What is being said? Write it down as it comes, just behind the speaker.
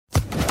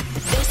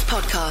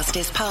podcast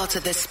is part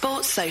of the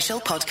Sports Social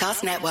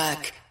Podcast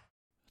Network.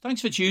 Thanks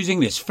for choosing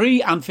this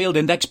free Anfield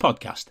Index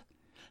podcast.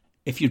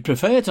 If you'd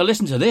prefer to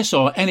listen to this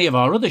or any of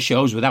our other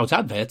shows without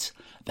adverts,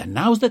 then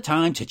now's the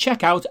time to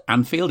check out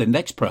Anfield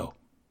Index Pro.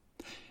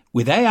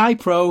 With AEye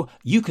Pro,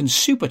 you can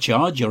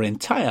supercharge your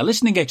entire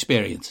listening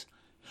experience.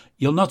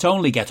 You'll not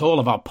only get all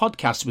of our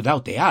podcasts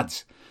without the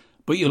ads,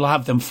 but you'll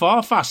have them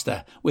far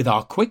faster with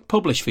our quick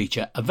publish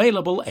feature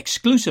available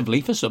exclusively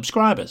for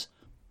subscribers.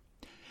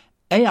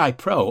 AEye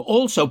Pro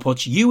also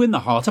puts you in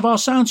the heart of our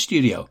sound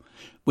studio,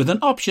 with an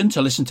option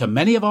to listen to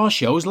many of our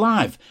shows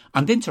live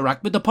and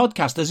interact with the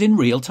podcasters in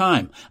real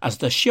time as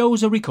the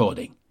shows are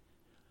recording.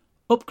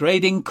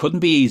 Upgrading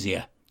couldn't be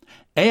easier.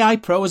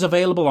 AEye Pro is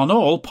available on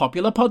all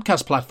popular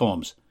podcast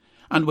platforms,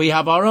 and we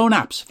have our own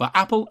apps for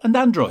Apple and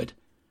Android.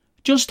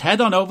 Just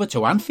head on over to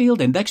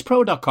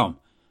AnfieldIndexPro.com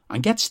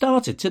and get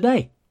started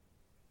today.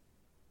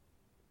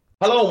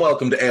 Hello and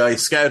welcome to AEye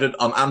Scouted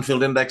on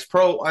Anfield Index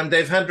Pro. I'm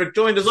Dave Hendrick,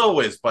 joined as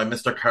always by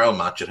Mr. Carl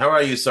Matchett. How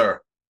are you,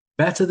 sir?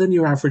 Better than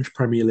your average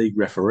Premier League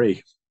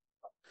referee.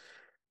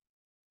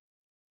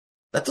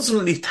 That doesn't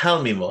really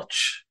tell me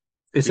much.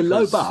 It's a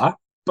low bar,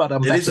 but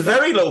it is a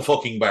very low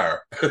fucking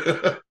bar.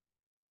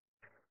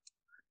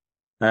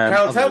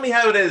 Carl, tell me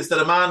how it is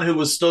that a man who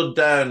was stood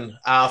down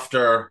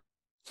after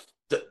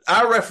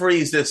our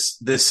referees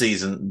this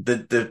season,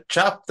 the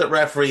chap that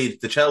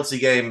refereed the Chelsea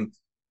game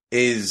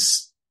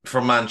is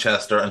from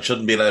Manchester and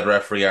shouldn't be allowed to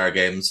referee our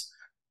games.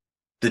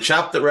 The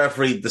chap that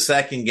refereed the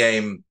second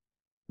game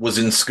was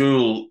in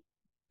school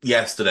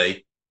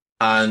yesterday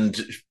and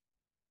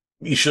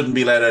he shouldn't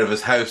be let out of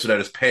his house without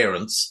his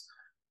parents.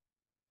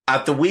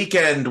 At the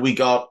weekend, we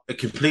got a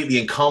completely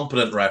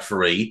incompetent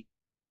referee.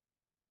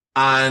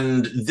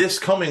 And this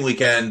coming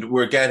weekend,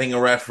 we're getting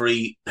a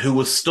referee who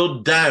was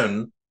stood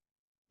down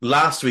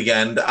last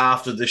weekend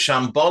after the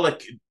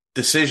shambolic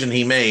decision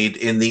he made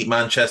in the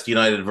Manchester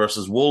United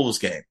versus Wolves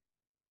game.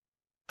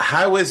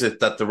 How is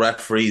it that the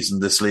referees in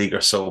this league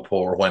are so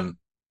poor when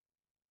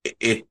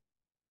it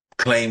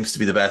claims to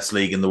be the best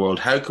league in the world?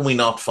 How can we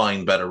not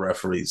find better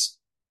referees?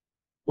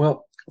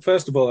 Well,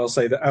 first of all, I'll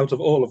say that out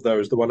of all of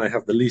those, the one I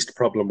have the least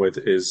problem with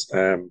is,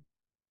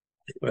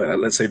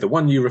 let's say, the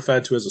one you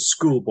referred to as a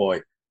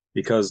schoolboy,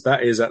 because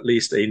that is at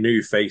least a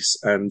new face,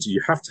 and you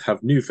have to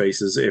have new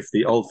faces if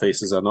the old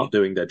faces are not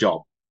doing their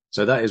job.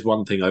 So that is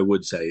one thing I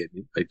would say.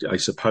 I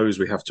suppose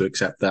we have to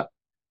accept that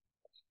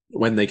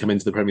when they come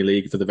into the Premier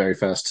League for the very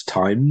first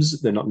times,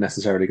 they're not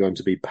necessarily going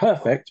to be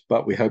perfect,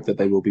 but we hope that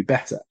they will be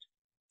better.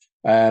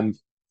 The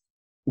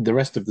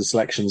rest of the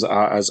selections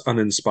are as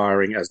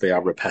uninspiring as they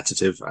are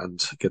repetitive,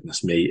 and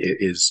goodness me,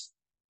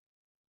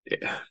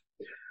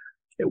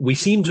 we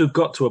seem to have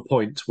got to a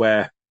point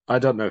where, I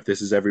don't know if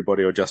this is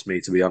everybody or just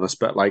me, to be honest,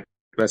 but like,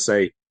 let's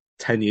say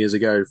 10 years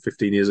ago,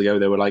 15 years ago,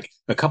 there were like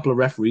a couple of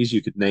referees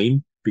you could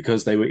name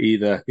because they were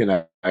either,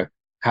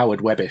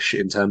 Howard Webbish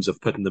in terms of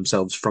putting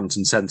themselves front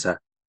and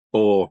centre,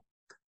 or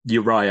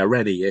Uriah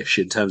Rennie-ish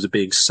in terms of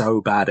being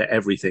so bad at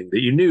everything that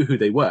you knew who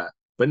they were.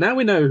 But now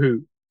we know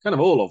who kind of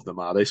all of them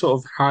are. They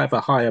sort of have a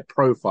higher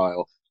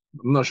profile.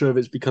 I'm not sure if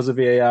it's because of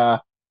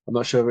VAR. I'm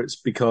not sure if it's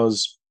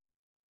because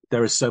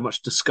there is so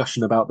much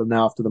discussion about them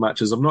now after the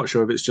matches. I'm not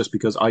sure if it's just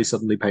because I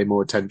suddenly pay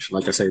more attention.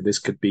 Like I say, this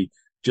could be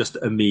just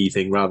a me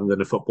thing rather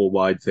than a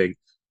football-wide thing.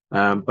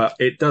 But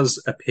it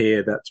does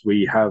appear that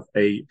we have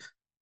a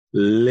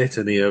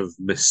litany of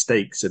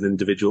mistakes and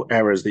individual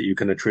errors that you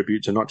can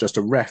attribute to not just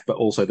a ref, but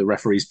also the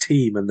referee's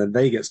team. And then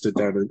they get stood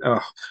down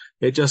and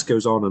it just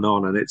goes on.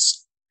 And it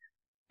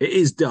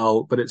is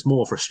dull, but it's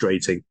more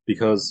frustrating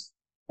because,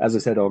 as I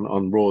said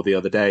on Raw the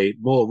other day,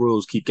 more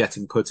rules keep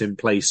getting put in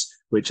place,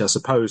 which are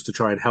supposed to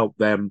try and help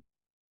them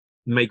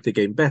make the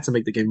game better,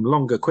 make the game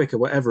longer, quicker,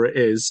 whatever it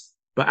is.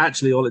 But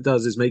actually all it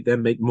does is make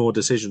them make more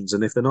decisions.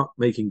 And if they're not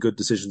making good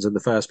decisions in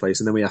the first place,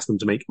 and then we ask them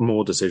to make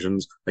more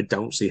decisions, I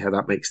don't see how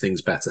that makes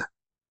things better.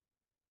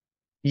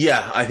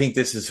 Yeah, I think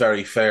this is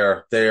very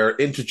fair. They're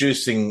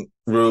introducing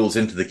rules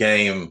into the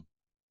game,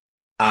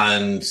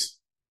 and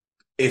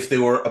if they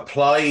were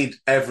applied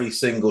every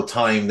single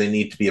time they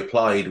need to be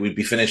applied, we'd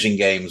be finishing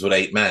games with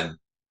 8 men.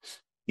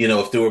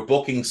 If they were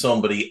booking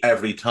somebody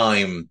every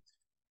time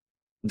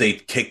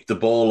they'd kick the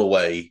ball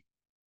away,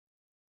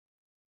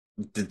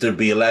 there'd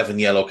be 11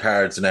 yellow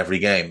cards in every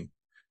game.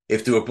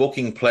 If they were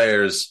booking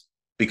players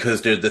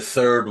because they're the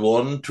third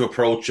one to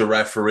approach a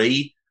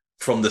referee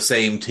from the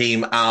same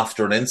team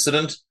after an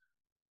incident,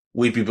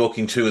 we'd be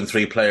booking 2 and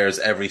 3 players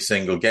every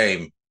single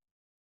game.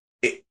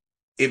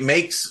 It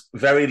makes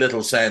very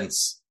little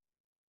sense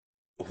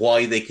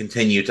why they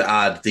continue to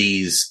add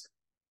these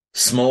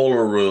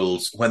smaller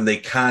rules when they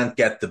can't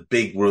get the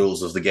big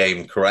rules of the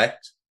game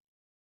correct.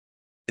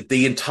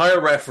 The entire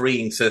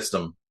refereeing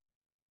system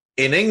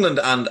in England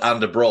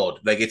and abroad,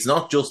 like, it's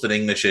not just an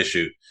English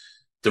issue.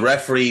 The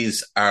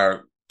referees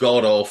are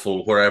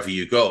god-awful wherever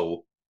you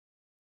go.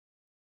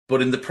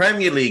 But in the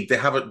Premier League, they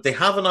have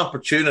an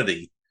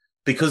opportunity,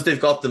 because they've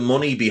got the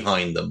money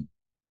behind them,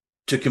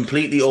 to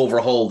completely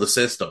overhaul the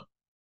system.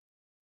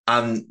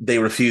 And they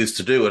refuse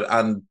to do it.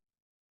 And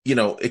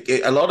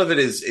a lot of it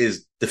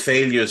is the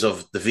failures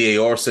of the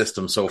VAR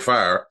system so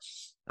far.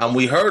 And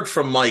we heard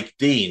from Mike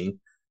Dean,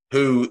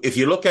 who, if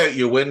you look out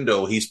your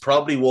window, he's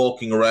probably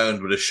walking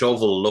around with a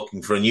shovel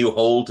looking for a new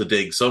hole to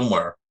dig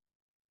somewhere.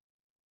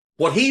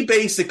 What he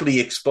basically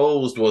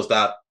exposed was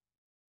that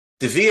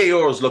the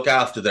VARs look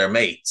after their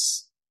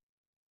mates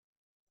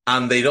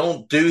and they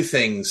don't do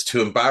things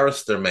to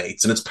embarrass their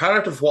mates. And it's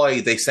part of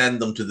why they send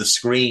them to the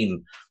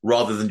screen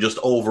rather than just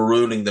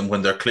overruling them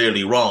when they're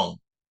clearly wrong.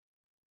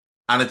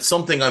 And it's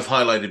something I've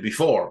highlighted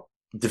before.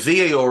 The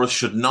VARs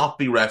should not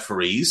be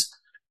referees.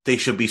 They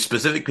should be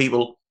specific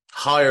people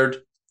hired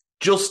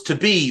just to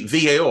be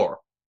VAR.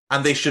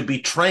 And they should be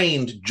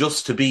trained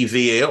just to be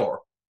VAR.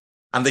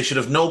 And they should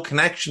have no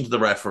connection to the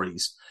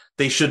referees.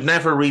 They should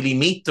never really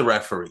meet the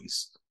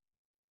referees.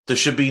 There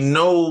should be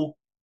no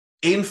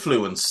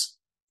influence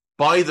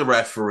by the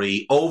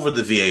referee over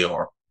the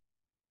VAR,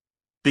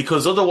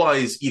 because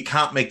otherwise you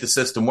can't make the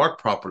system work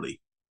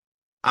properly.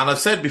 And I've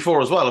said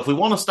before as well, if we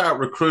want to start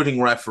recruiting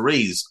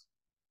referees,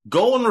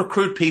 go and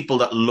recruit people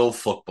that love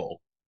football.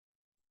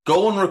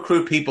 Go and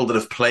recruit people that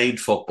have played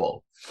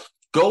football.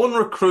 Go and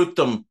recruit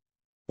them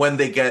when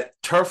they get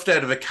turfed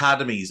out of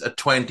academies at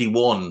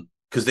 21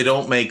 because they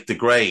don't make the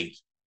grade.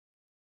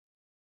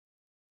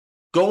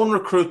 Go and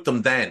recruit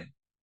them then,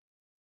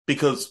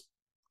 because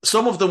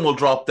some of them will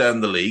drop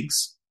down the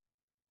leagues,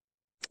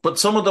 but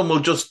some of them will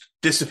just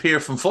disappear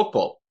from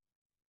football.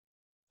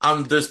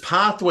 And there's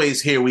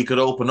pathways here we could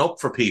open up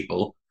for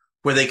people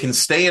where they can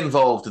stay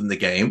involved in the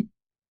game,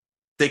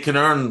 they can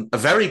earn a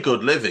very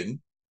good living,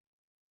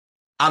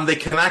 and they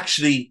can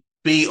actually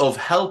be of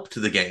help to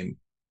the game,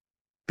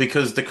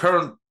 because the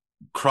current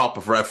crop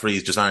of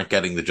referees just aren't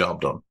getting the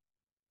job done.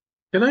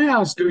 Can I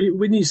ask,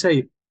 when you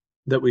say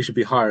that we should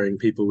be hiring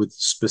people with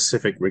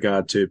specific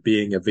regard to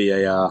being a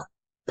VAR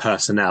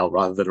personnel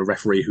rather than a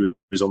referee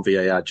who's on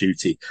VAR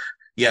duty,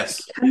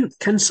 yes,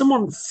 can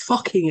someone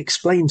fucking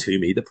explain to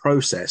me the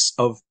process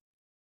of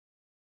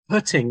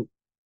putting,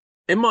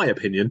 in my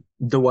opinion,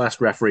 the worst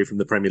referee from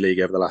the Premier League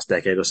over the last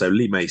decade or so,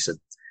 Lee Mason,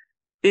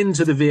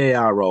 into the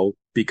VAR role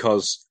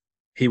because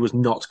he was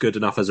not good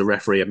enough as a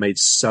referee and made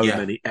so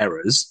many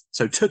errors.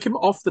 So took him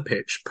off the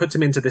pitch, put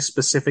him into this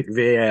specific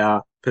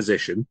VAR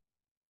position,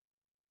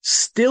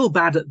 still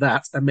bad at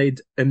that, and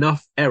made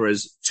enough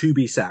errors to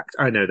be sacked.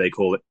 I know they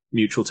call it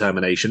mutual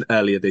termination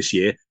earlier this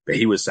year, but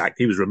he was sacked.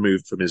 He was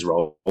removed from his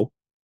role.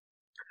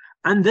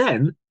 And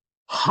then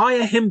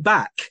hire him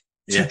back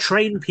to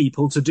train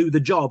people to do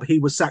the job he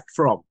was sacked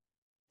from.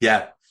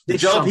 Yeah. The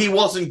job he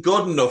wasn't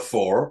good enough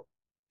for,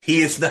 he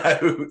is now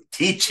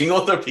teaching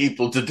other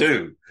people to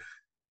do.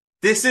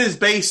 This is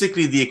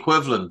basically the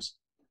equivalent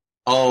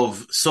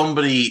of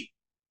somebody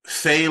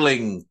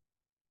failing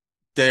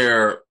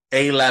their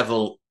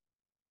A-level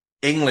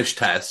English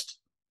test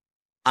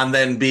and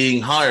then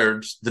being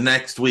hired the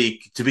next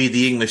week to be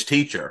the English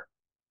teacher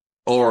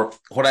or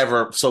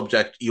whatever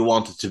subject you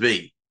want it to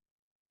be.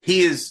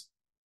 He is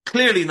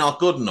clearly not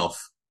good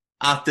enough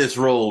at this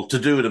role to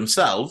do it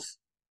himself.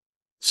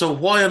 So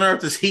why on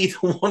earth is he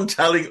the one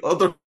telling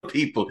other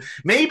people?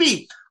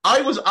 Maybe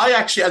I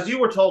actually, as you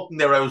were talking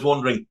there, I was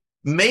wondering,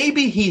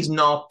 maybe he's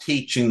not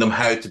teaching them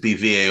how to be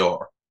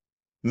VAR.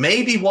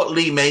 Maybe what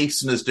Lee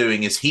Mason is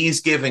doing is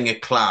he's giving a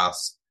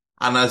class,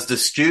 and as the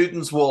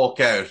students walk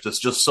out, there's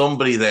just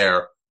somebody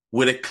there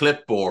with a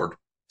clipboard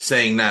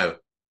saying, now,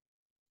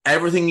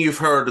 everything you've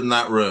heard in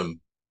that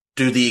room,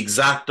 do the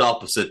exact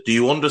opposite. Do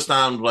you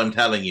understand what I'm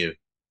telling you?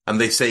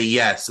 And they say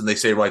yes, and they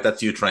say, right,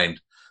 that's you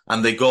trained.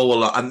 And they go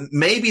along, and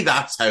maybe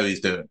that's how he's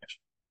doing it.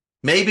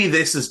 Maybe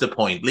this is the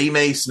point. Lee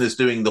Mason is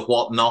doing the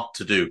what not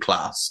to do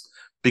class,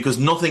 because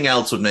nothing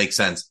else would make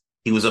sense.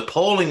 He was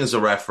appalling as a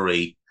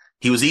referee.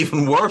 He was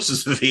even worse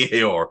as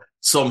a VAR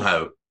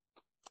somehow.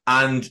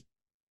 And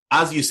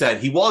as you said,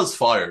 he was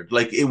fired.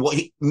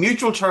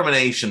 Mutual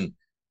termination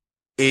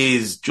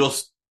is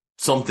just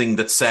something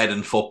that's said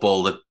in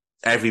football that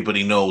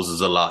everybody knows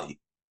is a lie.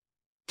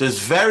 There's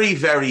very,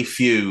 very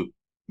few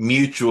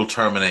mutual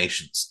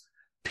terminations.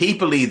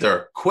 People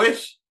either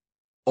quit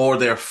or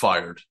they're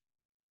fired.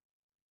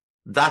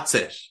 That's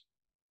it.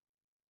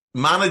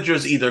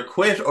 Managers either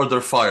quit or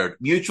they're fired.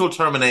 Mutual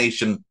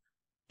termination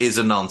is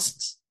a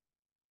nonsense.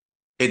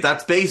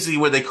 That's basically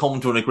where they come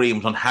to an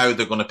agreement on how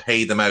they're going to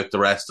pay them out the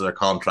rest of their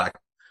contract.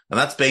 And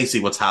that's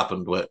basically what's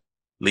happened with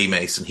Lee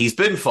Mason. He's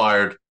been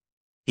fired.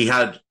 He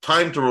had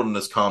time to run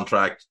his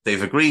contract.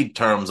 They've agreed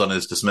terms on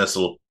his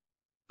dismissal.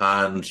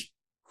 And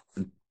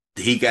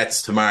he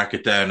gets to mark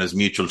it down as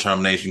mutual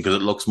termination because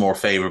it looks more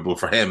favourable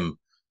for him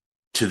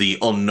to the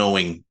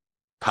unknowing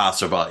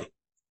passerby.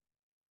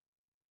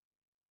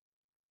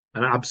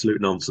 An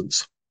absolute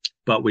nonsense.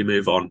 But we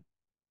move on.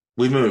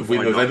 We move.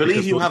 I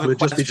believe you have a question.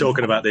 We'll just be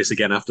talking about this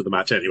again after the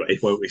match anyway,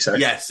 won't we? So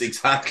yes,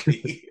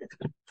 exactly.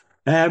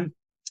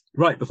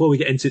 Right, before we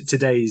get into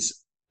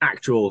today's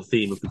actual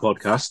theme of the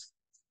podcast,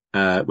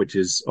 which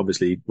is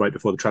obviously right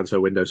before the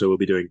transfer window, so we'll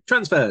be doing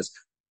transfers.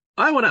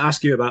 I want to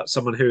ask you about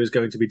someone who is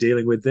going to be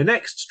dealing with the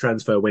next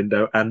transfer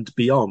window and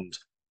beyond.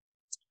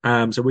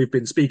 So we've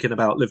been speaking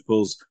about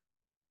Liverpool's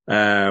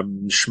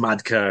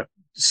Schmadke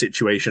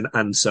situation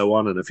and so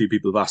on. And a few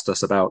people have asked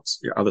us about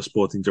other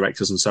sporting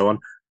directors and so on.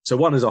 So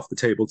one is off the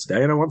table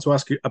today, and I want to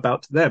ask you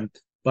about them.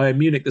 Bayern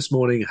Munich this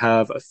morning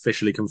have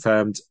officially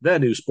confirmed their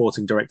new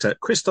sporting director,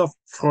 Christoph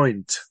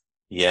Freund.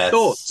 Yes.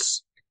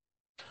 Thoughts?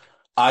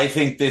 I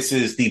think this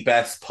is the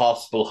best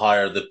possible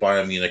hire that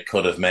Bayern Munich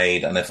could have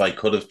made. And if I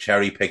could have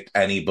cherry-picked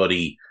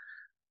anybody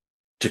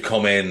to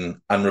come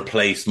in and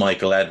replace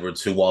Michael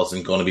Edwards, who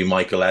wasn't going to be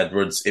Michael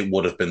Edwards, it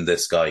would have been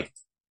this guy.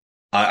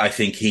 I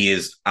think he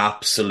is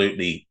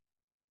absolutely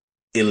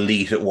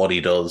elite at what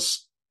he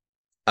does.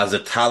 As a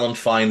talent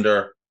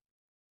finder,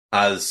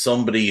 as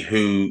somebody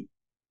who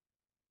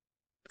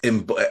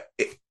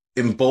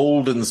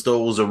emboldens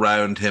those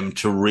around him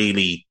to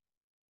really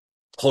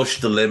push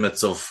the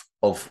limits of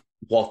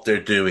what they're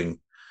doing,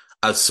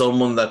 as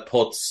someone that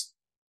puts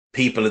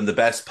people in the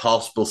best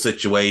possible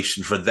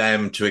situation for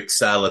them to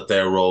excel at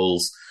their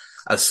roles,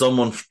 as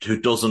someone who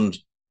doesn't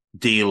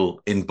deal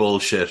in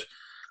bullshit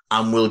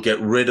and will get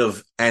rid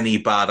of any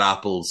bad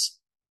apples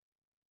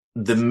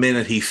the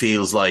minute he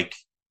feels like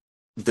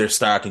they're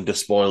starting to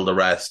spoil the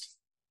rest.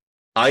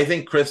 I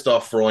think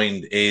Christoph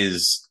Freund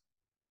is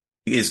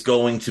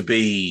going to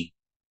be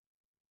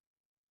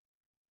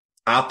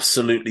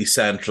absolutely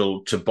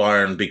central to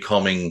Bayern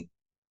becoming,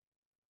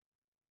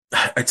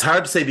 it's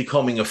hard to say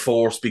becoming a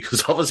force,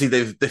 because obviously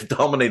they've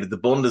dominated the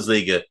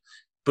Bundesliga,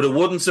 but it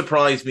wouldn't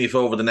surprise me if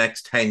over the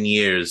next 10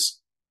 years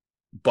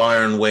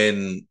Bayern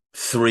win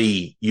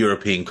 3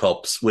 European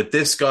Cups with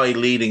this guy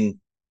leading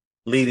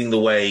the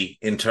way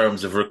in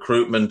terms of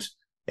recruitment,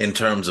 in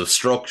terms of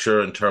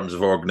structure, in terms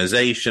of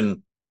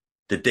organisation,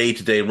 the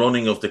day-to-day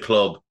running of the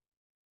club.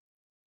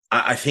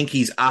 I think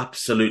he's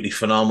absolutely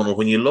phenomenal.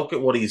 When you look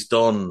at what he's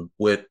done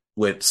with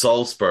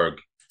Salzburg,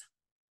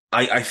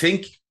 I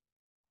think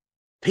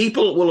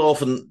people will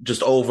often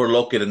just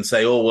overlook it and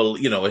say, oh, well,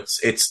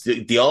 it's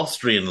the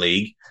Austrian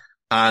league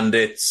and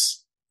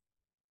it's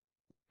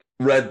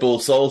Red Bull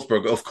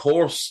Salzburg. Of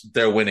course,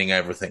 they're winning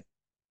everything.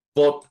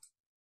 But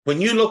when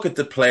you look at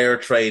the player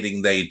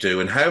trading they do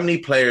and how many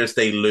players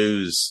they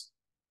lose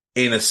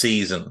in a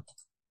season,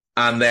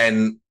 and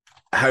then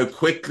how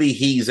quickly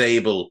he's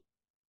able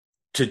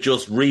to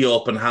just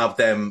re-up and have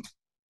them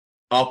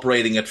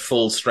operating at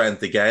full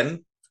strength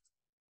again,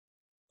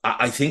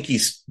 I think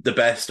he's the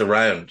best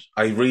around.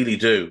 I really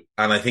do.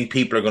 And I think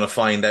people are going to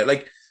find out.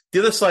 Like, the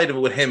other side of it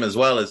with him as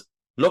well is,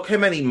 look how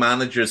many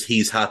managers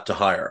he's had to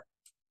hire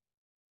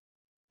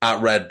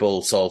at Red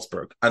Bull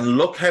Salzburg. And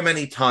look how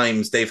many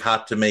times they've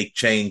had to make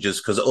changes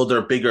because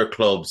other bigger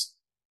clubs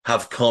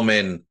have come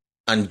in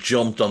and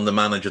jumped on the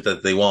manager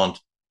that they want.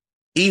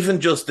 Even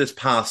just this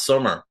past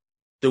summer,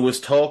 there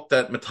was talk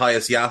that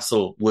Matthias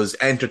Jassel was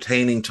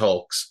entertaining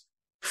talks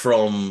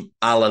from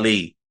Al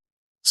Ahly.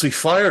 So he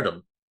fired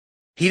him.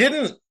 He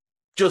didn't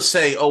just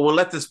say, oh, we'll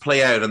let this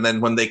play out, and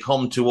then when they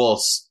come to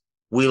us,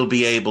 we'll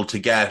be able to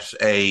get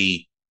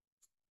a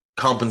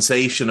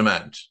compensation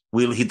amount.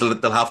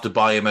 They'll have to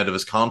buy him out of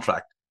his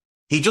contract.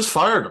 He just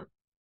fired him.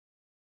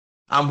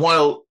 And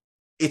while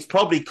it's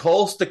probably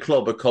cost the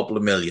club a couple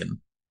of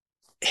million,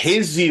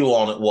 his view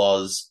on it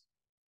was,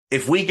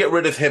 if we get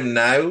rid of him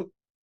now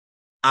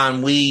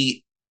and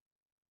we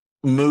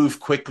move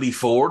quickly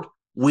forward,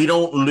 we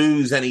don't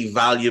lose any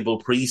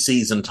valuable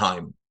preseason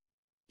time.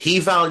 He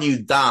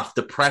valued that,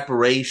 the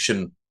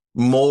preparation,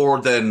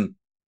 more than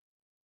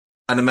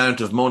an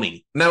amount of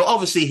money. Now,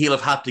 obviously, he'll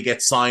have had to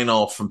get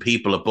sign-off from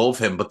people above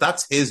him, but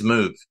that's his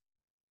move.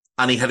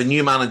 And he had a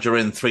new manager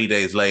in 3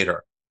 days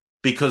later.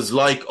 Because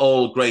like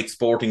all great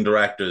sporting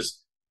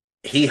directors,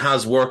 he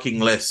has working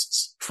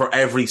lists for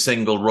every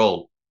single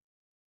role.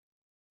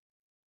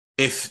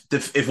 If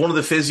one of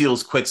the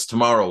physios quits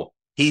tomorrow,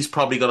 he's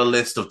probably got a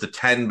list of the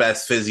 10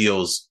 best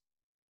physios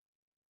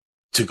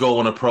to go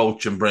and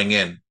approach and bring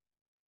in,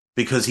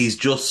 because he's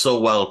just so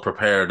well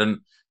prepared.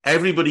 And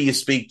everybody you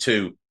speak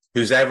to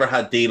who's ever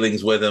had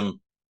dealings with him,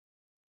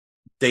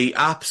 they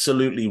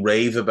absolutely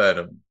rave about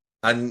him.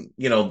 And,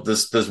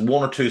 there's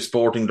one or two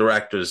sporting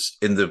directors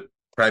in the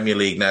Premier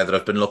League now that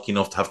I've been lucky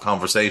enough to have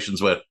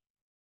conversations with.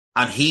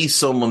 And he's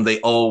someone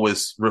they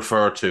always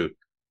refer to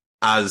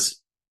as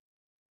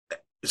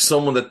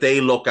someone that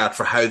they look at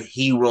for how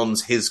he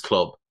runs his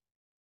club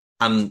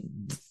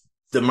and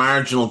the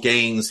marginal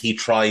gains he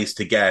tries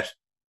to get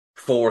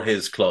for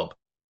his club.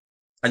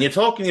 And you're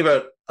talking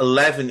about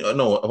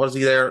was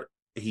he there?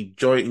 He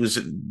was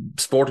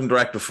sporting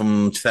director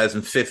from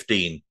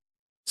 2015.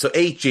 So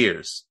 8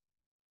 years.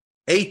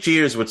 8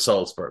 years with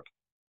Salzburg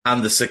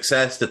and the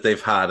success that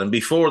they've had. And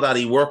before that,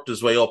 he worked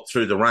his way up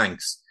through the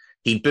ranks.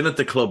 He'd been at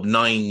the club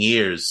 9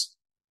 years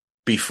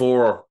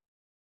before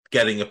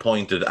getting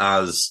appointed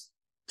as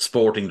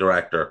sporting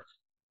director.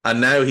 And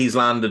now he's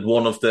landed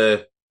one of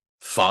the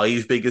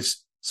 5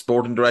 biggest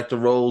sporting director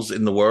roles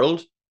in the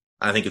world.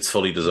 I think it's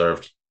fully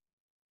deserved.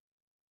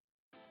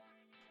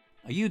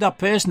 Are you that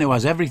person who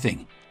has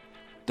everything?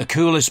 The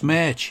coolest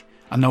merch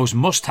and those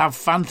must-have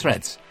fan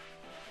threads?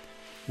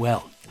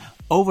 Well,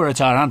 over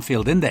at our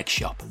Anfield Index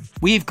shop,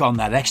 we've gone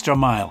that extra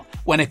mile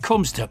when it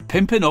comes to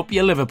pimping up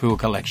your Liverpool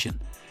collection.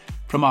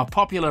 From our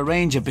popular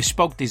range of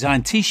bespoke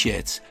design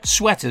t-shirts,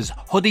 sweaters,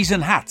 hoodies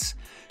and hats,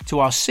 to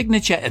our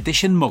signature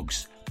edition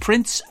mugs,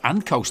 prints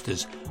and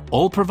coasters,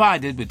 all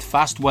provided with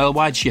fast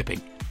worldwide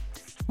shipping.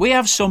 We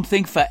have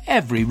something for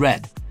every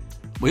red.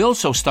 We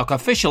also stock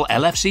official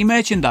LFC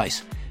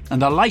merchandise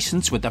and are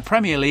licensed with the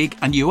Premier League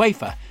and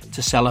UEFA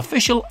to sell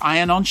official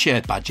iron-on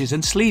shirt badges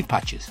and sleeve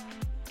patches.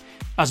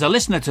 As a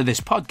listener to this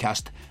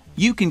podcast,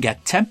 you can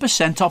get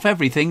 10% off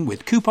everything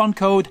with coupon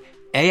code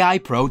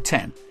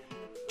AIPRO10.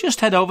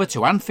 Just head over to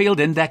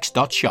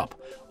AnfieldIndex.shop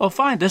or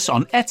find us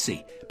on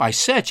Etsy by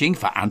searching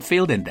for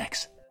Anfield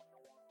Index.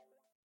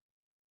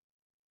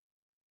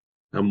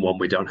 And one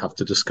we don't have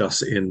to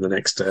discuss in the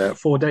next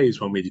 4 days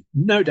when we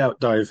no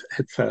doubt dive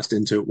headfirst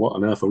into what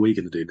on earth are we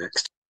going to do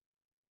next.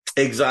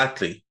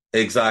 Exactly.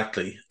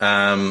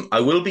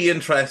 I will be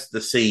interested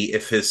to see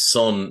if his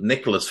son,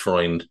 Nicholas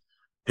Freund,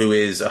 who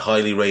is a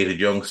highly rated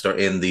youngster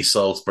in the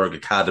Salzburg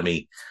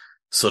Academy,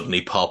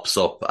 suddenly pops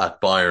up at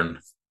Bayern.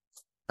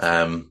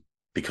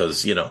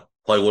 Because,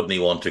 why wouldn't he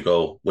want to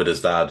go with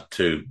his dad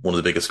to one of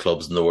the biggest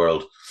clubs in the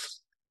world?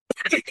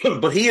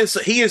 But he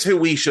is who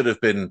we should have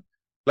been.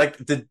 Like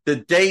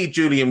the day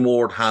Julian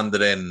Ward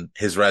handed in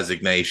his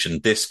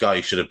resignation, this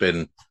guy should have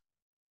been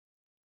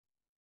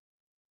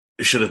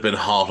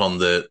hot on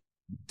the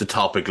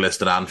topic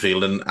list at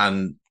Anfield. And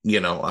I'm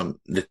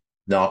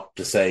not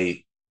to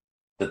say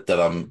that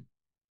I'm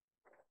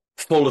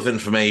full of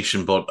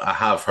information, but I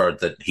have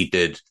heard that he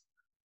did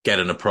get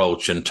an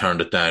approach and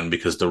turned it down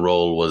because the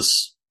role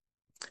was,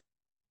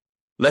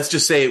 let's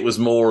just say it was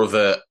more of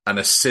an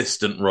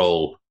assistant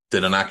role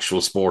than an actual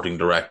sporting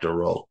director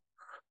role.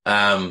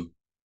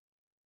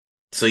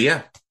 So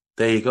yeah,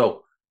 there you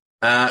go.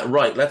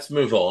 Right, let's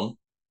move on.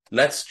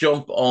 Let's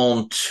jump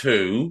on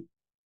to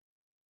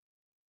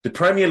the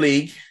Premier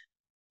League,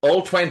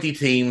 all 20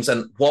 teams,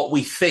 and what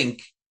we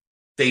think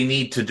they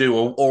need to do,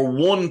 or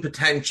one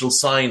potential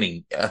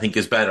signing, I think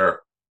is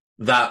better,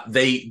 that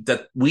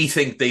we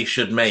think they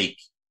should make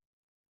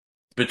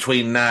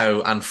between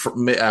now and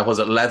was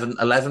it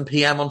 11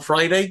 p.m. on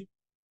Friday?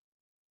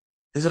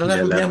 Is it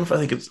 11 p.m.? I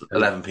think it's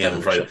 11 p.m.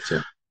 on Friday.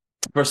 Yeah.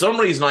 For some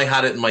reason, I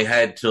had it in my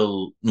head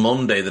till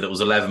Monday that it was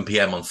 11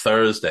 p.m. on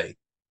Thursday,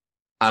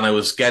 and I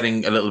was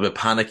getting a little bit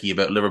panicky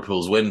about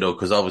Liverpool's window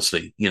because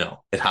obviously,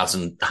 it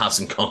hasn't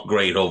gone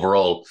great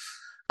overall,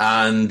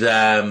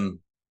 and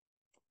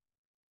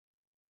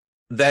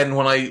then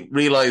when I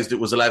realised it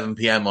was 11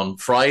 p.m. on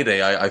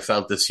Friday, I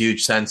felt this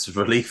huge sense of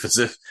relief,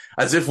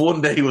 as if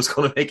one day was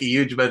going to make a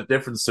huge amount of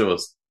difference to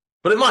us.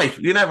 But it might.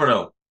 You never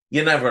know.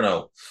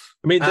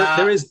 I mean,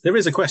 there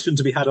is a question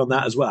to be had on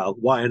that as well.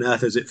 Why on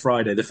earth is it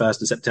Friday, the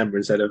 1st of September,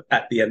 instead of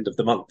at the end of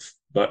the month?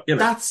 But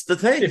that's the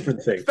thing.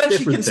 Different thing.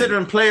 Especially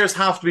considering players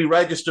have to be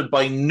registered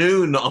by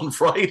noon on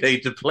Friday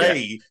to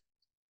play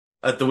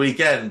at the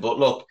weekend. But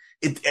look,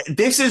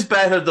 this is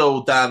better,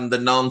 though, than the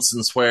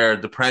nonsense where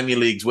the Premier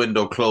League's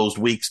window closed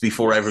weeks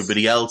before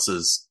everybody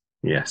else's.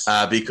 Yes.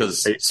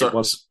 Because it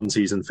was one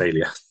season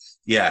failure.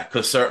 Yeah,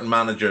 because certain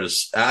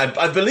managers,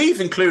 I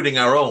believe including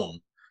our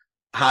own,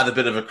 had a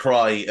bit of a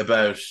cry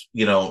about,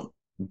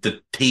 the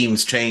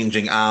teams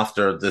changing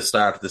after the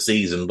start of the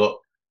season. But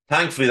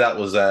thankfully that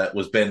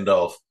was binned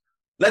off.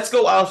 Let's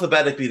go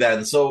alphabetically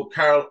then. So,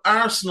 Carl,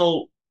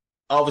 Arsenal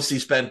obviously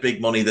spent big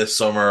money this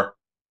summer,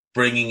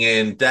 bringing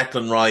in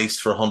Declan Rice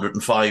for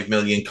 105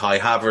 million, Kai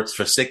Havertz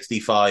for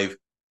 65,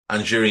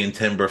 and Jurrien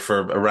Timber for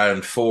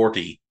around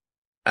 40.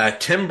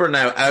 Timber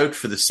now out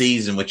for the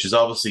season, which is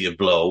obviously a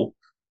blow.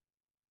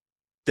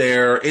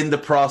 They're in the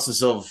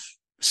process of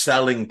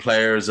selling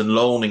players and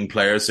loaning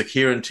players. So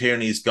Kieran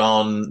Tierney's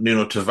gone,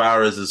 Nuno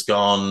Tavares is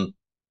gone,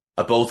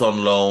 both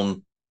on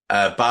loan.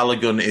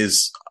 Balogun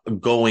is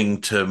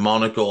going to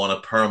Monaco on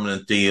a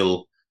permanent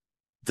deal.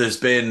 There's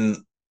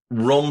been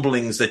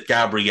rumblings that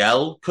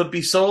Gabriel could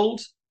be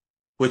sold,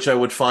 which I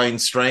would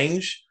find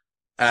strange.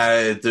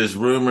 There's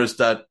rumours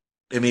that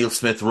Emile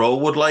Smith-Rowe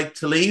would like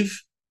to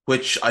leave,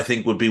 which I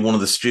think would be one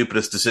of the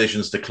stupidest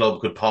decisions the club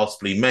could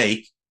possibly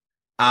make.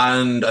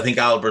 And I think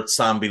Albert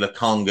Sambi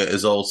Lakonga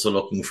is also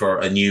looking for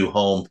a new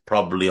home,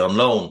 probably on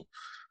loan.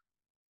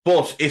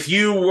 But if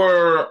you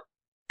were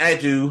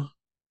Edu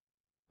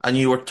and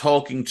you were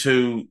talking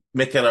to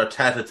Mikel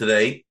Arteta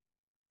today,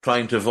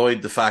 trying to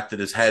avoid the fact that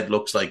his head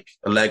looks like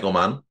a Lego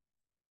man,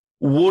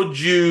 would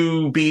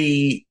you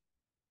be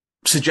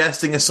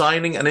suggesting a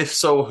signing? And if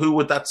so, who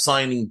would that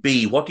signing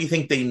be? What do you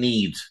think they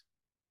need?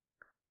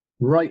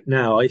 Right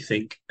now, I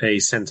think a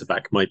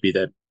centre-back might be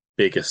their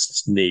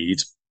biggest need.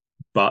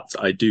 But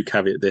I do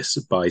caveat this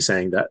by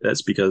saying that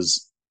that's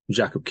because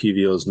Jakub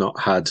Kiwior's not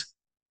had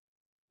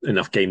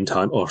enough game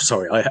time. Or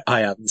sorry, I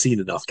haven't seen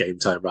enough game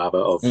time, rather,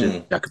 of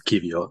Jakub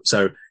Kiwior.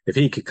 So if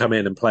he could come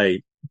in and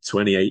play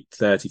 28,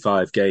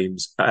 35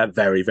 games at a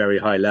very, very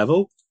high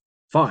level,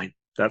 fine.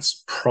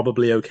 That's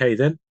probably okay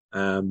then.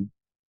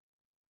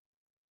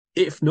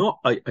 If not,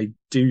 I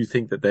do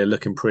think that they're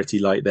looking pretty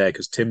light there,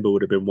 because Timber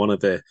would have been one of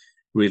the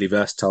really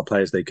versatile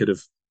players they could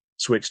have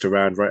switched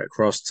around right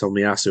across,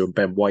 Tomiyasu and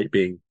Ben White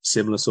being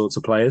similar sorts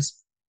of players.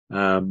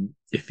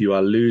 If you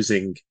are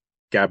losing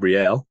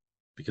Gabriel,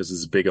 because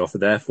there's a big offer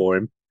there for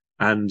him,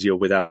 and you're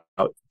without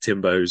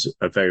Timbo's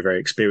a very, very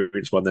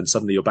experienced one, then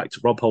suddenly you're back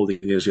to Rob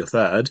Holding as your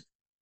third,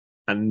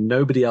 and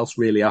nobody else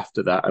really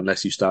after that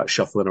unless you start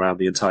shuffling around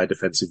the entire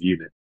defensive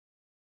unit.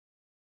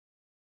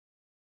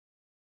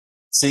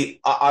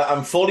 See,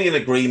 I'm fully in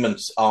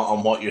agreement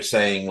on what you're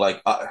saying.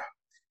 Like,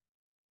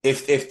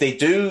 if they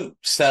do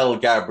sell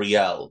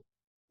Gabriel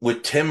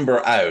with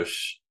Timber out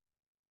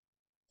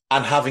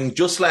and having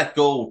just let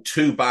go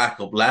 2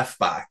 backup left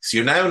backs,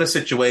 you're now in a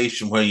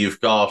situation where you've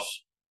got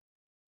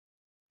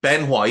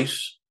Ben White,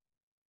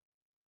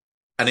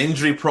 an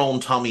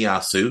injury-prone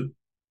Tomiyasu,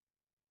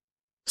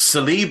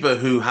 Saliba,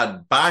 who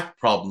had back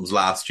problems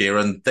last year,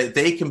 and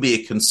they can be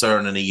a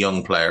concern in a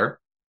young player.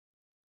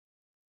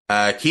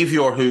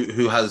 Kivior,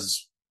 who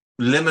has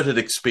limited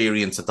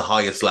experience at the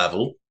highest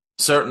level,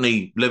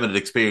 certainly limited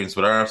experience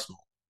with Arsenal.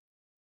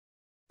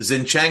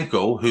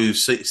 Zinchenko,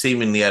 who's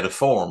seemingly out of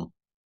form.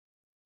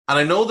 And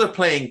I know they're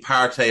playing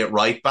Partey at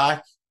right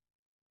back.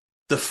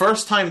 The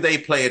first time they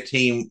play a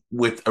team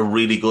with a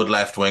really good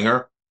left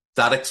winger,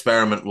 that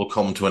experiment will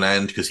come to an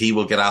end because he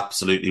will get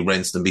absolutely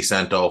rinsed and be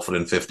sent off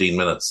within 15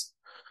 minutes.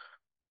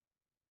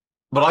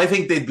 But I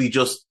think they'd be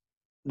just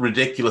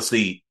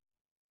ridiculously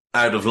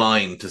out of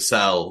line to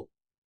sell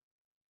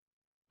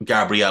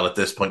Gabriel at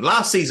this point.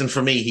 Last season,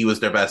 for me, he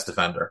was their best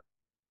defender.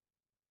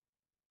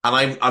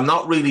 And I'm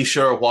not really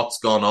sure what's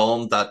gone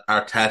on that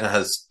Arteta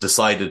has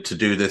decided to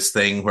do this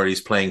thing where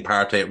he's playing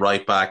Partey at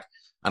right back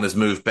and has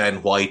moved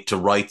Ben White to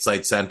right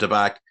side centre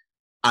back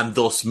and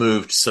thus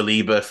moved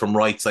Saliba from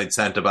right side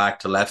centre back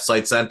to left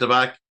side centre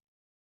back.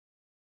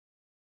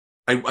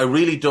 I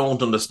really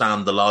don't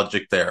understand the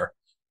logic there,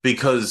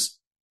 because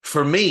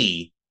for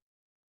me,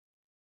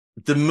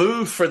 the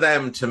move for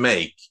them to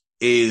make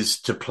is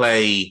to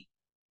play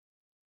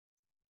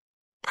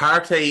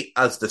Partey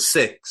as the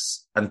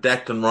 6 and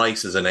Declan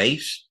Rice as an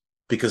 8,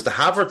 because the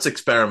Havertz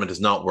experiment is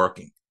not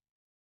working.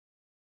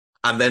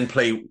 And then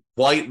play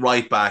White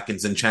right back and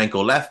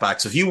Zinchenko left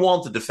back. So if you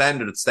want a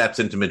defender that steps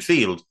into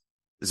midfield,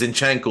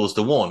 Zinchenko's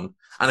the one.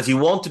 And if you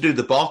want to do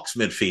the box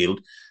midfield,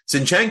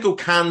 Zinchenko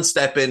can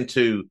step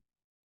into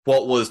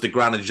what was the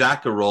Granit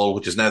Xhaka role,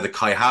 which is now the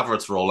Kai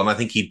Havertz role, and I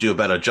think he'd do a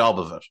better job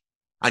of it.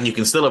 And you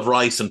can still have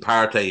Rice and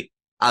Partey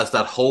as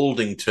that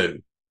holding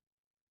two.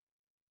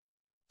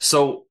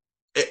 So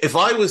if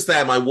I was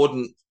them, I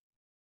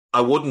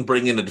wouldn't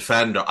bring in a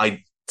defender.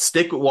 I'd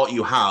stick with what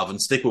you have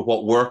and stick with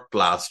what worked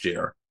last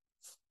year.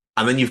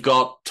 And then you've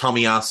got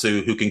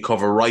Tomiyasu, who can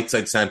cover right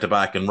side centre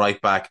back and right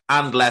back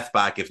and left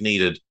back if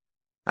needed.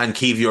 And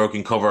Kivior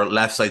can cover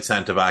left side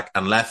centre back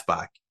and left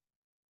back.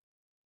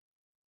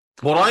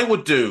 What I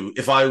would do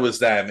if I was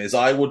them is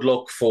I would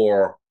look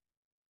for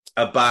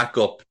a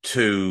backup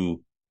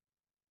to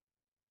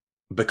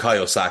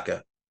Bukayo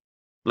Saka.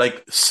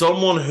 Like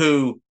someone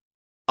who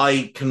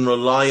I can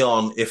rely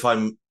on if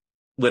I'm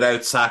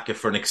without Saka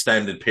for an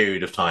extended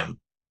period of time.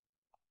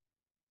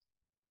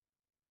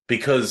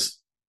 Because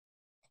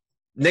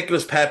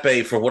Nicolas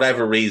Pepe, for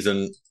whatever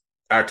reason,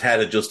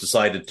 Arteta just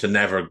decided to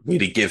never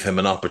really give him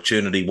an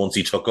opportunity once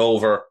he took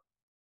over.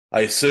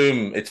 I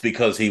assume it's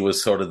because he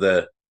was sort of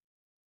the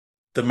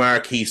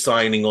marquee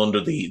signing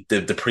under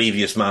the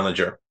previous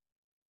manager.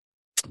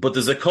 But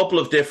there's a couple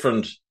of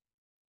different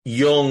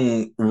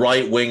young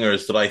right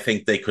wingers that I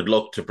think they could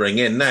look to bring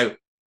in. Now,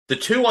 the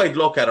two I'd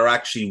look at are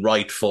actually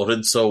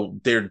right-footed, so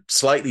they're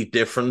slightly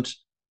different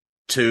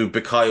to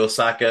Bukayo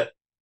Saka.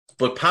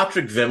 But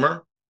Patrick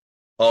Wimmer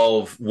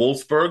of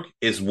Wolfsburg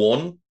is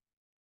one.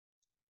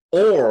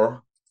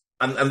 Or,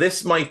 and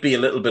this might be a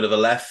little bit of a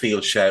left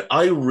field shout,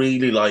 I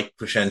really like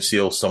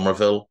Crescencio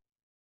Somerville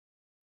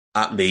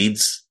at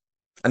Leeds.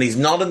 And he's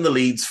not in the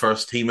Leeds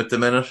first team at the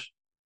minute.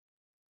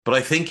 But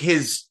I think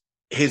his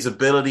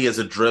ability as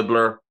a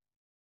dribbler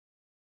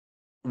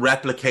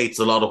replicates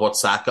a lot of what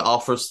Saka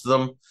offers to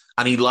them.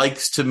 And he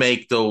likes to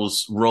make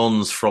those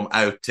runs from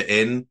out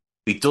to in.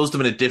 He does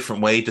them in a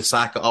different way to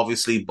Saka,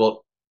 obviously, but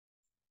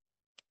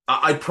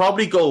I'd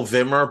probably go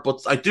Wimmer,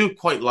 but I do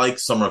quite like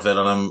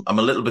Somerville, and I'm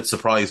a little bit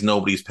surprised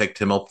nobody's picked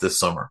him up this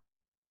summer.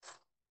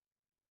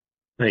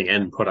 I think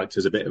end product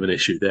is a bit of an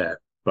issue there,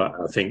 but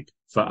I think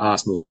for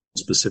Arsenal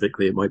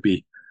specifically, it might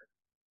be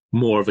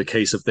more of a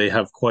case of they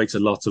have quite a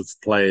lot of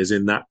players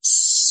in that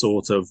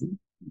sort of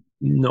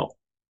not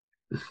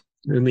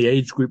in the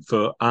age group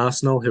for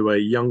Arsenal who are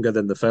younger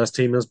than the first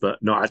teamers, but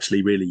not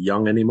actually really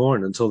young anymore.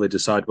 And until they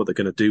decide what they're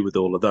going to do with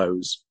all of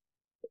those,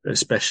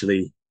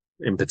 especially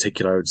in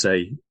particular, I would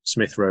say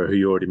Smith Rowe, who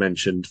you already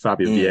mentioned,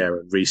 Fabio Vieira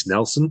and Reece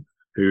Nelson,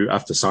 who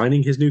after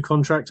signing his new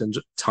contract and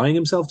tying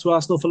himself to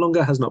Arsenal for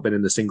longer has not been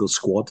in a single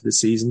squad this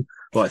season.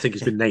 Well, I think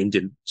he's been named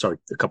in,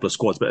 a couple of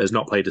squads, but has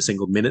not played a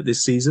single minute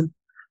this season.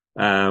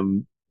 I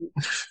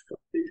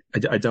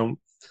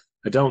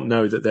don't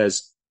know that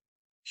there's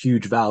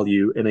huge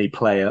value in a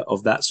player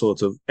of that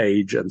sort of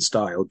age and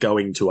style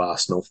going to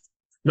Arsenal.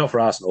 Not for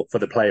Arsenal, for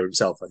the player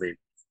himself, I mean.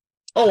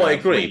 Oh, I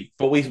agree.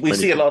 But we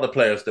see a lot of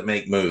players that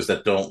make moves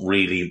that don't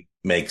really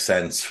make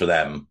sense for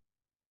them.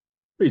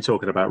 What are you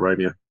talking about,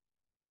 Romeo?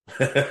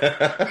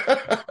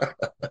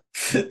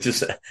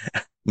 Just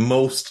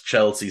most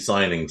Chelsea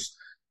signings.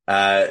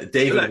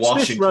 David Look,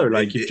 Washington. Smith Rowe,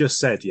 like you've just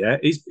said, yeah,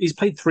 he's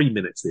played 3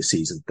 minutes this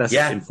season. That's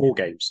in 4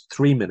 games,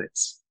 3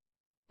 minutes.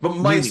 But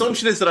my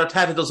assumption is that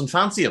Arteta doesn't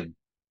fancy him.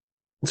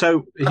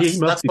 So he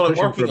must be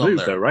pushing for a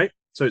move, though, right?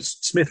 So it's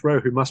Smith Rowe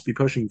who must be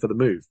pushing for the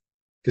move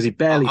because he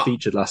barely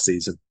featured last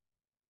season.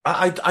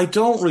 I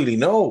don't really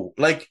know.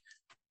 Like,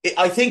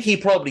 I think he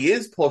probably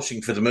is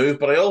pushing for the move,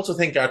 but I also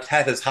think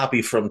Arteta's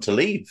happy for him to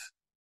leave.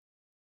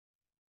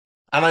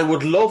 And I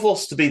would love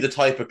us to be the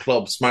type of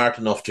club smart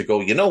enough to go,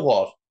 you know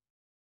what?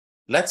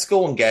 Let's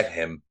go and get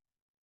him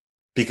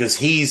because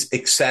he's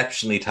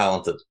exceptionally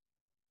talented.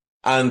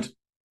 And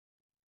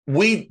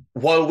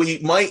while we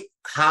might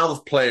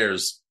have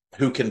players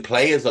who can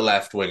play as a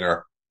left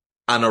winger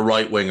and a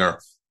right winger,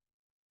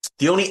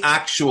 the only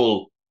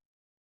actual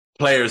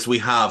players we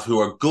have who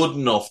are good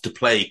enough to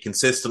play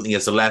consistently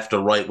as a left or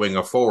right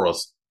winger for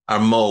us are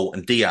Mo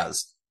and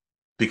Diaz,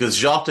 because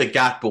Jota,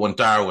 Gatbo and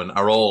Darwin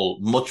are all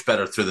much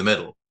better through the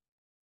middle.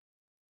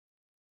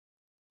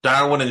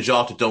 Darwin and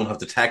Jota don't have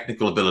the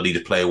technical ability to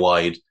play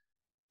wide,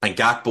 and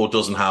Gatbo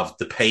doesn't have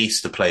the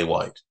pace to play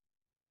wide.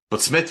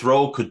 But Smith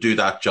Rowe could do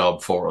that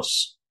job for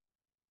us.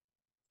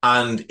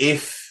 And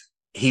if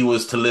he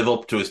was to live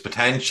up to his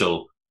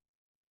potential,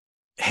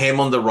 him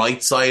on the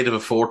right side of a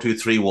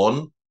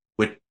 4-2-3-1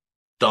 with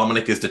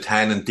Dominic as the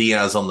 10 and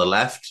Diaz on the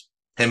left,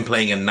 him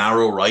playing a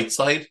narrow right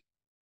side,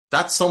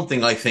 that's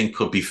something I think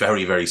could be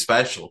very, very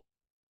special.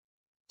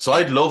 So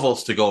I'd love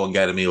us to go and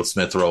get Emile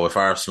Smith Rowe if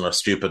Arsenal are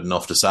stupid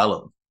enough to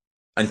sell him.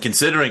 And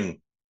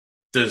considering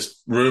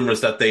there's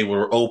rumours that they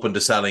were open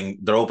to selling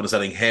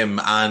him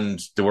and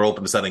they were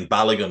open to selling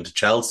Balogun to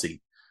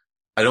Chelsea,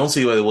 I don't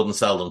see why they wouldn't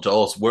sell them to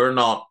us.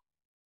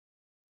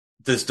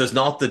 There's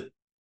not the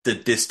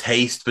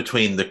distaste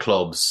between the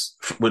clubs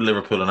with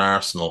Liverpool and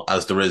Arsenal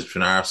as there is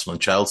between Arsenal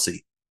and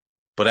Chelsea.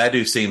 But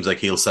Edu seems like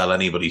he'll sell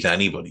anybody to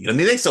anybody. I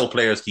mean, they sold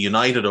players to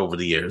United over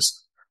the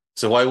years,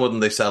 so why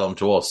wouldn't they sell them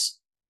to us?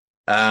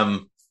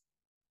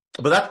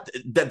 But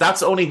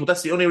that's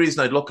the only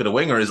reason I'd look at a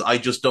winger is I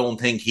just don't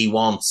think he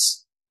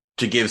wants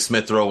to give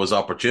Smith Rowe his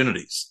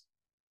opportunities,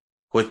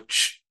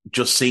 which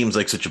just seems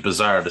like such a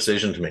bizarre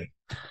decision to me.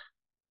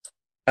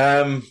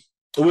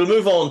 We'll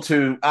move on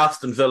to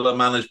Aston Villa,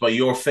 managed by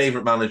your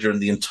favourite manager in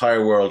the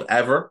entire world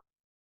ever,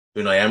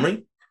 Unai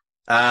Emery.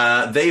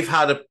 They've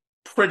had a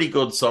pretty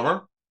good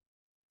summer,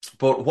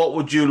 but what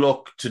would you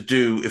look to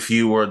do if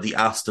you were the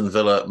Aston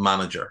Villa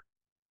manager?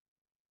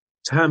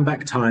 Turn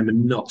back time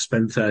and not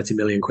spend 30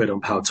 million quid on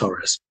Pau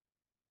Torres.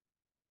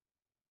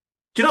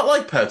 Do you not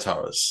like Pau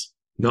Torres?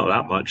 Not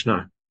that much,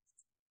 no.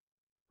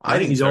 I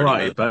think he's all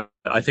right, but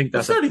I think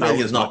that's 30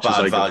 million is not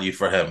bad value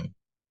for him.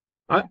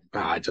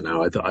 I don't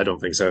know. I don't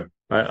think so.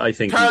 I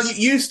think Carl,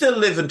 you still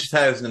live in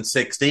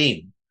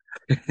 2016.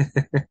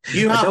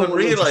 You haven't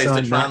realised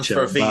the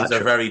transfer fees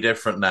are very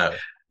different now.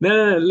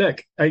 No,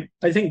 look, I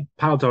think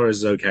Pau Torres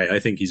is okay. I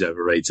think he's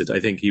overrated. I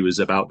think he was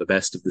about the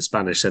best of the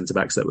Spanish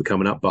centre-backs that were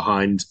coming up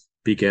behind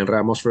Piqué and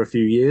Ramos for a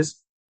few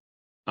years,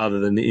 other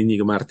than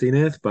Íñigo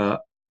Martínez,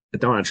 but I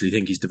don't actually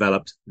think he's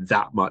developed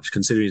that much.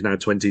 Considering he's now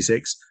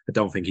 26, I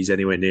don't think he's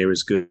anywhere near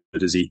as good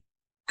as he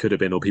could have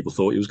been or people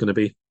thought he was going to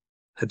be.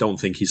 I don't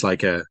think he's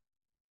like a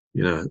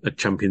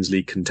Champions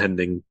League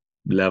contending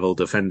level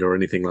defender or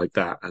anything like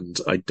that. And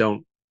I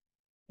don't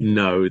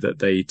know that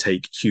they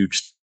take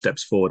huge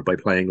steps forward by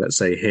playing, let's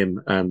say,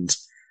 him and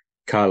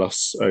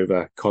Carlos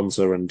over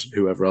Konsa and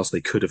whoever else they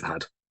could have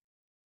had.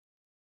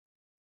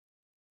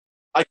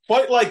 I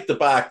quite like the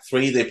back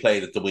three they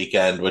played at the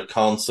weekend with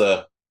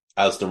Konsa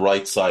as the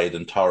right side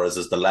and Torres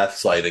as the left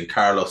side, and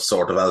Carlos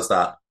sort of as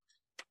that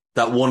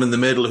one in the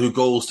middle who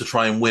goes to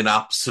try and win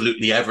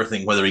absolutely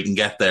everything, whether he can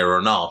get there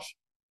or not.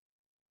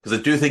 Because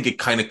I do think it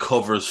kind of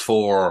covers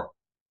for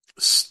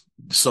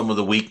some of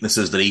the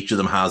weaknesses that each of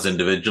them has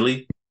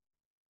individually.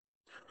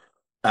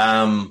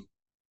 I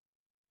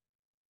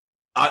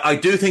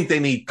do think they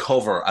need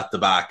cover at the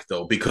back,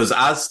 though, because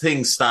as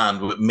things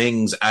stand with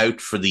Mings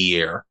out for the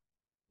year,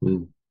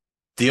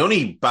 the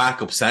only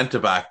backup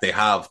centre-back they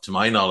have, to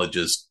my knowledge,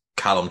 is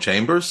Callum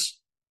Chambers.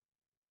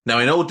 Now,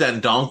 I know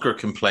Den Donker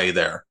can play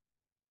there,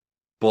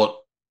 but,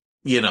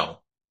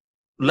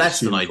 less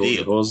than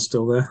ideal. Was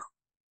still there.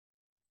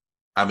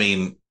 I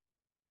mean,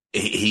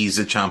 he's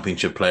a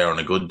championship player on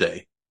a good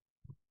day,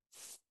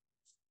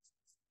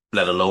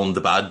 let alone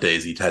the bad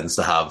days he tends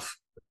to have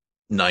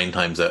 9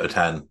 times out of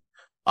 10.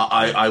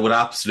 I would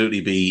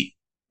absolutely be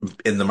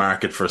in the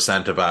market for a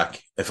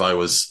centre-back if I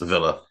was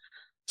Villa.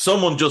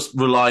 Someone just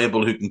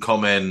reliable who can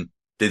come in.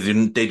 They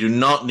do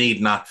not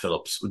need Nat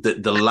Phillips.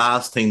 The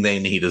last thing they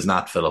need is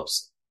Nat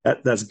Phillips.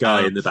 That's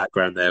Guy in the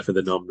background there for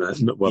the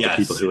the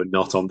people who are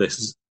not on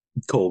this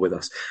call with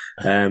us.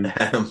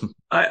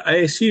 I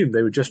assume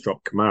they would just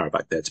drop Kamara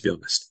back there, to be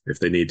honest, if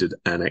they needed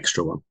an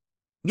extra one.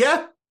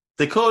 Yeah,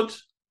 they could.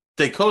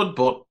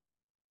 But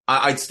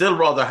I'd still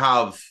rather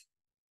have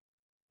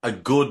a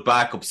good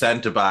backup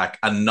centre-back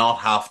and not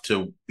have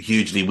to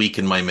hugely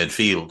weaken my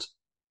midfield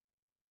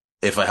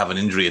if I have an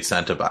injury at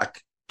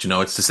centre-back.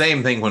 It's the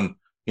same thing when,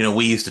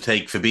 we used to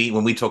take Fabinho,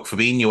 when we took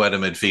Fabinho out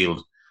of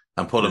midfield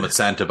and put him at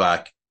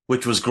centre-back,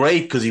 which was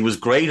great because he was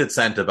great at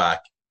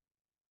centre-back.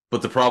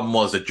 But the problem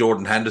was that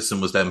Jordan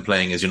Henderson was then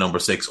playing as your number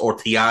 6, or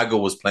Thiago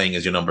was playing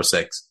as your number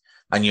 6,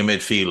 and your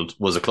midfield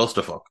was a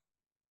clusterfuck.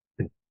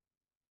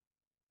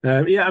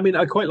 Yeah, I mean,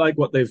 I quite like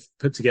what they've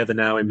put together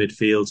now in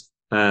midfield.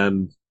 I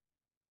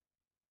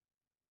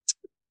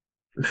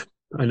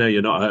know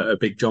you're not a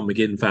big John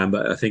McGinn fan,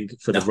 but I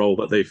think for the role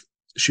that they've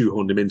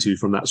shoehorned him into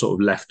from that sort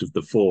of left of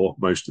the 4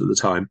 most of the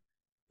time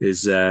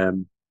is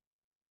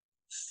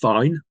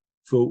fine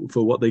for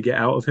what they get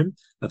out of him.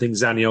 I think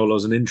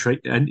Zaniolo's an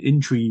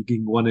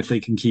intriguing one if they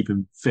can keep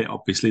him fit.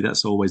 Obviously,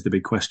 that's always the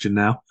big question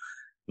now.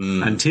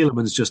 And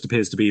Tielemans just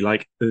appears to be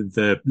like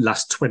the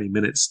last 20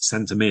 minutes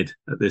centre mid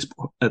at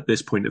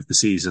this point of the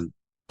season.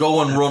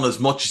 Go and run as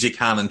much as you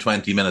can in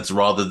 20 minutes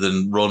rather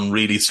than run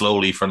really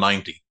slowly for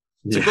 90.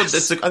 I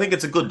think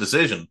it's a good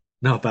decision.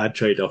 Not a bad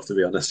trade-off, to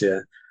be honest, yeah.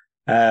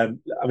 I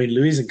mean,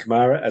 Luis and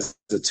Kamara as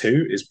a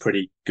 2 is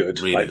pretty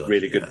good.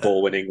 Really good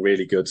ball winning,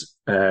 really good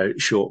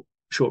short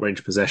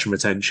range possession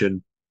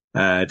retention,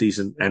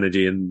 decent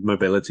energy and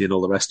mobility and all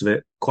the rest of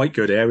it. Quite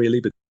good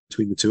aerially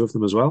between the 2 of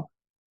them as well.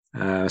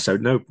 So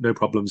no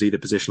problems either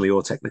positionally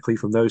or technically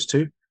from those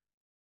 2.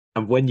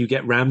 And when you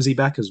get Ramsey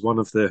back as one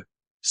of the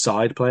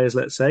side players,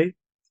 let's say,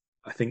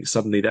 I think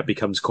suddenly that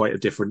becomes quite a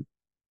different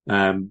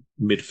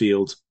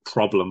midfield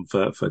problem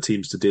for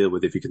teams to deal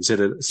with. If you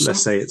consider,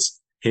 let's say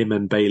it's him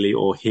and Bailey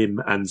or him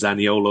and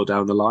Zaniolo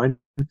down the line,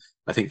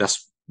 I think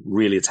that's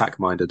really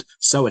attack-minded.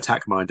 So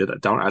attack-minded, I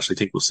don't actually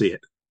think we'll see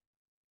it.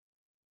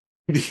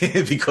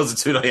 Because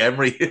it's Unai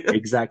Emery.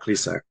 Exactly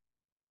so.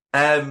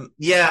 My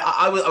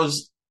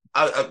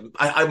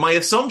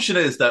assumption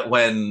is that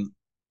when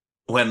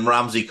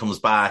Ramsey comes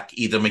back,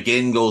 either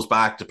McGinn goes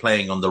back to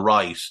playing on the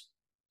right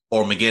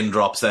or McGinn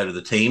drops out of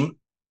the team.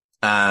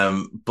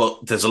 But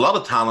there's a lot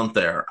of talent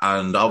there.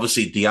 And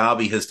obviously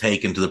Diaby has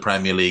taken to the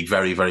Premier League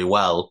very, very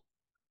well.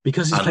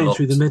 Because he's playing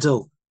through the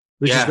middle,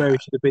 which is where he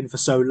should have been for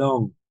so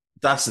long.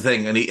 That's the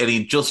thing. And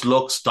he just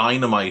looks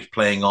dynamite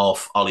playing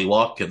off Ollie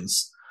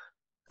Watkins.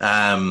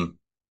 Like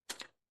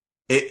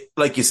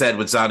you said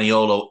with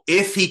Zaniolo,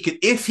 if he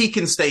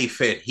can stay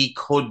fit, he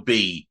could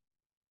be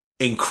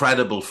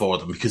incredible for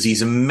them because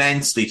he's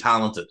immensely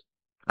talented.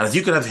 And if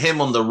you could have him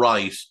on the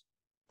right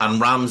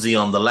and Ramsey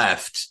on the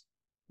left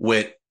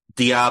with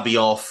Diaby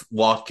off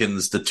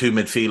Watkins, the 2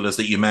 midfielders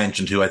that you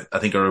mentioned, who I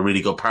think are a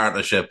really good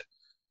partnership,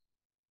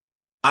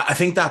 I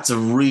think that's a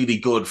really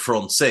good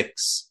front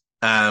 6.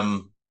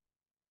 And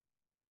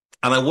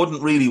I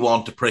wouldn't really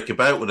want to prick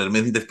about with it. I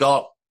mean, they've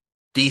got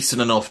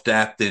decent enough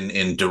depth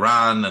in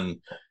Duran,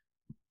 and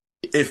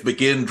if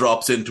McGinn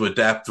drops into a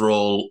depth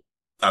role,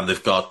 and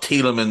they've got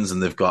Tielemans,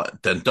 and they've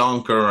got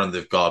Dendoncker, and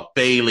they've got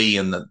Bailey,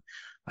 and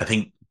I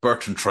think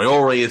Bertrand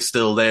Traore is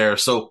still there.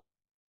 So,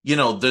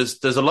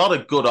 there's a lot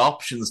of good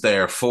options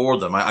there for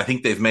them. I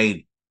think they've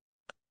made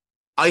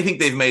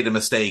a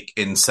mistake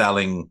in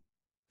selling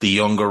the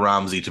younger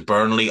Ramsey to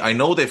Burnley. I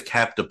know they've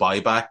kept a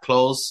buyback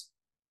clause,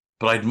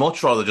 but I'd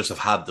much rather just have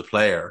had the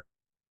player.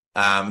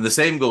 The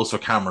same goes for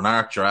Cameron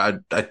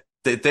Archer.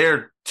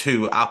 They're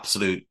 2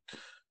 absolute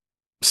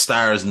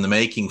stars in the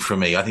making for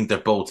me. I think they're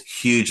both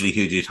hugely,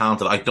 hugely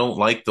talented. I don't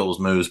like those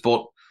moves,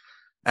 but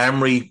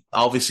Emery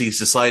obviously has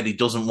decided he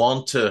doesn't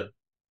want to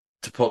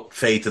put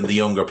faith in the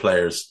younger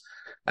players.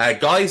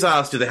 Guys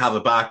asked, do they have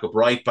a backup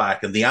right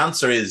back? And the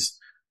answer is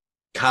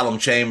Callum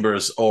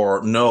Chambers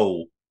or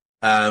no.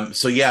 A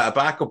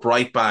backup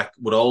right back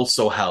would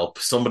also help.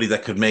 Somebody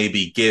that could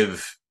maybe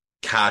give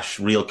Cash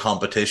real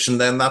competition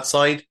then that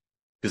side,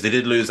 because they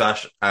did lose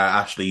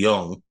Ashley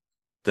Young.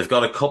 They've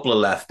got a couple of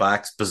left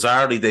backs.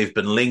 Bizarrely, they've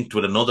been linked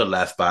with another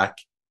left back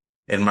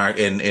in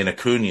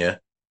Acuna,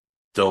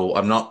 though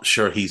I'm not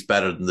sure he's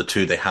better than the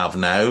 2 they have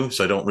now.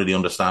 So I don't really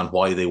understand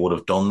why they would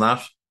have done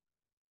that.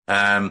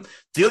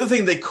 The other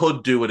thing they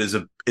could do is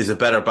a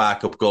better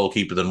backup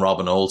goalkeeper than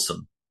Robin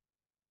Olsen,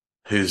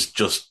 who's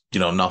just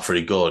not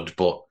very good.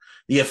 But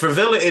yeah, for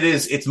Villa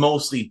it's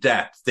mostly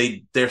depth.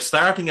 Their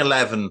starting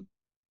 11,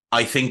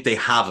 I think they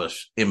have it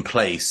in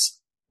place.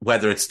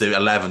 Whether it's the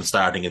 11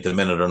 starting at the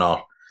minute or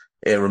not,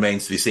 it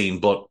remains to be seen.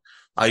 But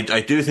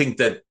I do think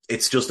that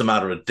it's just a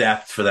matter of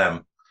depth for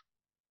them.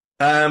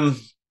 And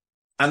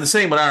the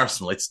same with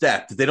Arsenal. It's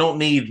depth. They don't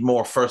need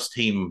more first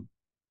team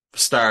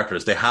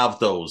starters. They have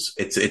those.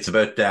 It's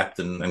about depth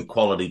and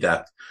quality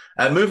depth.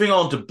 Moving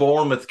on to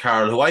Bournemouth,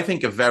 Carl, who I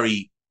think have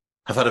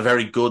had a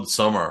very good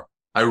summer.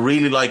 I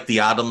really like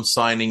the Adams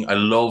signing. I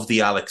love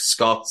the Alex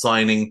Scott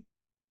signing.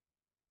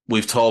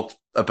 We've talked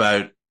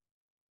about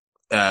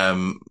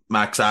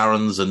Max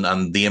Aarons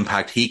and the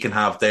impact he can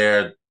have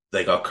there.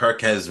 They got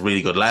Kirkes,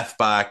 really good left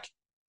back.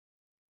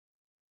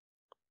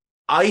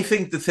 I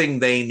think the thing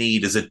they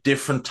need is a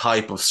different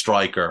type of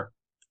striker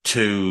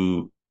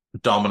to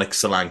Dominic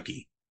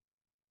Solanke.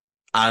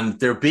 And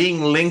they're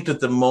being linked at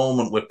the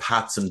moment with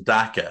Patson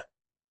Daka.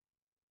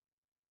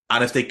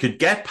 And if they could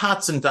get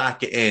Patson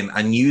Daka in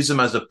and use him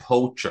as a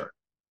poacher,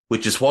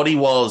 which is what he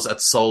was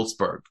at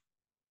Salzburg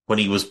when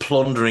he was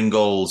plundering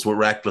goals with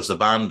reckless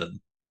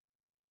abandon,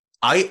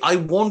 I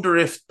wonder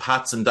if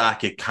Patson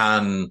Daka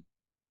can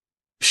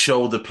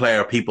show the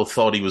player people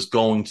thought he was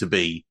going to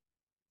be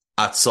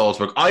at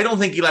Salzburg. I don't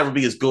think he'll ever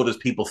be as good as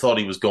people thought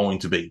he was going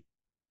to be,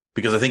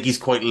 because I think he's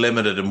quite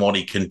limited in what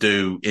he can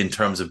do in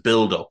terms of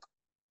build-up.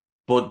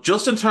 But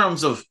just in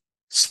terms of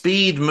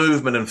speed,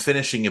 movement, and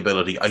finishing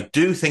ability, I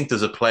do think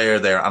there's a player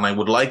there, and I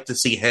would like to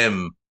see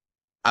him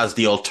as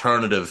the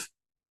alternative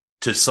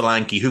to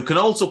Solanke, who can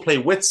also play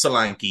with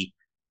Solanke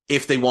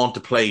if they want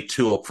to play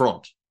two up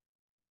front.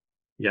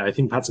 Yeah, I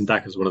think Patson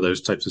Daka is one of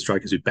those types of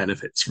strikers who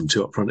benefits from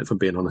two up front, if I'm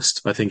being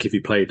honest. I think if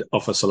he played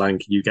off a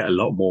Solanke, you get a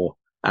lot more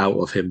out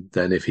of him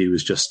than if he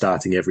was just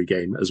starting every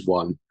game as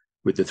one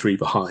with the three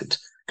behind.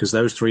 Because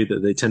those three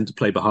that they tend to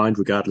play behind,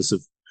 regardless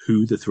of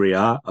who the three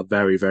are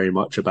very, very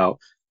much about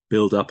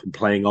build up and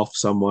playing off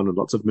someone and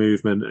lots of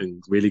movement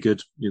and really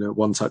good,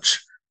 one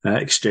touch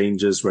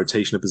exchanges,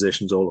 rotation of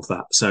positions, all of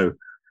that. So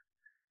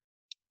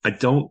I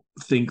don't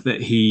think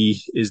that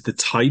he is the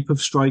type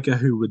of striker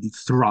who would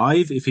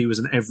thrive if he was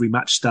an every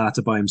match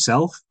starter by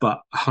himself,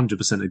 but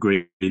 100%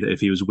 agree that if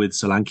he was with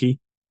Solanke,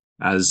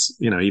 as,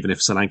 even if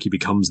Solanke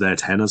becomes their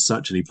 10 as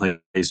such and he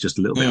plays just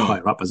a little bit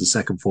higher up as a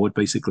second forward,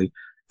 basically,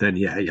 then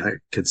I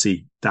could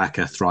see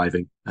Daka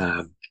thriving.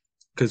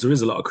 Because there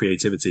is a lot of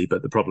creativity,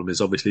 but the problem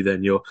is obviously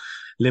then you're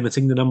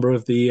limiting the number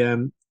of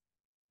the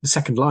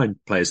second line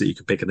players that you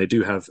can pick, and they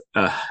do have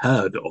a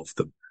herd of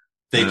them.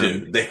 They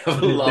do. They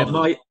have a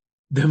lot.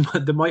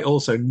 There might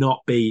also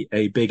not be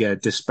a bigger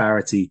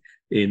disparity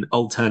in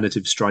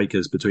alternative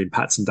strikers between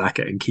Patson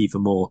Daka and Kiefer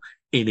Moore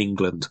in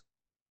England.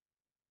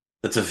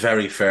 That's a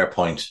very fair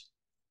point.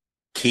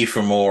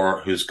 Kiefer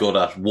Moore, who's good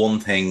at one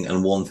thing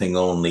and one thing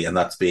only, and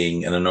that's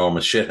being an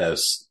enormous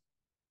shithouse.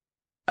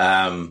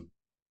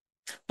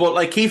 But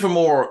like Kiefer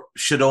Moore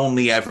should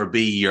only ever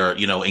be your,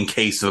 in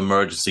case of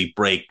emergency,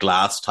 break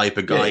glass type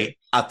of guy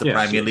at the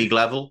Premier League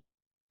level.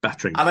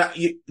 Battering.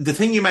 And the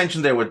thing you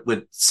mentioned there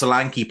with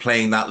Solanke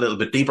playing that little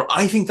bit deeper,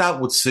 I think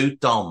that would suit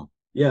Dom.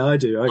 Yeah, I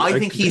do. I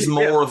think he's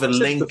more of a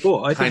link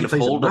I think kind he of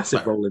plays hold-up a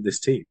massive player. role in this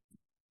team.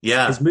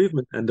 Yeah. His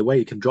movement and the way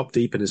he can drop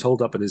deep and his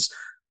hold-up and his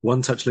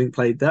one-touch link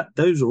play,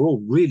 those are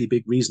all really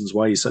big reasons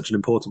why he's such an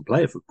important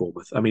player for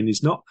Bournemouth. I mean,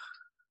 he's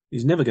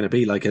never going to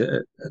be like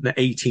an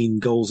 18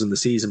 goals in the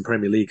season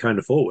Premier League kind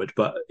of forward,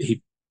 but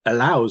he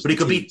allows. But he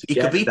could be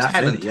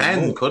 10 and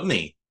 10, couldn't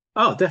he?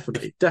 Oh,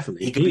 definitely.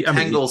 He could be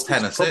 10 goals,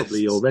 10 assists.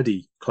 Probably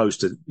already close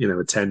to,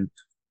 a 10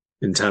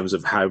 in terms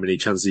of how many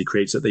chances he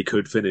creates that they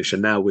could finish.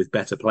 And now with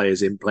better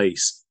players in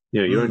place,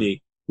 you're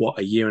only,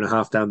 a year and a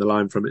half down the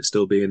line from it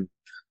still being,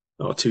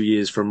 2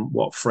 years from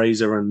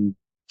Fraser and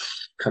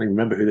can't even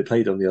remember who they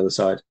played on the other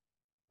side.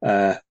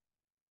 The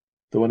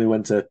one who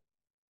went to,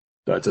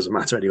 but it doesn't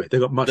matter anyway.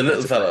 They've got much the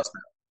little fella.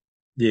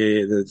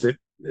 Yeah,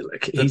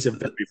 he's a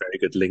very, very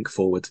good link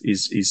forward.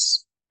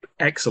 He's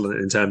excellent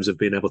in terms of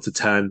being able to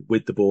turn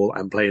with the ball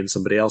and play in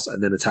somebody else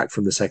and then attack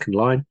from the second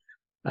line.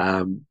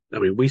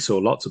 We saw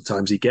lots of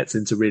times he gets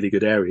into really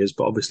good areas,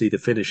 but obviously the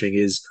finishing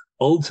is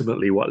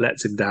ultimately what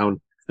lets him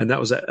down. And that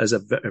was as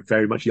a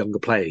very much younger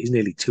player. He's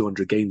nearly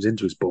 200 games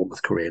into his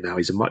Bournemouth career now.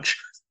 He's a much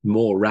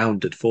more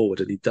rounded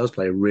forward, and he does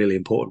play a really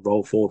important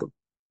role for them.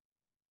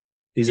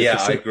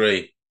 I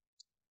agree.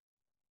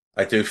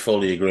 I do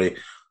fully agree.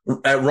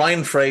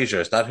 Ryan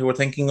Fraser, is that who we're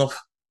thinking of?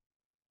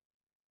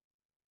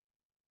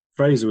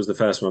 Fraser was the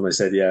first one I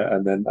said, yeah,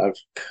 and then I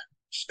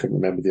just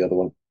couldn't remember the other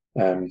one.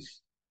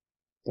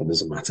 That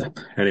doesn't matter.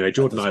 Anyway,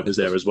 Jordan Ibe was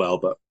there as well,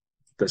 but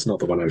that's not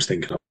the one I was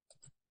thinking of.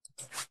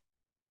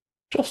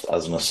 Just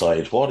as an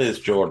aside, what is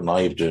Jordan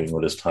Ibe doing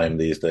with his time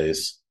these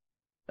days?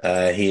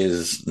 He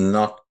is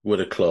not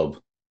with a club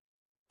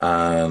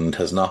and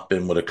has not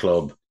been with a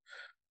club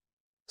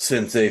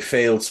since a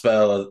failed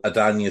spell at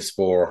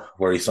Adanyaspor,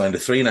 where he signed a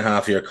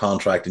 3.5-year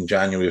contract in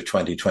January of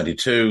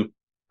 2022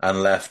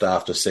 and left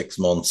after 6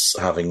 months,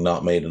 having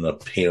not made an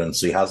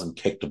appearance. So he hasn't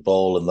kicked a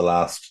ball in the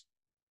last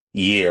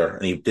year,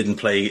 and he didn't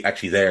play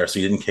actually there, so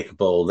he didn't kick a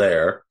ball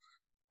there.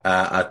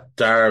 At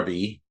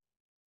Derby,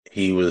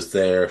 he was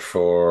there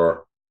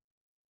for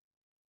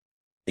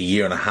a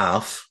year and a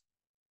half,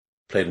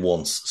 played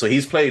once. So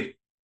he's played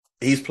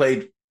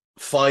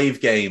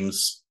 5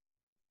 games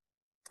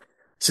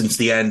since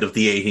the end of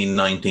the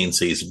 18-19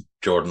 season,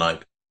 Jordan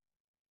Ibe.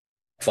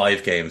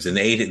 5 games. In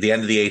the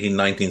end of the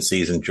 18-19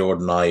 season,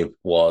 Jordan Ibe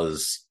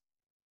was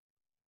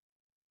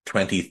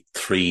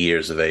 23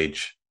 years of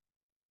age,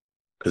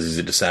 because he's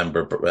a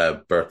December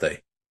birthday.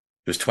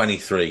 He was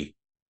 23.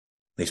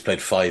 He's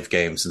played 5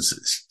 games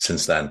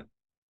since then.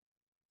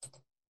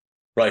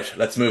 Right,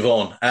 let's move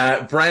on.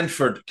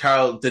 Brentford,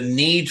 Carl, the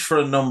need for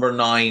a number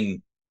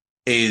 9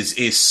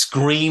 is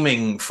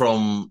screaming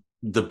from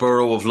the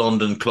borough of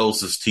London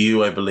closest to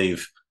you, I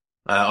believe,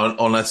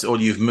 unless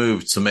you've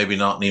moved, so maybe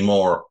not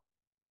anymore.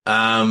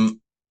 I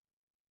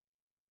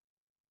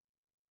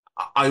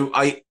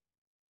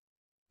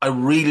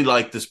really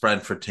like this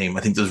Brentford team.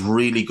 I think there's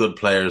really good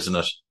players in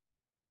it.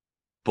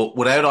 But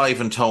without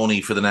Ivan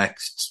Toney for the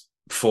next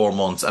 4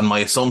 months, and my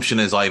assumption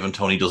is Ivan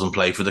Toney doesn't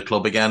play for the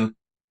club again,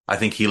 I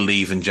think he'll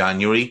leave in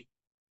January.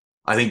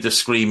 I think they're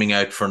screaming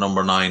out for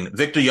number 9.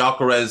 Victor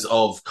Gyökeres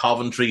of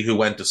Coventry, who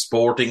went to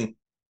Sporting,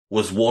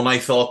 was one I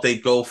thought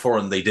they'd go for,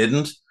 and they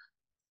didn't.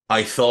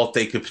 I thought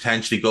they could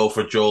potentially go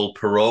for Joel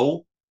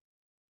Perreault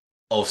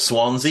of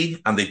Swansea,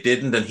 and they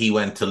didn't, and he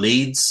went to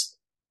Leeds.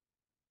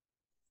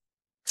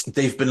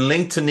 They've been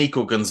linked to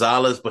Nico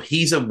Gonzalez, but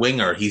he's a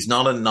winger. He's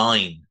not a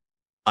 9.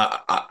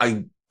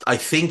 I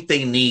think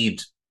they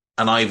need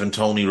an Ivan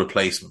Toney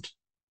replacement.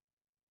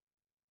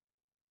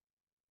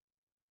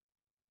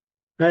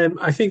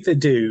 I think they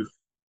do.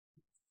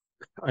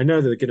 I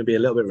know they're going to be a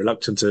little bit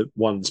reluctant to,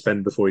 one,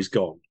 spend before he's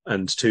gone,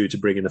 and two, to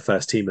bring in a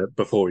first teamer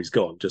before he's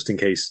gone, just in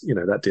case,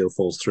 that deal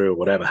falls through or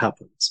whatever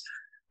happens.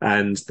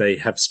 And they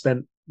have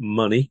spent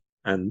money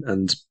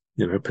and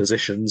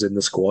positions in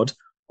the squad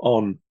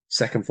on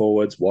second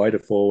forwards, wider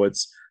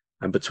forwards,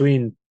 and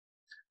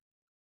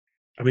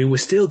we're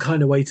still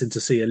kind of waiting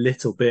to see a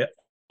little bit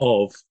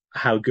of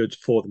how good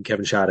for them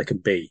Kevin Schade can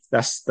be.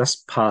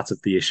 That's part of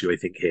the issue, I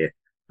think, here.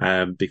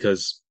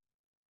 Because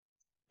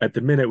at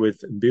the minute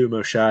with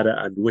Mbeumo, Schade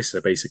and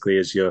Wissa basically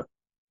as your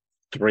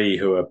 3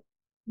 who are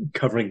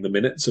covering the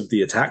minutes of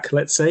the attack,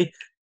 let's say,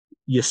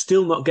 you're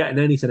still not getting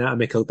anything out of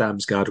Mikkel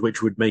Damsgaard,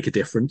 which would make a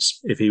difference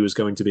if he was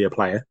going to be a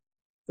player.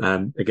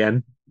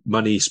 Again,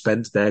 money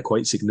spent there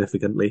quite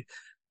significantly.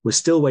 We're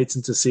still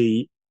waiting to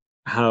see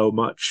how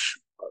much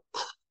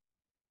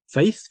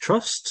faith,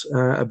 trust,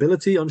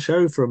 ability on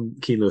show from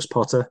Keane Lewis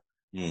Potter.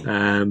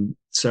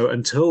 So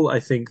until I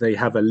think they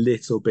have a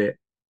little bit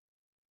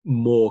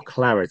more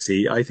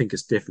clarity, I think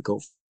it's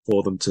difficult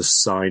for them to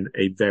sign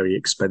a very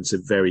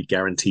expensive, very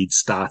guaranteed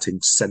starting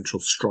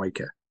central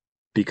striker.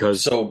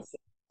 Because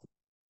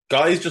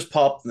guys just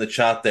popped in the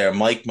chat there.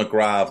 Mike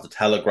McGrath, the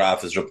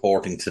Telegraph, is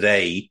reporting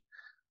today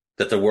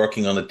that they're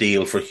working on a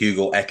deal for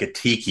Hugo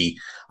Ekitike.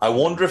 I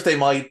wonder if they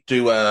might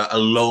do a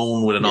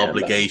loan with an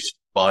obligation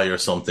buy or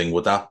something.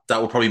 That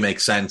would probably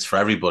make sense for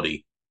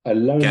everybody. A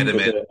loan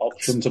with an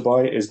option to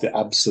buy is the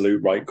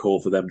absolute right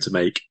call for them to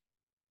make.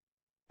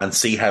 And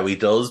see how he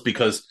does,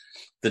 because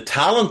the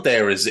talent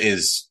there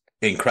is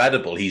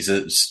incredible. He's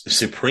a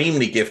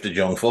supremely gifted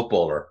young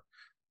footballer,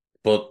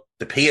 but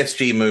the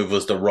PSG move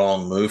was the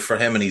wrong move for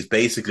him, and he's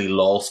basically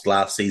lost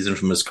last season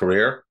from his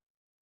career.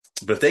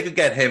 But if they could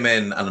get him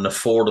in at an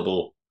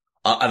affordable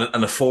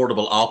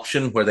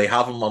option where they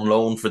have him on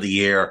loan for the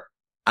year,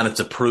 and it's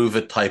a prove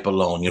it type of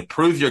loan, you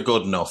prove you're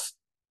good enough,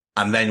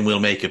 and then we'll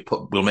make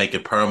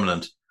it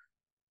permanent.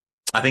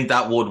 I think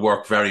that would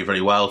work very,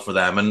 very well for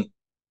them. And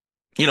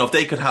if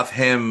they could have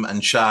him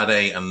and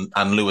Schade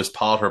and Lewis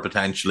Potter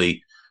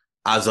potentially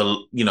as a,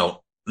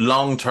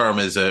 long term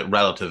is a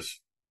relative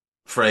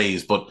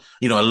phrase, but,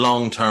 a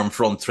long term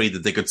front 3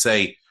 that they could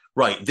say,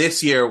 right,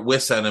 this year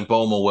Wissa and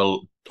Mbeumo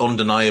will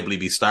undeniably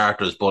be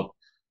starters, but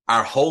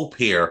our hope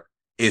here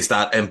is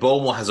that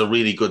Mbeumo has a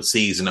really good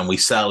season and we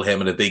sell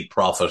him at a big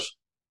profit.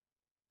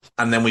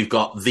 And then we've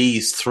got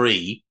these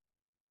 3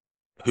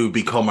 who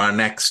become our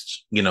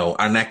next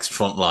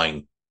front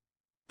line.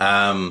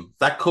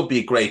 That could be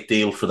a great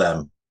deal for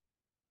them.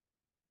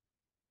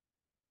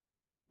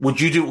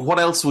 What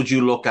else would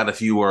you look at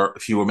if you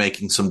were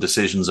making some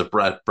decisions at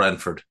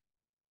Brentford?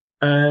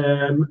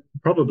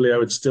 Probably I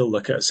would still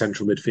look at a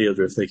central midfielder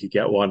if they could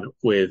get one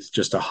with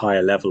just a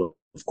higher level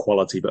of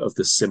quality, but of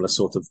the similar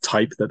sort of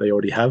type that they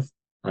already have.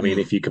 I mean,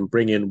 if you can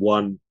bring in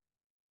one,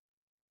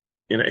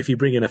 if you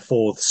bring in a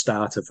 4th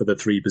starter for the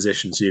 3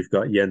 positions, you've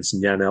got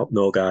Jensen, Janelt,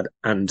 Norgard,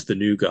 and the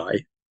new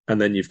guy, and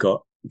then you've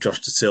got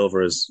Josh De Silva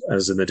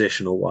as an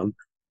additional one,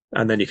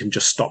 and then you can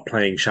just stop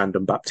playing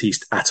Shandon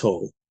Baptiste at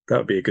all. That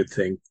would be a good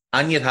thing.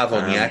 And you'd have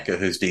Onyeka,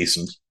 who's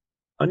decent.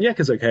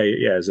 Onyeka's okay,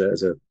 as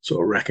a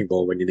sort of wrecking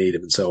ball when you need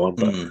him and so on.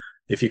 But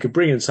if you could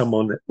bring in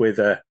someone with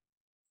a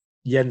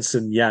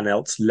Jensen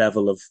Janelt's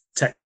level of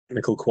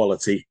technical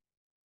quality,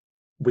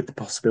 with the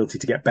possibility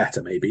to get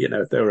better, maybe,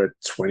 if they're a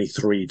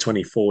 23,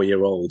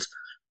 24-year-old,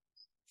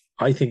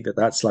 I think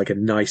that's like a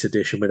nice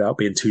addition without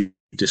being too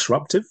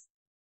disruptive.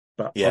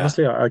 But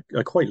honestly, I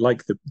quite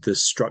like the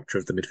structure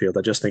of the midfield.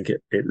 I just think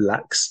it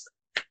lacks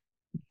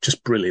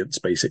just brilliance,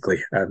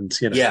 basically. And,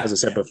 as I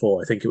said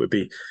before, I think it would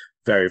be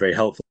very, very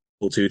helpful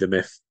to them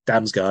if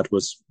Damsgaard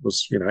was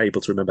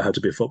able to remember how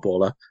to be a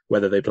footballer.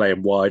 Whether they play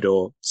him wide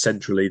or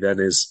centrally then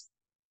is,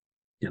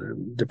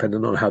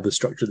 dependent on how the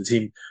structure of the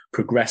team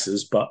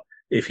progresses. But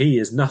if he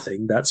is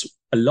nothing, that's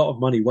a lot of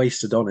money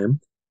wasted on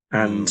him.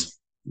 And,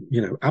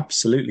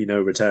 absolutely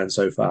no return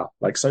so far.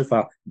 So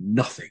far,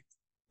 nothing.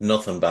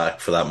 Nothing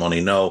back for that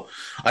money. No,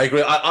 I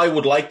agree. I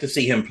would like to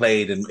see him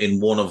played in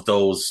one of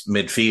those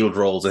midfield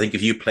roles. I think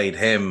if you played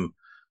him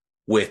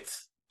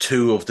with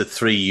 2 of the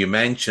 3 you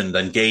mentioned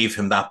and gave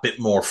him that bit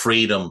more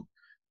freedom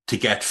to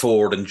get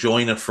forward and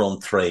join a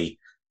front 3,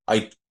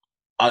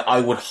 I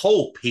would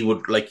hope he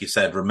would, like you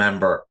said,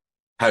 remember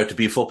how to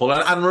be a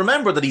footballer and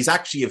remember that he's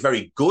actually a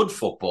very good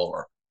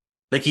footballer.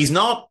 Like, he's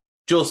not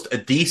just a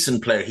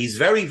decent player. He's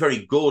very,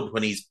 very good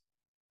when he's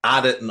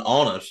at it and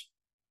on it.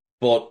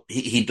 But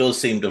he does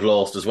seem to have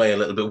lost his way a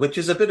little bit, which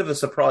is a bit of a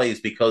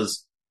surprise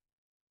because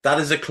that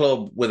is a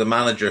club with a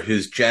manager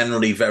who's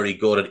generally very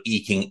good at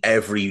eking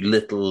every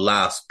little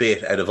last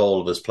bit out of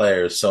all of his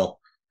players. So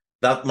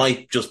that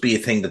might just be a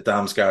thing that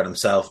Damsgaard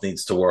himself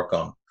needs to work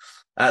on.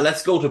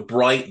 Let's go to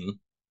Brighton,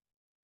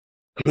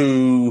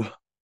 who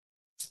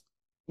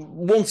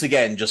once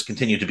again just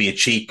continue to be a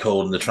cheat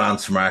code in the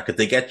transfer market.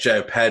 They get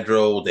João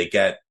Pedro, they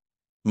get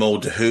Mo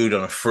Dahoud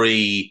on a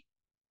free.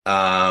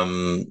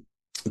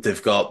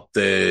 They've got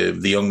the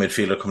young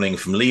midfielder coming in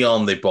from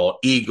Lyon. They bought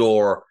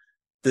Igor.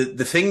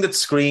 The thing that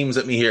screams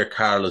at me here,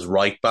 Carl, is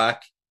right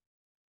back,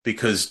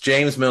 because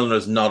James Milner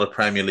is not a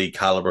Premier League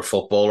caliber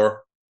footballer,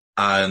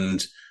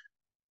 and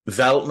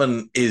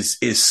Veltman is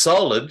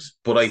solid,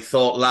 but I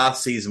thought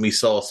last season we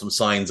saw some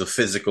signs of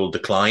physical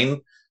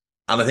decline.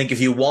 And I think if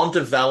you want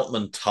a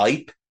Veltman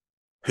type,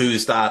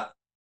 who's that,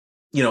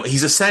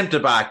 he's a centre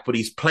back, but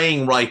he's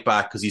playing right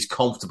back because he's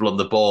comfortable on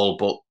the ball,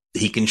 but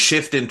he can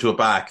shift into a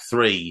back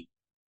three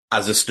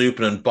as a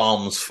Estupiñán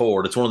bombs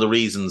forward. It's one of the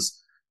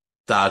reasons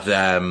that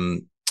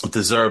De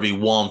Zerbi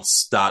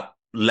wants that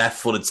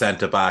left-footed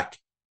centre-back,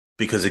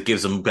 because it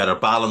gives him better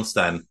balance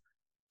then.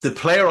 The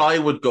player I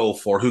would go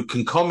for, who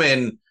can come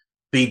in,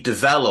 be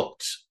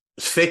developed,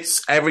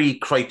 fits every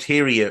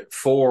criteria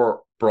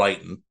for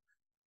Brighton,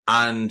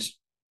 and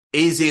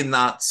is in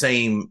that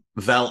same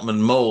Veltman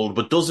mould,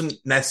 but doesn't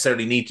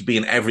necessarily need to be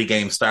an every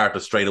game starter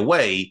straight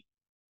away,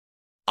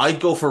 I'd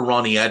go for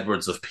Ronnie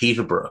Edwards of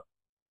Peterborough,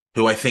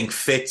 who I think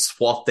fits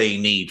what they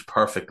need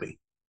perfectly.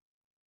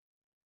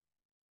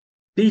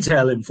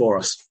 Detail him for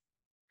us.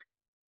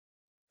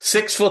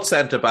 6 foot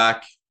centre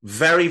back,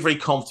 very, very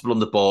comfortable on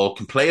the ball,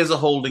 can play as a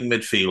holding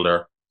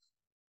midfielder.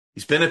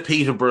 He's been at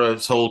Peterborough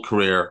his whole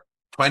career,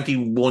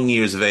 21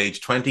 years of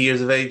age, 20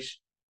 years of age.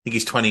 I think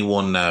he's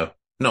 21 now.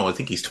 No, I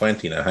think he's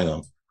 20 now. Hang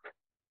on.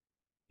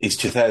 He's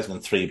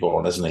 2003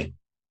 born, isn't he?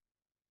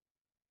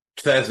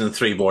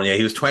 2003 born, yeah.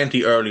 He was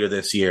 20 earlier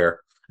this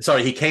year.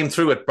 Sorry, he came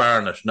through at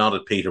Barnet, not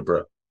at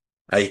Peterborough.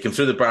 He came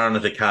through the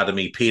Barnet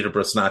Academy.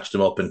 Peterborough snatched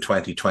him up in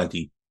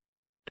 2020.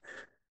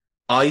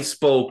 I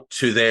spoke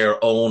to their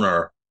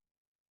owner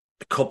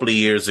a couple of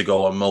years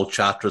ago on Mo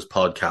Chatra's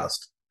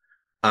podcast,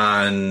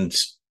 and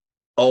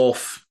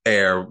off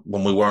air,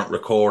 when we weren't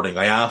recording,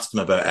 I asked him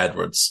about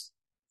Edwards,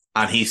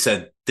 and he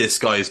said, this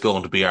guy is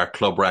going to be our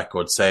club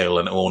record sale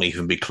and it won't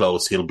even be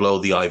close. He'll blow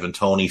the Ivan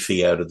Toney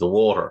fee out of the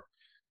water.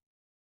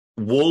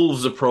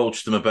 Wolves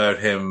approached him about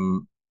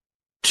him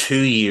 2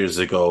 years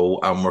ago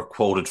and were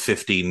quoted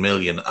 15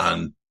 million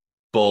and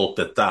balked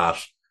at that.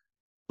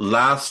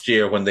 Last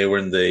year when they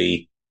were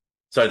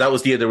that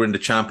was the year they were in the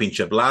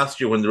Championship. Last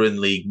year when they were in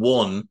League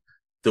One,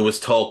 there was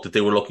talk that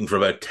they were looking for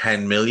about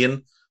 10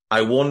 million.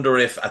 I wonder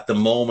if at the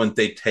moment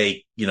they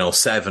take,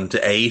 7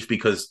 to 8,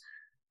 because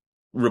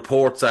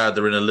reports are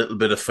they're in a little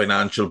bit of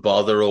financial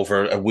bother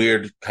over a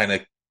weird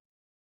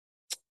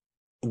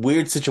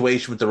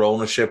situation with their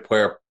ownership,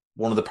 where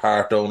one of the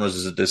part owners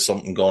is that there's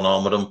something going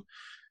on with him.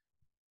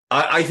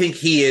 I think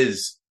he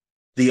is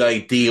the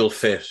ideal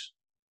fit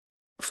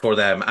for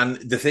them. And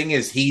the thing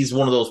is, he's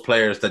one of those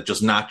players that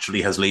just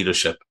naturally has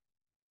leadership.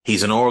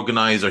 He's an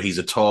organizer. He's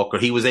a talker.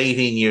 He was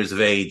 18 years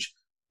of age,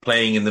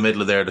 playing in the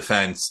middle of their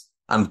defence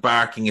and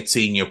barking at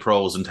senior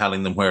pros and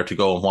telling them where to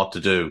go and what to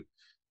do.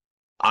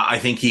 I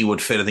think he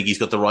would fit. I think he's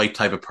got the right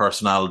type of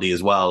personality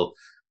as well.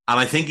 And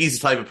I think he's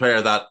the type of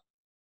player that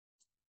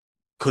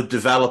could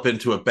develop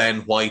into a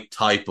Ben White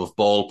type of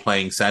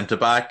ball-playing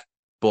centre-back,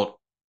 but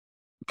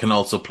can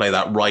also play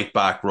that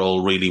right-back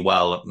role really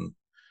well. And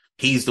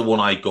he's the one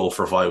I'd go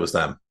for if I was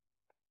them.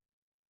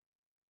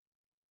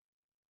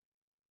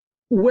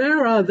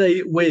 Where are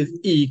they with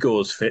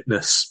Igor's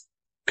fitness?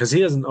 Because he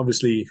hasn't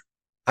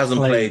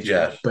played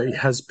yet, but he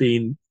has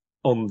been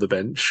on the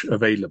bench,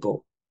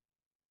 available.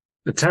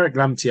 The Tarek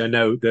Lamptey, I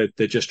know that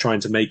they're just trying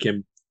to make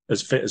him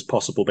as fit as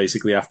possible,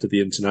 basically after the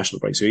international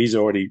break. So he's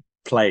already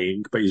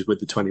playing, but he's with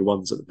the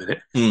 21s at the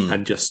minute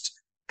and just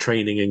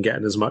training and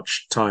getting as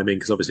much time in,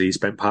 because obviously he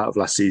spent part of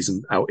last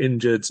season out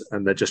injured,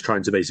 and they're just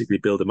trying to basically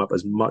build him up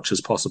as much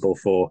as possible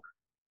for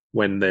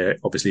when they're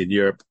obviously in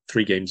Europe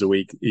 3 games a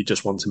week. He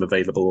just wants him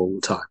available all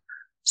the time.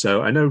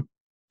 So I know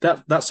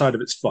that side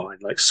of it's fine,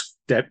 like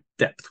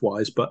depth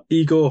wise, but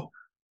Igor,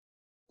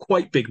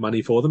 quite big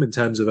money for them in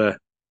terms of a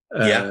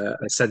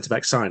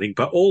centre-back signing,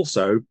 but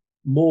also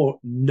more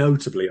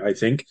notably, I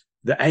think,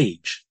 the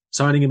age.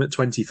 Signing him at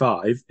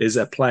 25 is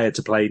a player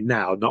to play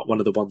now, not one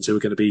of the ones who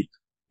are going to be,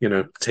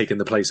 taking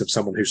the place of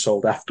someone who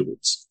sold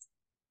afterwards.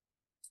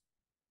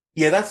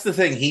 Yeah, that's the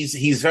thing.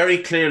 He's very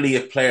clearly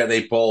a player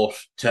they bought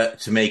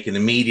to make an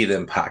immediate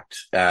impact.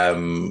 A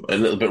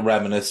little bit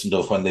reminiscent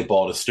of when they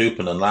bought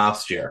Estupiñán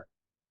last year.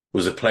 It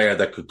was a player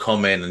that could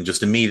come in and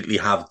just immediately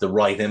have the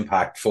right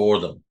impact for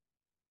them.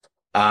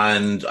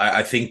 And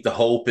I think the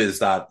hope is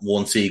that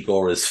once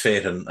Igor is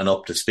fit and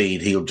up to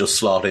speed, he'll just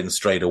slot in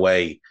straight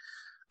away.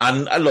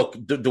 And look,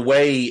 the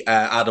way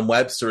Adam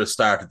Webster has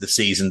started the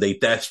season, they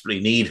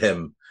desperately need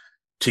him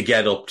to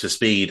get up to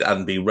speed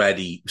and be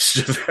ready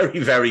very,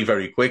 very,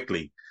 very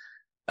quickly.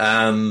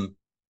 The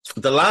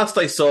last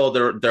I saw,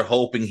 they're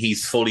hoping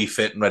he's fully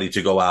fit and ready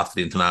to go after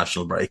the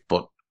international break.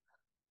 But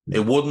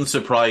It wouldn't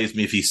surprise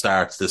me if he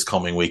starts this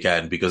coming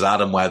weekend because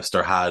Adam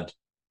Webster had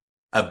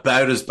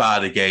about as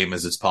bad a game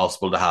as it's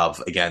possible to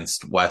have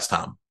against West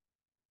Ham.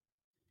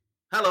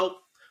 Hello,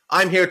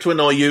 I'm here to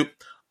annoy you.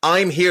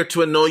 I'm here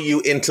to annoy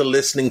you into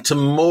listening to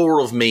more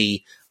of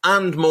me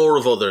and more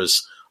of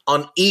others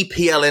on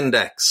EPL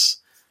Index.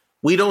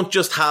 We don't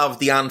just have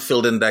the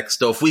Anfield Index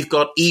stuff. We've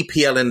got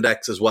EPL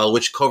Index as well,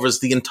 which covers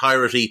the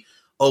entirety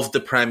of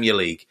the Premier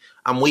League.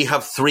 And we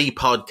have 3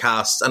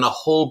 podcasts and a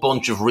whole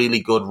bunch of really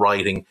good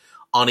writing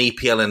on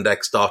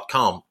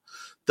EPLindex.com.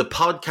 The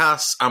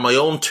podcasts are my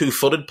own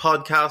Two-Footed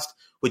podcast,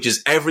 which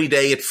is every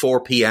day at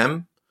 4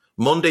 p.m.,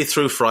 Monday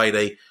through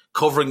Friday,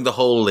 covering the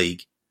whole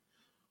league.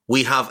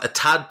 We have A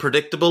Tad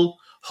Predictable,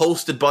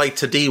 hosted by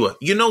Tadiwa.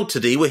 You know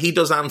Tadiwa, he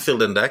does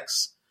Anfield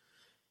Index.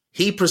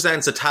 He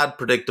presents A Tad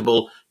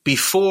Predictable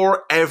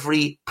before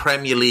every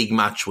Premier League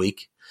match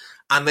week.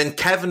 And then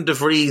Kevin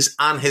DeVries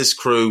and his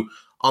crew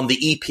on the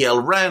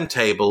EPL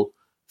Roundtable,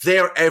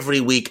 they're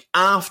every week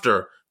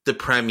after the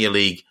Premier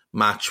League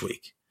match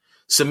week.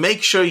 So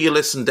make sure you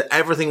listen to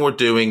everything we're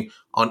doing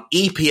on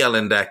EPL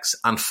Index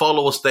and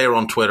follow us there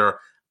on Twitter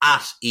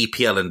at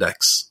EPL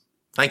Index.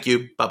 Thank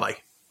you. Bye-bye.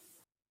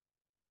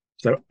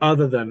 So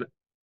other than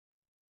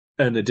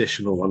an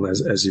additional one,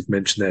 as you've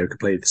mentioned there, who could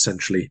play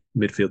essentially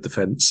midfield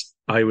defence,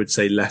 I would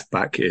say left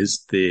back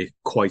is the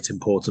quite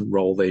important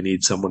role they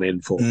need someone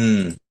in for.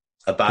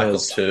 A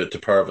backup to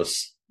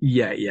Purvis.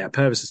 Yeah.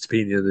 Purvis's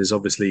opinion is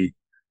obviously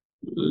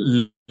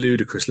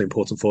ludicrously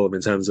important for them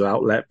in terms of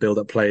outlet,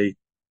 build-up play,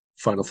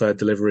 final third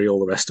delivery, all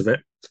the rest of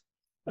it.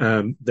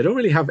 They don't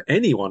really have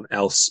anyone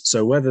else.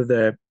 So whether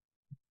they're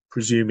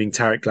presuming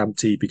Tariq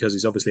Lamptey, because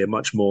he's obviously a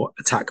much more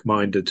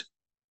attack-minded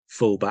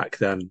fullback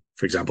than,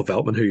 for example,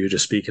 Veltman, who you're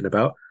just speaking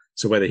about.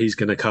 So whether he's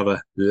going to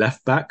cover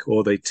left back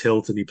or they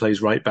tilt and he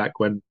plays right back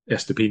when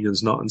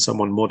Estepinan's not and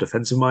someone more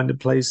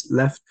defensive-minded plays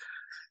left.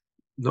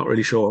 Not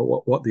really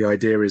sure what the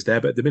idea is there,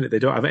 but at the minute they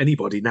don't have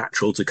anybody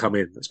natural to come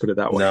in. Let's put it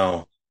that way.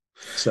 No.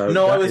 So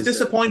I was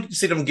disappointed to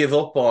see them give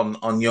up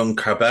on young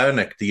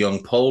Karbownik, the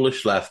young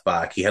Polish left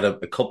back. He had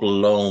a couple of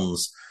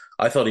loans.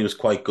 I thought he was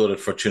quite good at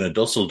Fortuna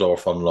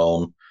Dusseldorf on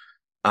loan,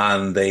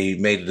 and they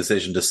made a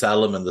decision to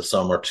sell him in the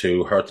summer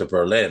to Hertha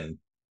Berlin.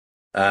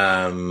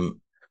 The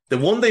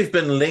one they've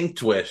been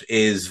linked with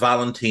is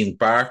Valentin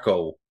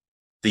Barco,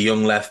 the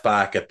young left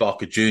back at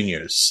Boca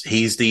Juniors.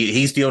 He's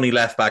the only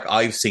left back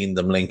I've seen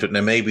them linked with.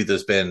 Now maybe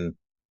there's been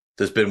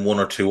one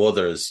or two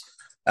others.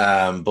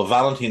 But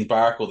Valentin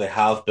Barco, they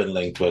have been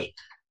linked with.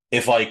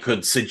 If I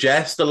could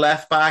suggest a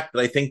left back that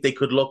I think they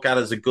could look at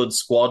as a good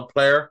squad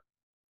player,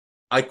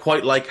 I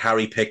quite like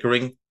Harry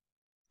Pickering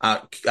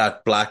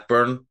at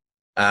Blackburn.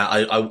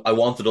 I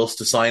wanted us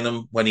to sign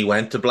him when he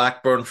went to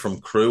Blackburn from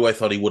Crewe. I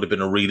thought he would have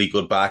been a really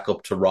good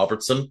backup to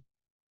Robertson.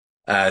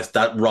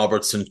 That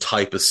Robertson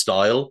type of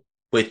style,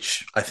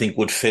 which I think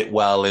would fit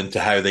well into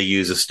how they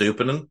use a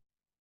Estupiñán.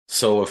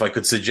 So if I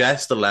could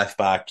suggest a left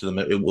back to them,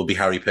 it would be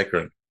Harry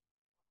Pickering.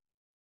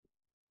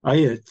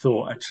 I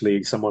thought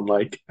actually someone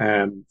like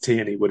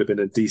Tierney would have been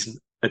a decent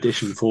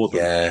addition for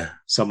them. Yeah,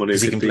 someone who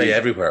can play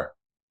everywhere.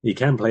 He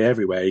can play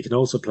everywhere. He can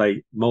also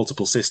play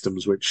multiple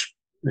systems, which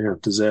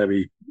De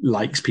Zerbi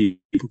likes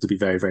people to be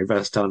very, very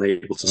versatile and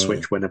able to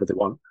switch whenever they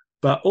want.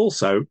 But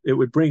also, it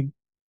would bring,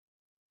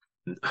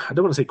 I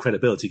don't want to say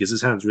credibility because it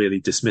sounds really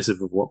dismissive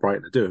of what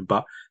Brighton are doing,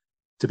 but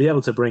to be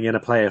able to bring in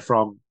a player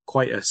from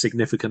quite a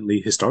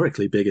significantly,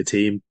 historically bigger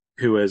team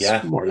who is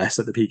more or less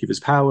at the peak of his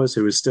powers,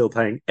 who is still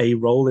playing a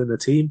role in the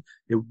team,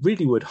 it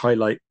really would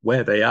highlight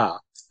where they are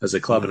as a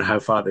club and how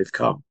far they've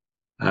come.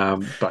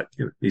 But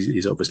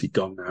he's obviously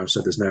gone now,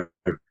 so there's no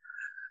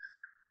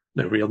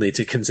real need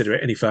to consider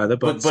it any further.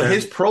 But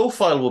his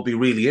profile will be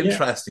really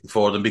interesting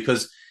for them,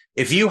 because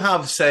if you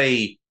have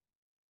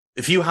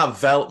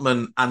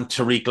Veltman and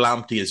Tariq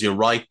Lamptey as your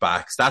right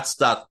backs, that's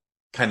that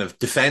kind of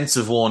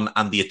defensive one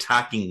and the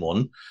attacking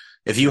one.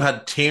 If you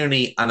had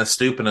Tierney and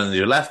Estupiñán as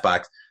your left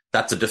backs,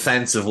 that's a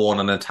defensive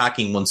one and an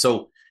attacking one.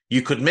 So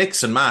you could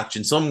mix and match.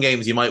 In some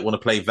games, you might want to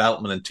play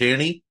Veltman and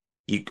Tierney,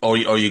 or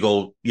you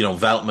go,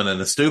 Veltman and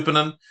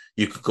Estupiñán.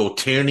 You could go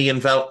Tierney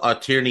and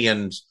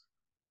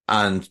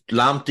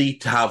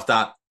Lamptey to have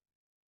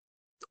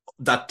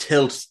that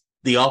tilt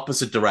the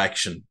opposite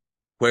direction,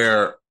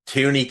 where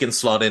Tierney can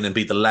slot in and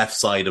be the left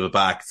side of a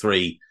back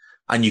three,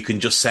 and you can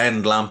just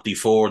send Lamptey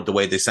forward the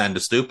way they send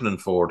Estupiñán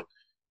forward,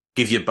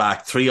 give you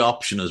back three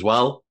option as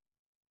well.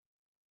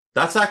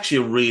 That's actually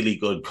a really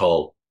good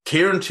call.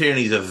 Kieran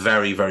Tierney's a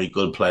very, very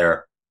good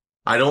player.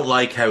 I don't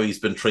like how he's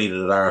been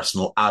treated at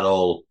Arsenal at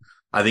all.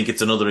 I think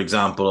it's another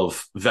example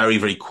of very,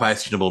 very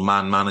questionable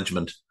man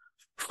management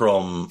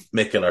from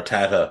Mikel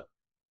Arteta.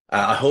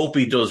 I hope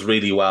he does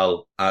really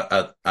well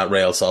at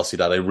Real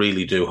Sociedad. I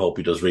really do hope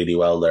he does really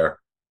well there.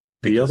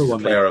 The other one,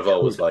 player I've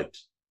always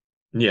liked.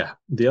 Yeah,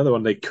 the other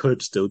one they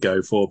could still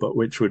go for, but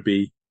which would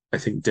be, I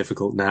think,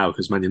 difficult now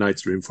because Man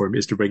United's room for him,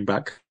 is to bring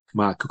back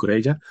Marc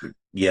Cucurella.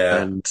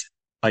 Yeah. And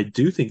I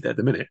do think that at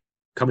the minute,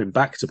 coming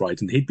back to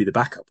Brighton, he'd be the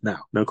backup now.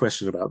 No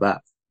question about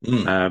that.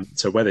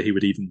 So whether he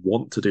would even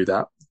want to do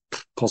that,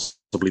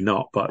 possibly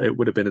not, but it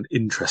would have been an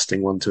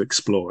interesting one to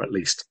explore at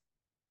least.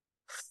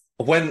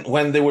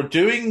 When they were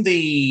doing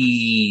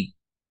the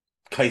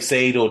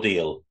Caicedo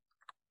deal,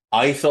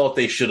 I thought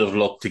they should have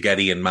looked to get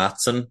Ian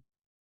Maatson,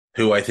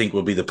 who I think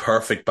would be the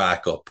perfect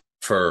backup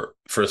for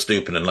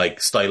Stupinan, like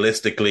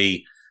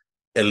stylistically,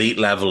 elite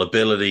level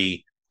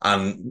ability.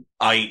 And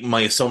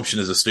my assumption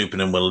is that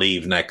Stupinan will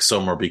leave next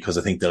summer because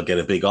I think they'll get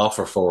a big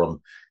offer for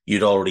him.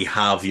 You'd already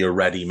have your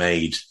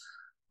ready-made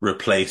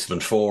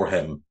replacement for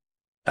him.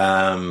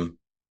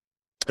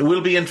 It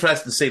will be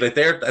interesting to see. Like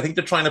I think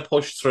they're trying to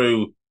push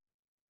through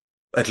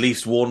at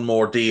least one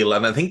more deal,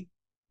 and I think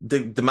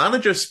the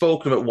manager's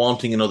spoken about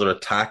wanting another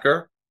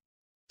attacker.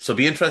 So it'll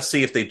be interesting to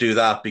see if they do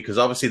that, because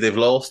obviously they've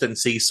lost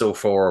Enciso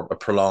for a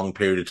prolonged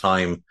period of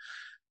time,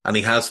 and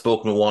he has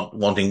spoken about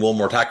wanting one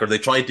more attacker. They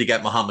tried to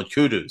get Mohamed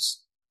Kudus,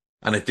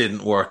 and it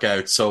didn't work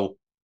out. So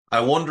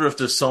I wonder if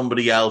there's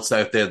somebody else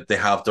out there that they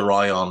have their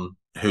eye on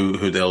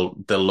who they'll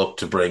look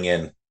to bring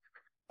in.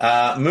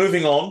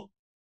 Moving on,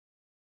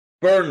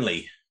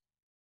 Burnley.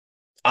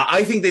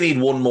 I think they need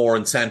one more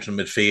in central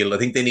midfield. I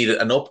think they need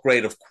an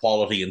upgrade of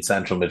quality in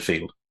central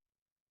midfield.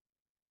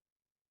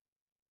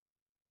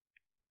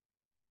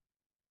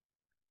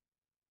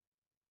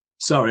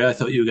 Sorry, I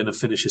thought you were going to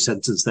finish a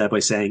sentence there by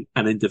saying,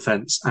 and in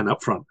defence and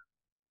up front.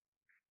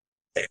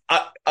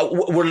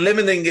 We're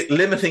limiting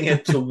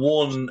it to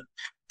one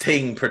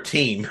thing per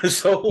team.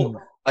 So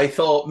I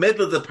thought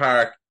middle of the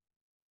park,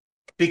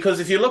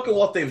 because if you look at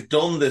what they've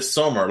done this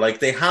summer, like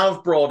they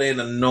have brought in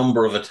a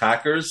number of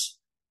attackers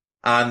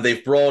and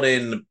they've brought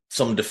in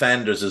some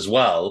defenders as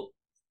well,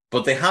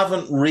 but they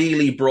haven't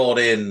really brought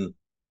in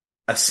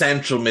a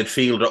central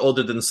midfielder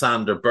other than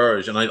Sander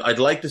Berge. And I'd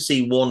like to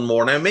see one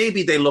more. Now,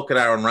 maybe they look at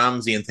Aaron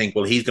Ramsey and think,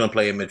 well, he's going to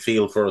play in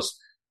midfield for us,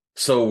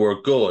 so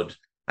we're good.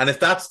 And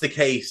if that's the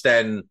case,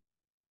 then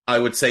I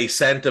would say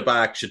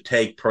centre-back should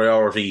take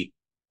priority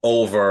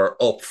over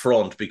up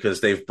front,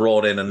 because they've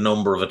brought in a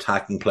number of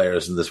attacking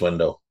players in this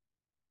window.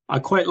 I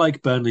quite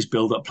like Burnley's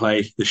build-up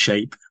play, the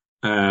shape,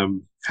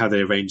 how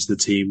they arrange the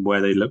team,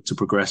 where they look to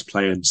progress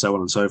play and so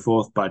on and so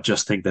forth. But I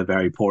just think they're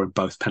very poor in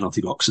both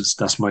penalty boxes.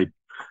 That's my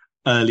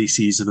early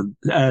season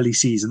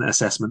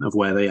assessment of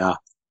where they are.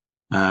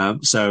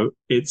 So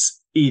it's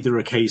either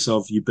a case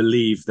of you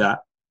believe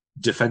that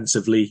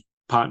defensively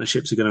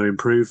partnerships are going to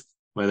improve,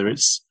 whether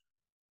it's,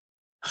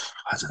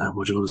 I don't know,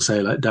 what do you want to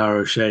say, like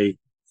Dara O'Shea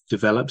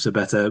develops a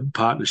better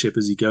partnership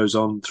as he goes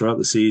on throughout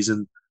the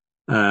season.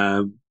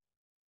 Hannah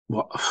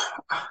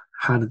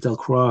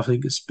Delcroix, I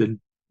think, has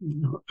been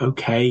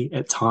okay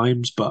at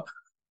times, but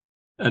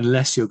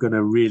unless you're going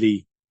to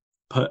really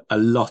put a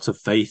lot of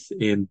faith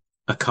in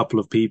a couple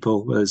of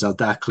people, whether it's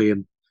Al-Dakhli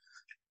and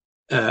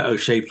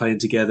O'Shea playing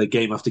together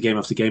game after game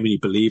after game, and you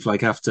believe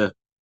like after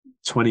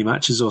 20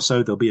 matches or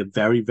so, there'll be a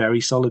very,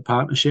 very solid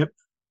partnership.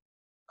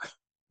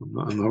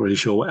 I'm not really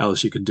sure what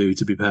else you can do,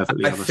 to be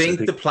perfectly honest. I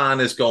think the plan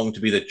is going to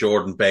be that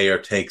Jordan Bayer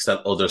takes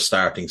that other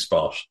starting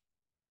spot.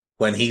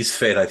 When he's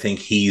fit, I think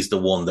he's the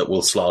one that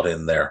will slot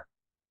in there,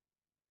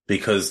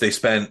 because they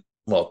spent,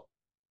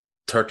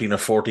 13 or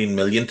 14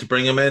 million to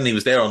bring him in. He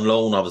was there on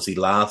loan, obviously,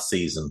 last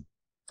season.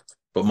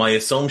 But my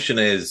assumption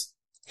is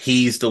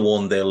he's the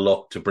one they'll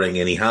look to bring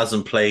in. He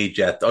hasn't played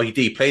yet. Oh,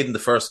 he played in the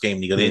first game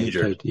and he got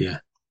injured. Yeah.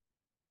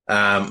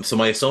 So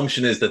my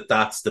assumption is that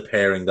that's the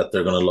pairing that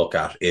they're going to look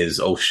at, is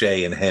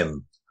O'Shea and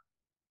him.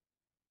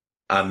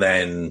 And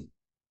then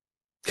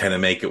kind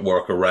of make it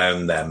work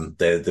around them.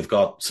 They've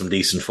got some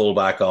decent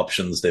fullback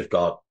options. They've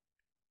got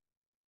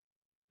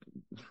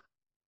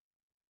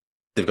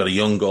a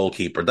young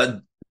goalkeeper.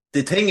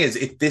 The thing is,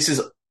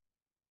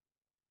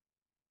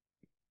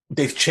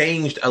 they've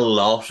changed a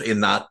lot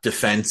in that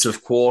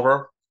defensive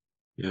quarter.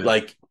 Yeah.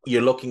 Like,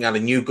 you're looking at a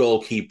new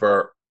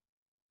goalkeeper,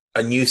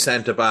 a new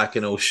centre-back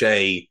in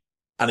O'Shea,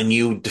 and a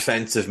new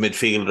defensive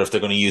midfielder if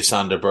they're going to use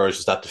Sander Berge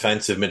as that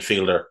defensive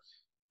midfielder.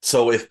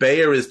 So if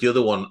Bayer is the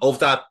other one, of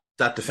that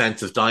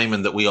defensive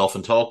diamond that we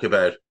often talk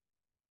about,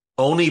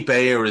 only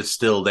Bayer is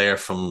still there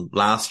from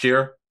last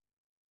year.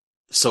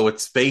 So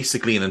it's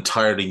basically an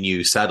entirely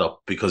new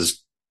setup,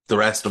 because the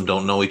rest of them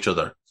don't know each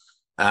other.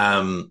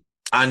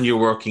 And you're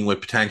working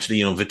with potentially,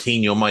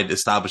 Vitinho might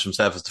establish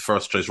himself as the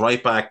first choice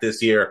right back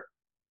this year.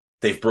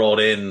 They've brought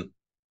in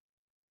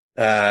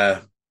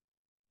Delcroix,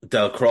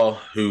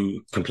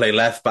 who can play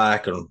left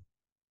back, and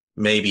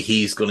maybe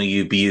he's going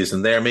to be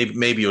using there.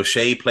 Maybe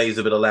O'Shea plays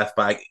a bit of left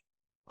back.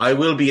 I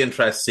will be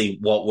interested to see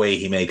what way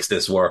he makes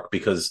this work,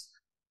 because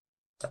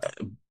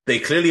they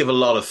clearly have a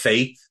lot of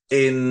faith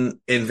in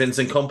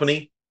Vincent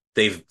Kompany.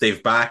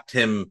 They've backed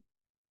him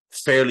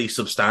fairly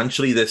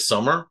substantially this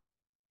summer.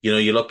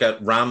 You look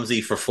at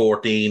Ramsey for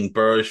 14,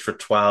 Berge for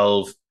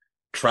 12,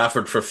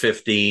 Trafford for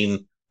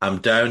 15,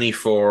 Downey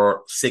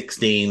for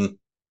 16,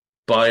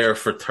 Bayer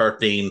for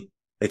 13.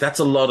 Like, that's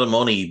a lot of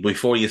money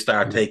before you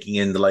start taking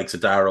in the likes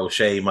of Dara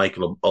O'Shea,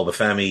 Michael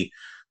Obafemi,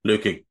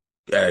 Luka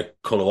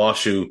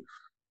Kolowoshu,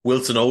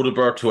 Wilson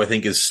Odebert, who I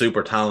think is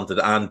super talented,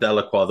 and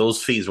Delacroix.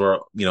 Those fees were,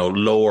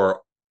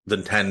 lower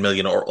than 10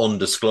 million or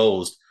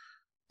undisclosed.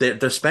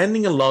 They're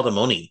spending a lot of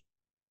money.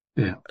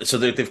 Yeah. So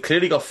they've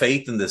clearly got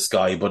faith in this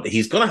guy, but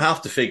he's going to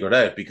have to figure it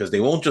out because they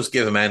won't just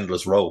give him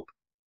endless rope.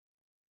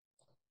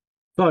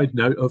 Side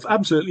note of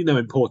absolutely no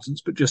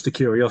importance, but just a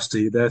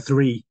curiosity, their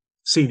three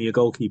senior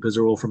goalkeepers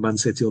are all from Man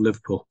City or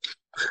Liverpool.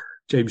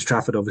 James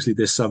Trafford, obviously,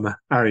 this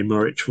summer. Harry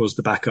Murrich was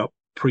the backup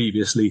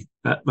previously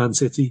at Man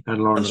City,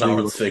 and Lawrence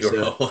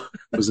Figueroa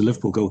was a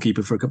Liverpool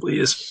goalkeeper for a couple of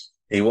years.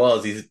 He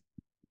was.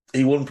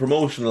 He won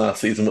promotion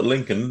last season with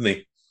Lincoln,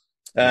 didn't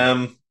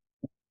he?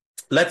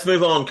 Let's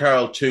move on,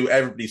 Carl, to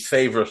everybody's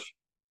favourite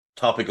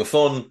topic of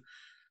fun,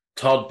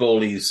 Todd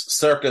Bowley's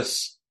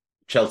circus,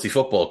 Chelsea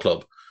Football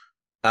Club.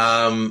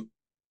 I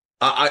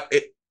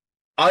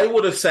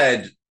would have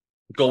said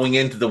going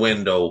into the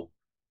window,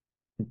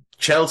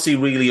 Chelsea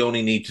really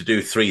only need to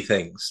do three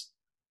things.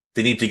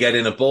 They need to get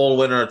in a ball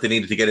winner, they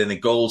need to get in a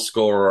goal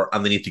scorer,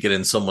 and they need to get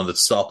in someone that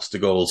stops the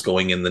goals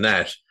going in the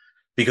net.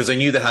 Because I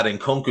knew they had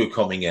Nkunku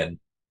coming in.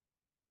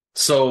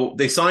 So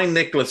they signed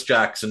Nicholas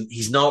Jackson.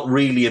 He's not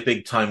really a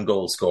big-time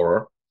goal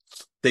scorer.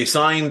 They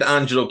signed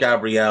Angelo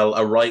Gabriel,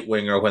 a right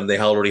winger, when they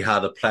already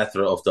had a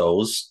plethora of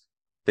those.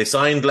 They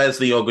signed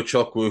Leslie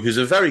Ogochukwu, who's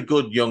a very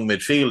good young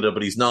midfielder,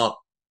 but he's not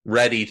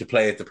ready to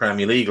play at the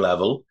Premier League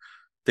level.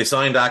 They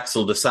signed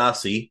Axel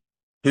Disasi,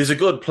 who's a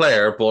good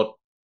player, but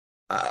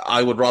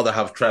I would rather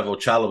have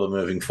Trevoh Chalobah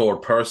moving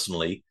forward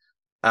personally.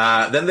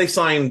 Then they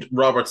signed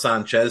Robert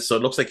Sanchez, so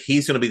it looks like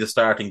he's going to be the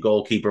starting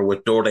goalkeeper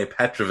with Dorde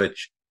Petrovic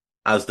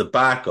as the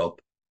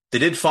backup. They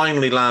did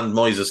finally land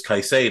Moises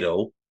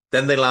Caicedo.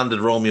 Then they landed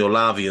Romeo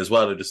Lavia as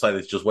well, who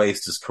decided to just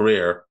waste his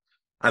career.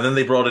 And then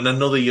they brought in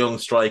another young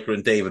striker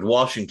in David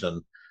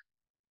Washington.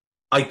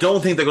 I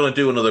don't think they're going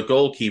to do another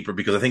goalkeeper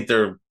because I think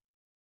they're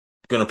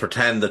going to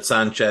pretend that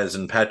Sanchez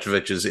and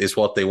Petrovic is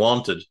what they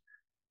wanted.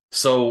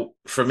 So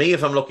for me,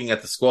 if I'm looking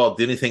at the squad,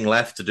 the only thing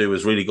left to do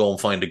is really go and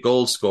find a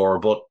goal scorer.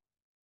 But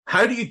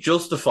how do you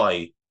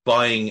justify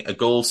buying a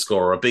goal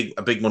scorer, a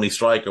big money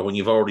striker, when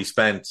you've already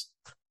spent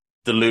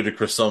the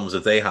ludicrous sums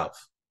that they have?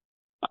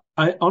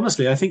 I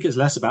think it's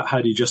less about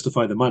how do you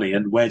justify the money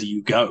and where do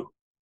you go.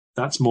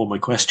 That's more my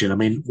question. I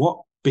mean,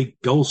 what big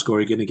goal scorer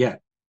are you going to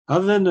get?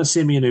 Other than a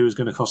Simeon who is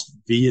going to cost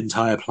the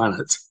entire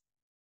planet,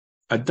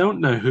 I don't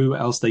know who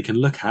else they can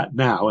look at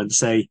now and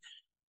say,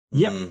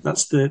 yep,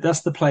 that's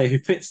the player who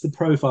fits the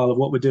profile of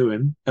what we're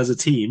doing as a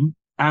team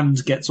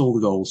and gets all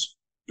the goals.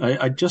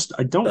 I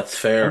don't. That's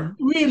fair. I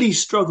really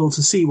struggle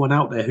to see one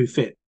out there who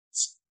fits.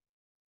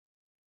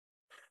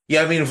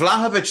 Yeah, I mean,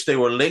 Vlahovic they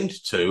were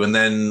linked to, and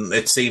then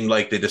it seemed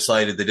like they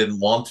decided they didn't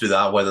want to do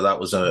that, whether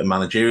that was a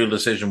managerial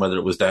decision, whether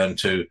it was down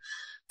to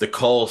the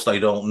cost, I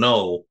don't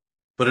know.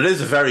 But it is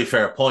a very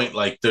fair point.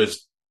 Like,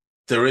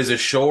 there is a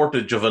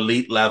shortage of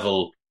elite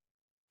level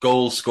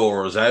goal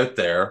scorers out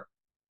there,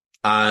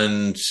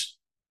 and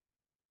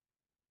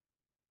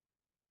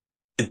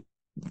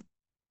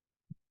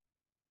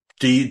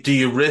do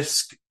you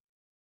risk,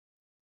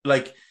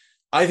 like,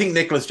 I think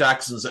Nicholas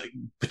Jackson's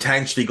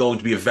potentially going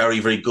to be a very,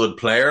 very good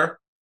player.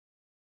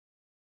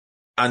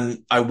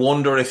 And I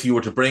wonder if you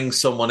were to bring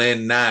someone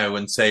in now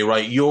and say,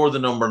 right, you're the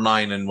number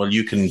 9 and well,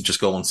 you can just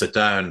go and sit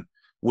down.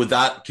 Would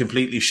that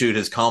completely shoot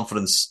his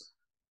confidence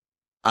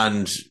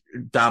and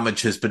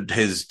damage his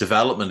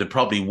development? It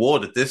probably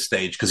would at this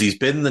stage because he's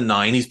been the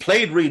 9. He's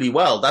played really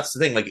well. That's the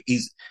thing. Like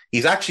he's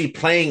actually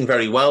playing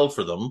very well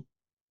for them.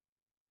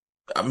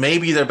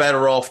 Maybe they're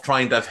better off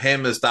trying to have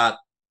him as that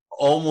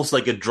almost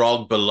like a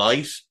Drogba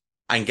light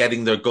and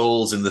getting their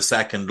goals in the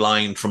second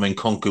line from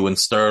Nkunku and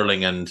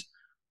Sterling and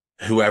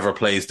whoever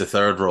plays the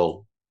third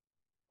role.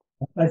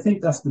 I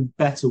think that's the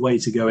better way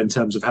to go in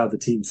terms of how the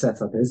team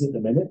setup is at the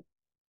minute.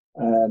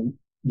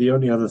 The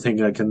only other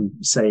thing I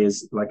can say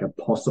is like a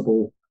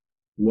possible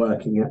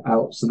working it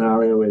out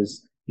scenario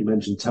is you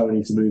mentioned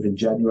Tony to move in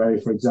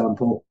January, for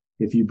example.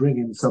 If you bring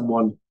in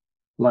someone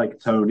like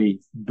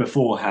Tony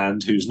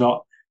beforehand, who's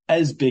not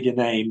as big a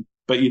name,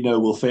 but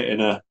will fit in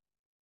a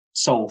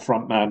sole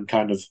frontman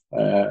kind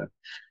of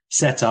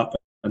setup,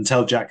 and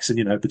tell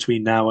Jackson,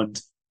 between now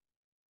and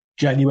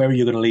January,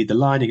 you're going to lead the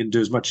line. You're going to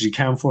do as much as you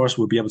can for us.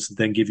 We'll be able to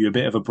then give you a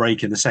bit of a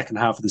break in the second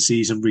half of the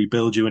season,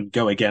 rebuild you, and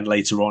go again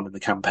later on in the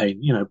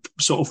campaign.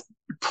 Sort of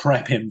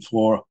prep him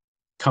for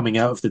coming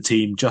out of the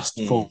team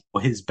just for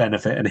his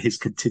benefit and his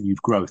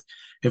continued growth.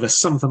 If it's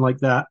something like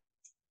that,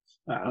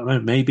 I don't know,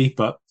 maybe,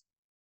 but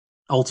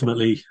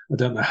ultimately, I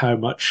don't know how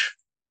much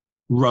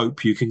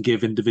rope you can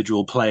give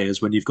individual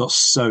players when you've got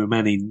so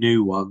many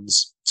new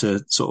ones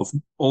to sort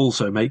of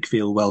also make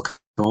feel welcome,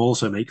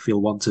 also make feel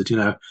wanted.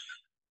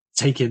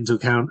 Take into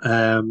account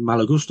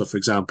Malagusta, for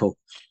example,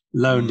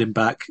 loaned him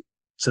back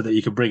so that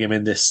you can bring him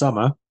in this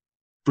summer,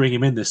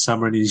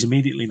 and he's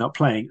immediately not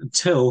playing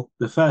until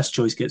the first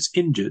choice gets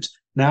injured.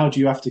 Now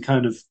do you have to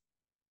kind of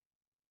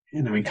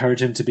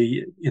encourage him to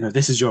be,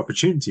 this is your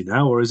opportunity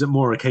now, or is it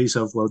more a case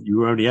of, well, you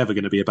were only ever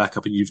going to be a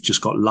backup and you've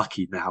just got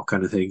lucky now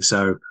kind of thing?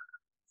 So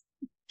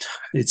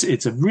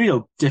it's a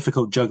real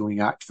difficult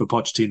juggling act for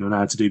Pochettino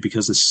now to do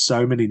because there's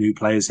so many new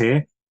players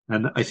here.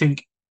 And I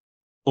think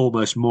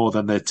almost more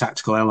than the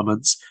tactical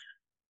elements,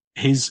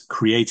 his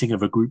creating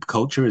of a group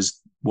culture is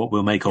what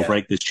will make or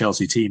break this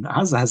Chelsea team,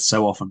 as has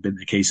so often been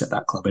the case at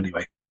that club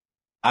anyway.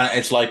 And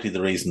it's likely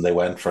the reason they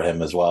went for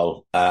him as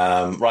well.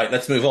 Right,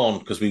 let's move on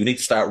because we need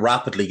to start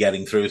rapidly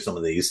getting through some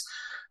of these.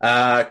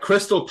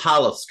 Crystal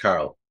Palace,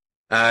 Carl.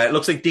 It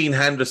looks like Dean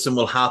Henderson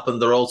will happen.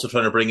 They're also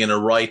trying to bring in a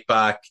right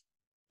back,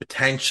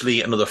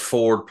 potentially another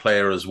forward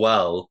player as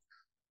well.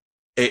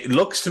 It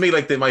looks to me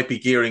like they might be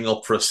gearing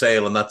up for a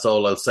sale, and that's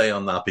all I'll say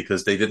on that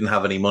because they didn't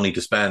have any money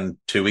to spend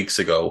 2 weeks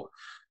ago.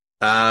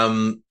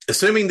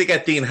 Assuming they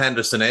get Dean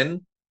Henderson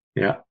in,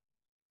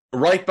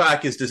 right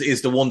back is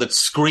the one that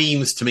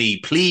screams to me,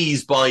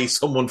 please buy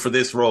someone for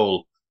this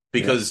role,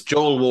 because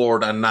Joel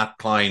Ward and Nat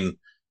Klein,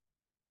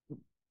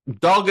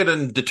 dogged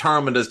and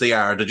determined as they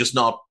are, they're just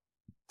not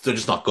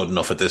good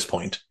enough at this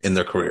point in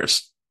their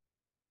careers.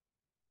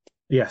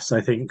 Yes,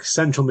 I think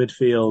central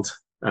midfield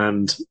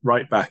and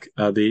right back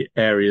are the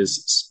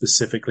areas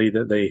specifically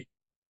that they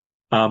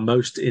are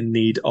most in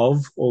need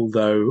of,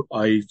 although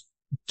I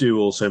do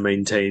also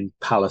maintain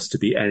Palace, to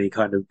be any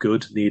kind of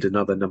good, need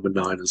another number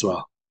 9 as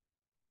well.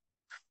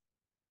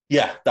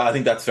 Yeah, I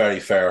think that's very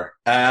fair.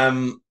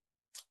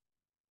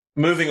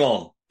 Moving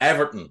on,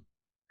 Everton.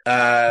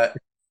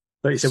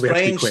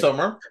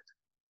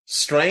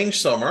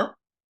 Strange summer.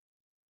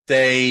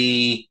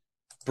 They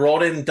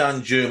brought in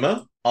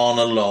Danjuma on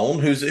a loan,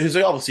 who's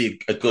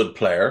obviously a good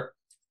player.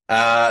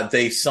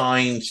 They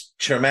signed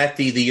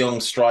Chermeti, the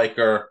young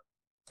striker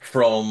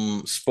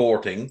from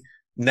Sporting.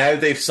 Now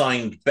they've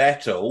signed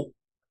Beto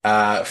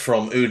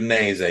from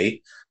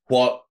Udinese.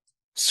 What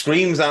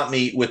screams at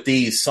me with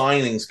these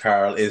signings,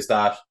 Carl, is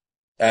that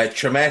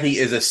Chermeti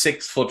is a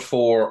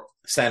 6'4"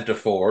 centre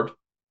forward.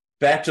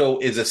 Beto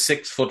is a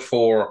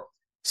 6'4"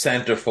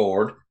 centre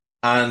forward.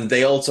 And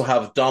they also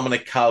have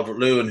Dominic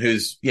Calvert-Lewin,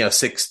 who's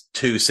 6'2",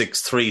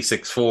 6'3",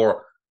 6'4",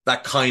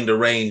 that kind of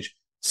range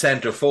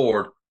centre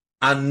forward.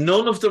 And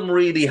none of them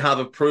really have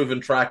a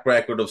proven track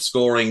record of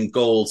scoring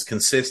goals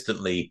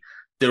consistently.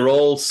 They're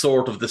all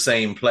sort of the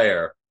same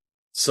player.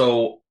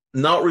 So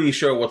not really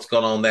sure what's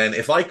gone on then.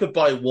 If I could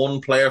buy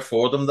one player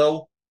for them,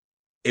 though,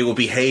 it would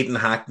be Hayden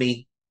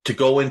Hackney to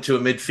go into a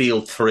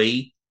midfield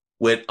 3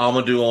 with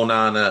Amadou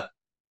Onana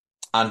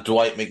and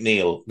Dwight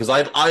McNeil. Because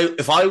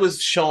if I was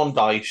Sean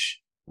Dyche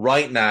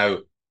right now,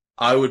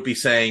 I would be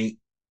saying,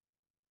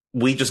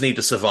 we just need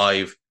to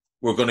survive.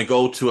 We're going to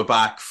go to a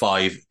back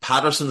 5.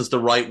 Patterson is the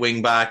right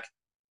wing back.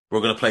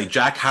 We're going to play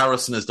Jack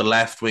Harrison as the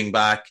left wing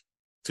back.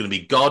 It's going to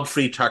be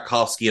Godfrey,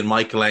 Tarkowski and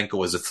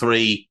Michaelenko as a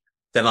 3.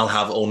 Then I'll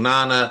have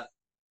Onana,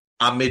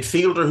 a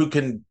midfielder who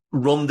can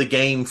run the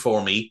game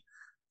for me,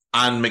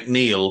 and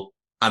McNeil.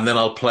 And then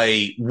I'll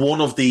play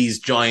one of these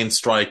giant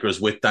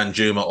strikers with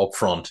Danjuma up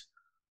front.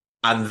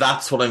 And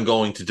that's what I'm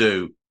going to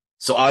do.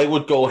 So I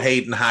would go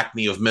Hayden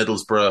Hackney of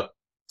Middlesbrough.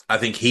 I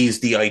think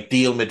he's the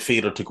ideal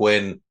midfielder to go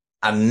in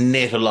and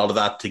knit a lot of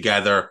that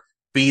together.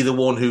 Be the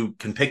one who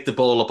can pick the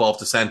ball up off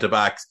the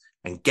centre-backs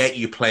and get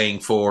you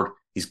playing forward.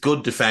 He's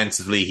good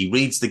defensively. He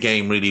reads the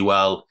game really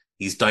well.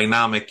 He's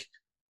dynamic.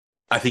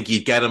 I think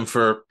you'd get him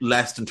for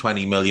less than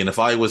 20 million. If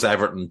I was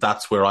Everton,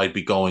 that's where I'd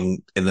be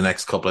going in the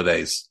next couple of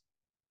days.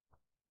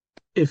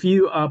 If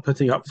you are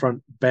putting up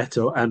front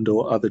Beto and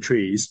or other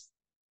trees,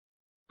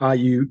 are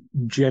you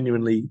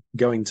genuinely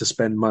going to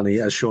spend money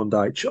as Sean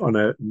Dyche on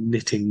a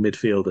knitting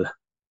midfielder?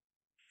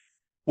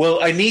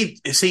 Well, I need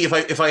see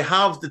if I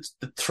have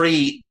the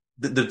three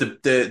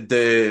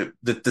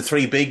the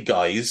 3 big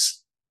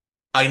guys,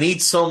 I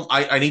need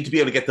I need to be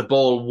able to get the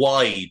ball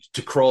wide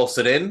to cross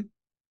it in.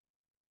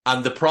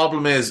 And the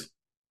problem is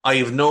I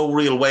have no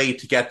real way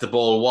to get the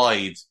ball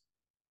wide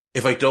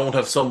if I don't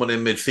have someone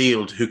in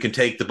midfield who can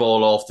take the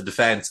ball off the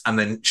defence and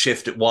then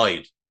shift it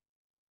wide.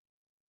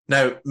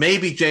 Now,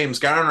 maybe James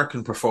Garner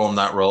can perform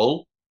that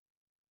role,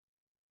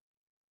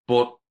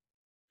 but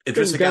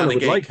Idrissa Gana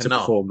would like to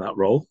perform that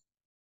role.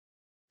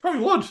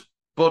 Probably would,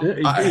 but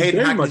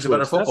Hayden Hackney's a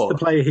better footballer.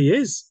 That's the player he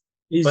is.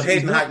 But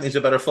Hayden Hackney's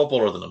a better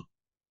footballer than him.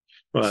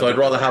 Well, so I'd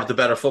rather have the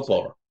better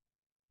footballer.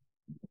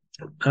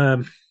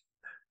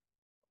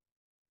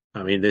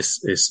 I mean,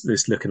 this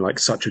is looking like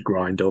such a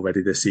grind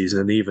already this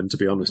season. And even, to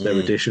be honest, their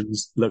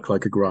additions look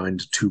like a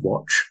grind to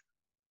watch.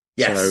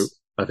 Yes. So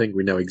I think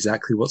we know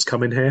exactly what's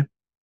coming here.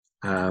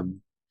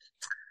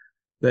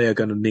 They are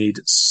going to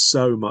need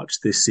so much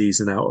this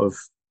season out of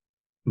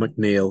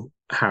McNeil,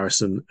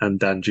 Harrison and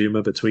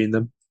Danjuma between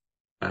them.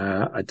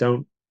 I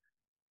don't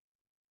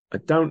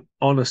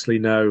honestly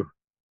know.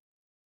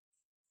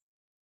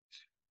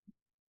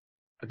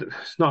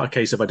 It's not a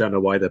case of I don't know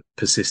why they're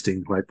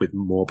persisting like with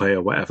Morpay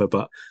or whatever,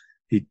 but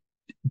he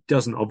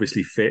doesn't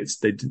obviously fit.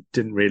 They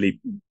didn't really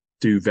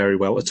do very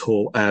well at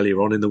all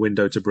earlier on in the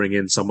window to bring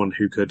in someone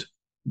who could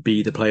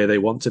be the player they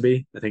want to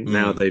be. I think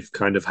now they've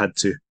kind of had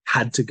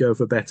to go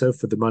for Beto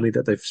for the money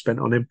that they've spent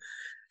on him,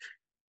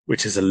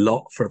 which is a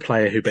lot for a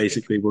player who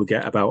basically will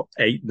get about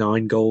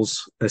 8-9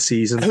 goals a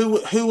season.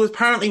 Who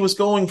apparently was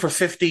going for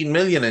 15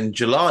 million in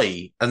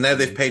July, and now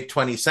they've paid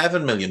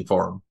 27 million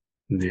for him.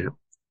 Yeah.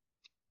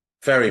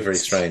 Very, very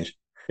strange.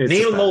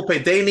 Neil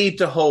Maupay, they need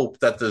to hope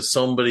that there's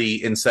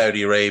somebody in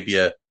Saudi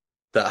Arabia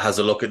that has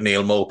a look at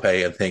Neil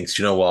Maupay and thinks,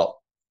 you know what,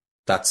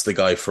 that's the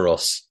guy for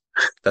us.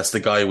 That's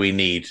the guy we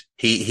need.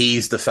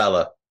 He's the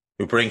fella.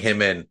 We bring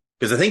him in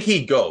because I think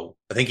he'd go.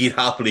 I think he'd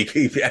happily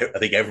keep out. I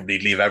think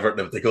everybody'd leave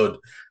Everton if they could,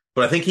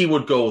 but I think he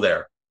would go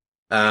there.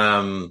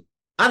 And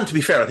to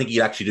be fair, I think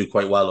he'd actually do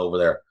quite well over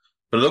there.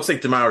 But it looks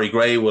like Damari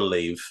Gray will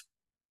leave.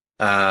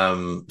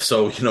 So,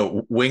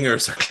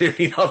 wingers are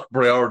clearly not a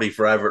priority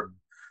for Everton.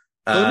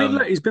 Well, I mean,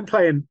 look, he's been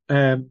playing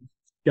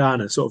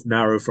Garner sort of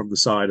narrow from the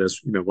side as,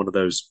 one of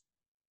those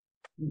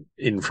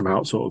in from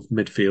out sort of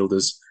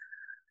midfielders,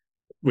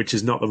 which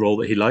is not the role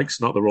that he likes,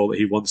 not the role that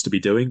he wants to be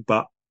doing,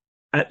 but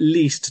at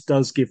least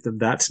does give them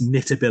that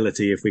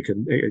knittability, if we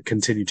can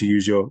continue to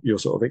use your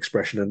sort of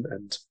expression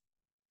and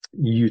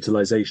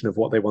utilization of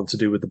what they want to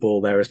do with the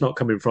ball there. It's not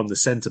coming from the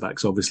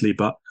centre-backs, obviously,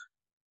 but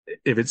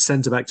if it's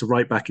centre-back to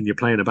right-back and you're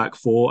playing a back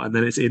four and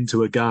then it's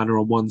into a Garner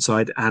on one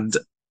side and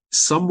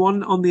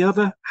someone on the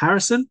other,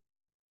 Harrison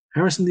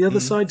the other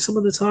side some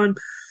of the time,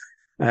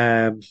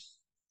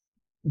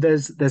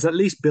 there's at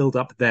least build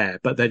up there,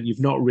 but then you've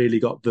not really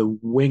got the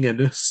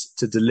wingerness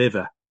to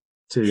deliver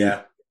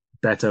to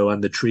Beto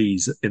and the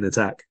trees in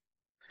attack.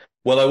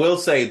 Well, I will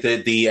say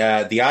that the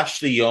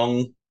Ashley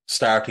Young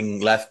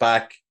starting left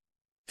back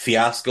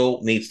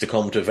fiasco needs to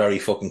come to a very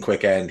fucking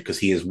quick end because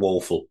he is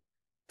woeful.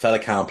 Fella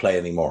can't play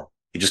anymore.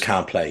 He just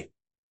can't play.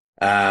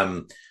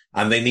 And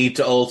they need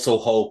to also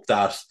hope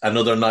that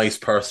another nice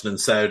person in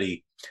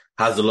Saudi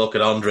has a look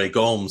at Andre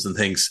Gomes and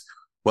thinks,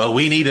 well,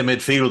 we need a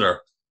midfielder.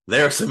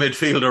 There's a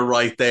midfielder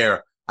right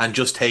there, and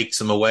just takes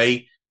him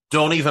away.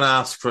 Don't even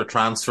ask for a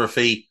transfer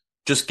fee.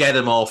 Just get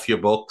him off your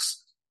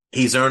books.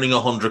 He's earning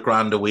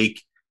 $100,000 a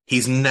week.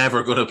 He's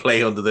never going to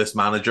play under this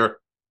manager.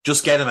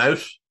 Just get him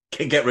out.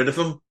 Get rid of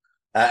him.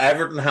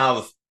 Everton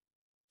have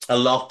a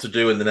lot to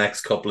do in the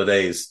next couple of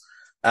days.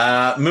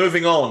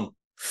 Moving on,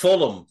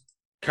 Fulham.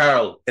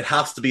 Carl, it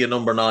has to be a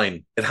number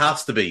 9. It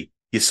has to be.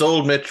 You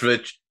sold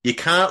Mitrovic. You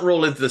can't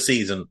roll into the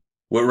season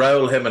with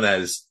Raul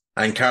Jimenez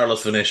and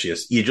Carlos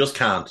Vinicius. You just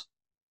can't.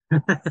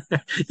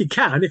 You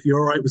can if you're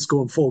all right with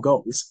scoring 4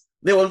 goals.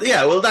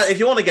 If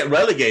you want to get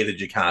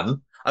relegated, you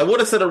can. I would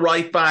have said a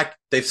right back.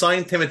 They've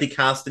signed Timothy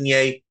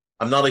Castagne.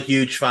 I'm not a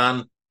huge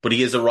fan, but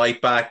he is a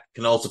right back,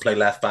 can also play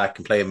left back,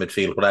 can play in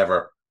midfield,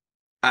 whatever.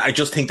 I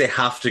just think they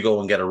have to go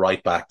and get a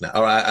right back now,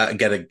 or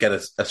get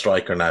a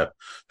striker now.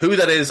 Who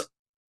that is,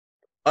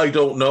 I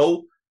don't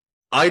know.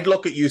 I'd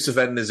look at Yusuf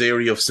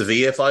En-Nesyri of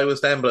Sevilla if I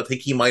was them, but I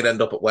think he might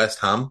end up at West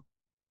Ham.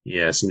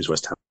 Yeah, it seems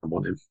West Ham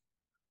want him.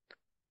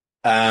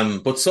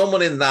 But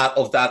someone in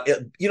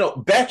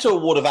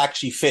Beto would have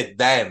actually fit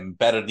them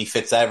better than he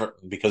fits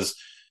Everton, because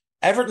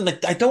Everton,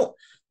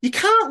 you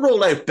can't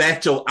roll out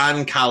Beto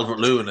and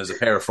Calvert-Lewin as a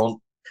pair of front.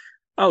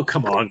 Oh,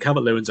 come on.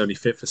 Calvert-Lewin's only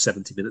fit for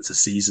 70 minutes a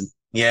season.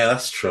 Yeah,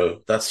 that's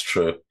true. That's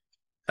true.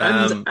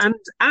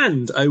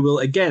 And I will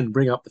again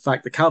bring up the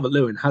fact that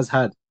Calvert-Lewin has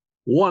had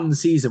one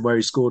season where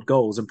he scored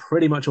goals, and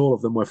pretty much all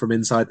of them were from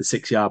inside the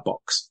 6-yard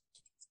box.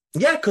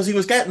 Yeah, because he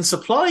was getting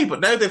supply, but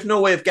now they've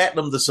no way of getting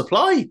him the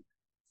supply.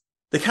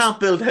 They can't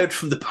build out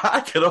from the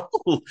back at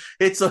all.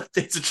 It's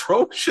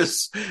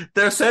atrocious.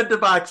 Their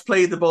centre-backs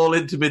play the ball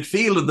into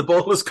midfield and the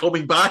ball is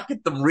coming back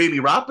at them really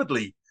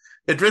rapidly.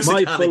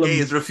 Idrissa Gana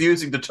is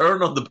refusing to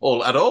turn on the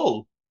ball at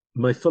all.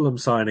 My Fulham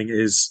signing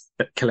is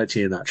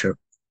Kelechi Iheanacho.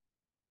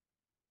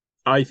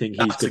 I think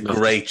he's good enough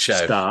to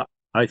start.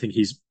 I think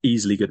he's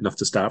easily good enough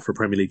to start for a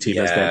Premier League team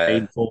as their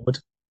main forward.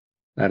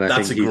 And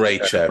that's a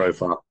great shout.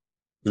 Profile.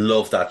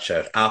 Love that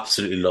shout.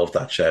 Absolutely love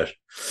that shout.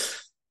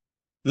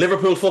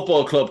 Liverpool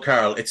Football Club,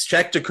 Carl. It's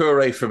Cheick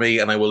Doucouré for me,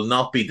 and I will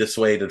not be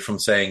dissuaded from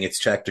saying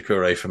it's Cheick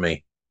Doucouré for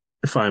me.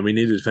 Fine, we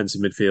need a defensive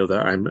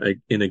midfielder. I'm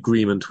in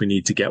agreement we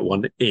need to get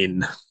one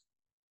in.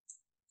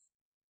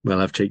 We'll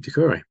have Cheick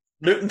Doucouré.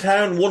 Luton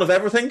Town, one of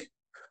everything?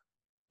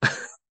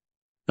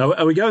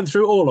 Are we going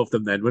through all of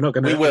them then? We're not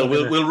going to...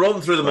 We'll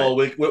run through them all.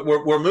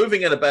 We're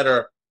moving at a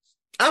better...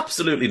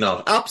 Absolutely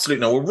not.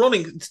 Absolutely not. We're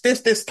running...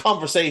 This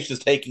conversation is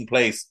taking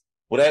place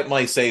without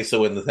my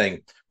say-so in the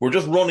thing. We're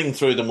just running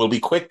through them. We'll be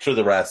quick through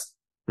the rest.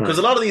 Because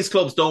a lot of these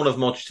clubs don't have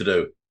much to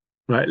do.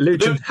 Right,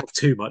 Luton have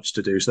too much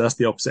to do, so that's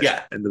the opposite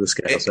end of the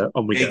scale. So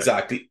on we go.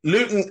 Exactly.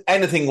 Luton,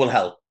 anything will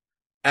help.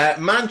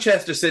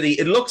 Manchester City,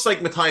 it looks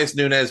like Matthias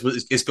Nunes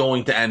is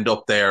going to end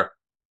up there.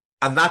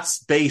 And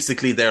that's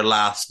basically their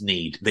last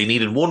need. They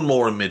needed one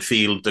more in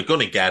midfield. They're going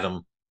to get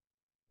him.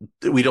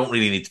 We don't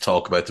really need to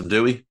talk about them,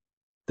 do we?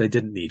 They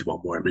didn't need one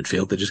more in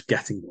midfield. They're just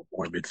getting one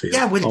more in midfield.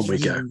 Yeah, on we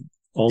go.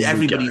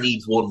 Everybody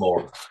needs one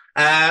more.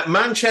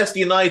 Manchester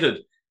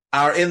United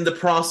are in the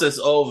process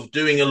of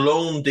doing a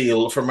loan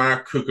deal for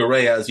Marc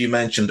Cucurella, as you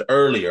mentioned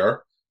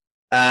earlier,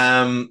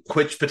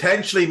 which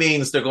potentially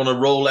means they're going to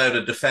roll out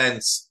a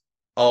defence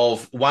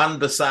of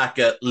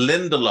Wan-Bissaka,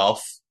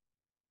 Lindelof,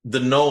 the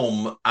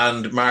Gnome,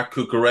 and Marc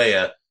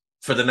Cucurella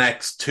for the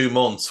next 2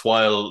 months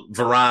while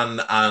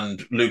Varane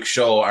and Luke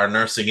Shaw are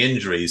nursing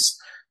injuries.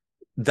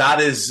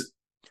 That's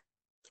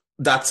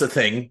a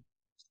thing.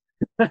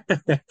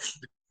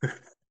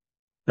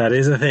 That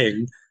is a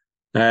thing.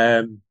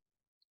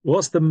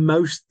 What's the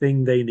most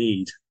thing they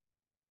need?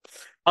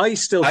 I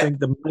still think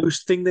the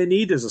most thing they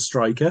need is a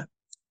striker,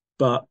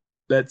 but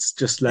let's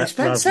just They let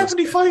spent Rasmus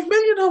 75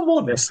 million on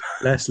one.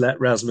 let's let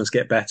Rasmus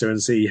get better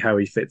and see how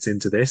he fits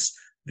into this.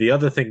 The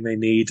other thing they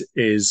need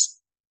is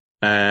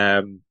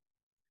I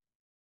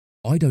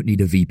don't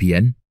need a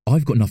VPN.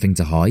 I've got nothing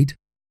to hide.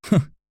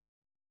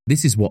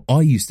 This is what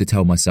I used to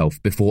tell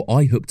myself before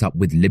I hooked up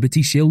with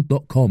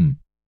LibertyShield.com.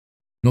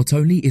 Not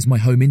only is my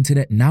home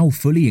internet now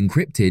fully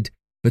encrypted,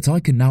 but I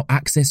can now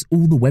access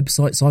all the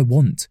websites I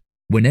want,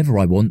 whenever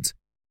I want,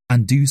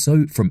 and do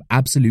so from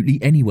absolutely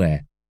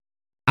anywhere.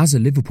 As a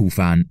Liverpool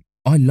fan,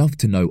 I love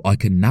to know I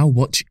can now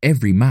watch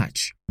every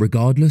match,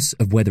 regardless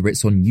of whether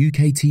it's on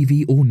UK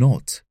TV or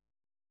not.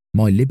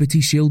 My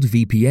Liberty Shield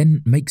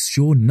VPN makes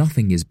sure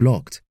nothing is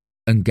blocked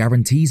and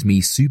guarantees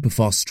me super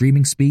fast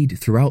streaming speed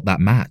throughout that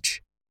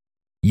match.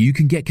 You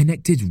can get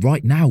connected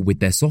right now with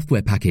their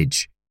software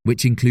package,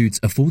 which includes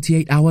a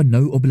 48-hour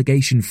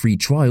no-obligation free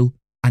trial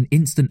and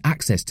instant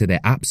access to their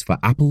apps for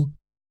Apple,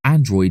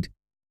 Android,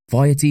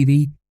 Fire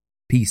TV,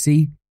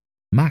 PC,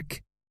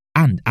 Mac,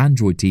 and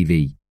Android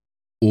TV.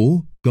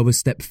 Or go a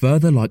step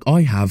further like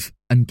I have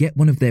and get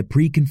one of their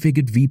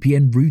pre-configured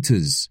VPN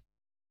routers.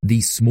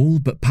 These small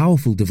but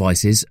powerful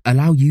devices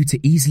allow you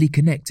to easily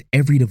connect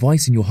every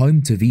device in your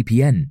home to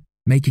VPN,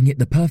 making it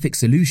the perfect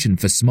solution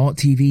for smart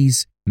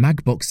TVs,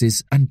 mag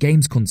boxes, and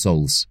games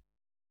consoles.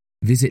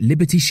 Visit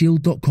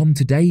LibertyShield.com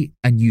today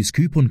and use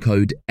coupon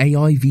code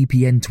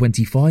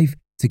AIVPN25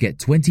 to get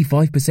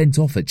 25%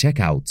 off at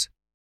checkout.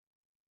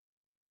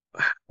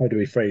 how do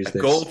we phrase this? A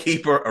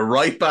goalkeeper, a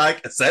right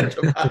back, a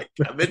centre back,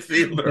 a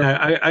midfielder.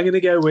 Yeah, I'm going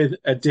to go with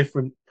a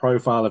different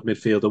profile of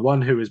midfielder,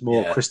 one who is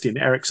more Christian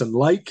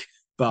Eriksen-like,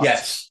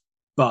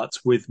 but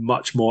with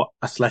much more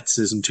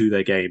athleticism to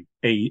their game.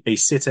 A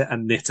sitter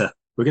and knitter.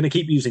 We're going to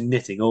keep using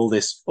knitting all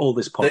this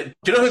pod.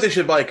 Do you know who they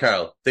should buy,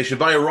 Carl? They should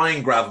buy a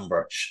Ryan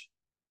Gravenberch,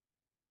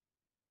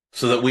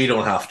 so that we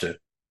don't have to.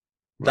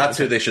 That's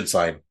who they should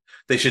sign.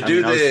 They should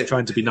I was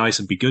trying to be nice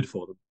and be good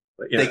for them.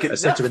 But a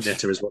sitter and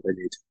knitter is what they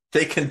need.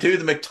 They can do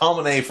the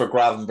McTominay for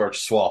Gravenberch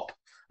swap,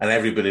 and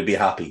everybody will be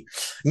happy.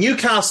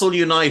 Newcastle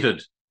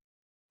United.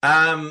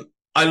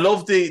 I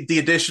love the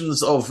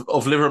additions of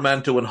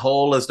Livramento and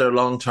Hall as their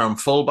long-term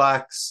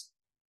fullbacks.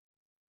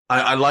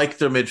 I like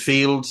their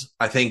midfield.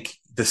 I think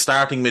the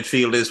starting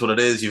midfield is what it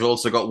is. You've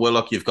also got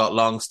Willock, you've got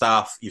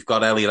Longstaff, you've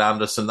got Elliot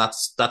Anderson.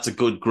 That's a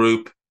good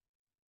group.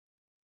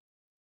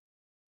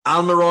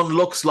 Almiron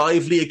looks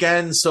lively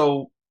again,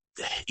 so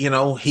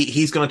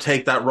he's going to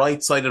take that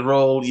right-sided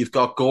role. You've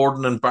got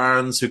Gordon and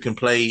Barnes who can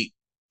play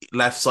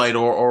left side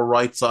or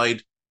right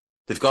side.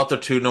 They've got their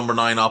two number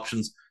 9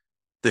 options.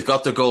 They've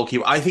got their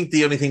goalkeeper. I think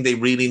the only thing they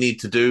really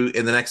need to do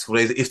in the next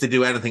couple of days, if they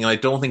do anything, and I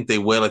don't think they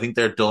will, I think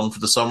they're done for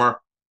the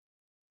summer.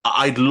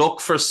 I'd look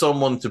for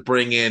someone to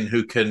bring in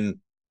who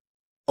can,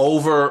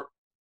 over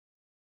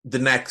the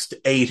next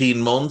 18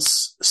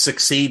 months,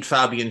 succeed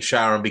Fabian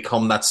Schär and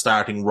become that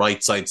starting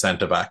right side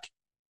centre-back.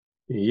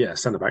 Yeah,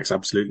 centre-back's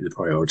absolutely the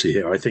priority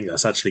here. I think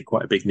that's actually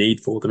quite a big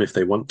need for them if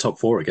they want top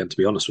 4 again, to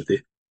be honest with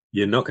you.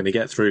 You're not going to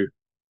get through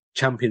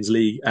Champions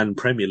League and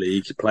Premier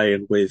League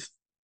playing with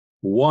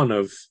one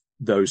of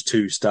those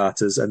two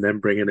starters and then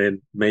bringing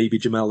in maybe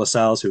Jamal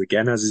Lascelles, who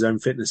again has his own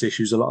fitness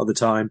issues a lot of the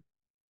time.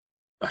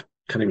 I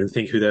can't even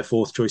think who their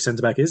 4th choice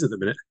centre-back is at the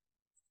minute.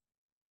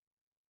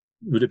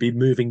 Would it be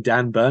moving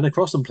Dan Burn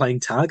across and playing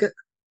target?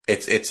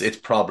 It's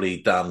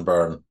probably Dan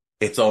Burn.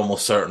 It's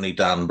almost certainly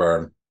Dan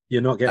Burn.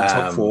 You're not getting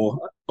top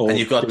 4. And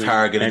you've got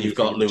Target and you've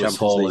got Lewis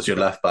Hall as your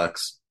left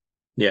backs.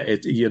 Yeah,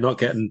 you're not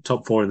getting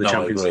top 4 in the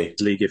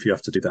Champions League if you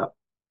have to do that.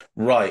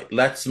 Right,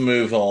 let's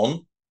move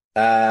on.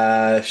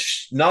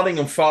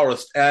 Nottingham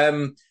Forest.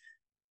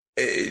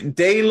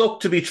 They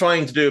look to be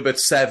trying to do about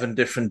 7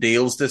 different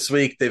deals this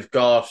week. They've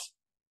got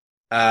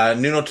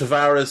Nuno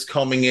Tavares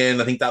coming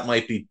in. I think that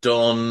might be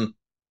done.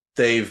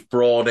 They've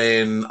brought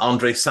in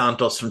Andre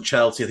Santos from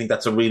Chelsea. I think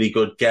that's a really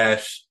good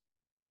get.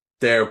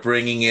 They're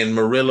bringing in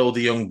Murillo,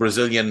 the young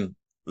Brazilian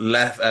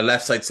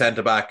left side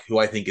centre back, who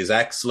I think is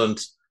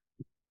excellent.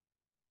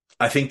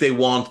 I think they're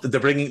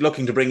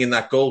looking to bring in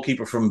that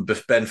goalkeeper from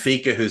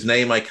Benfica, whose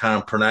name I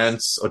can't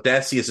pronounce.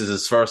 Odysseus is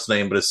his first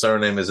name, but his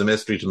surname is a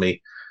mystery to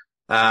me.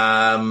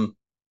 I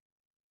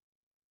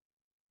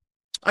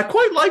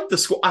quite like the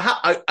squad.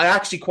 I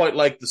actually quite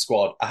like the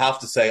squad. I have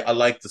to say, I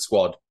like the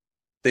squad.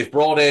 They've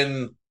brought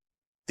in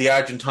the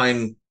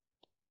Argentine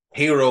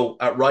hero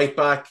at right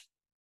back.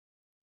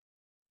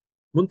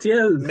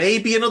 Montiel.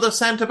 Maybe another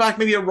centre-back,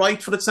 maybe a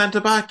right-footed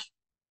centre-back.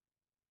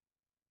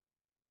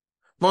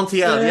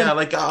 Montiel, I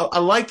like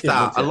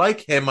that. Montiel. I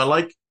like him. I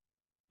like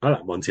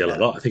Montiel a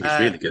lot. I think he's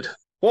really good.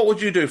 What would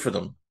you do for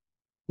them?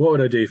 What would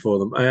I do for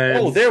them?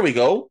 There we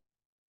go.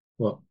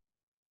 What?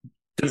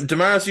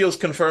 DiMarzio's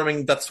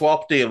confirming that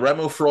swap deal.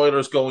 Remo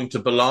Freuler's going to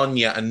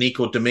Bologna and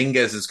Nico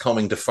Dominguez is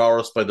coming to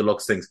Forest by the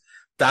looks of things.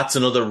 That's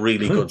another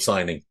really good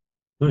signing.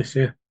 Nice,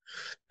 yeah.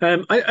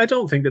 I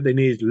don't think that they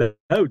need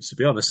loads, to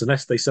be honest,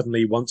 unless they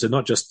suddenly want to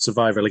not just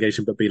survive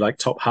relegation, but be like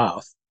top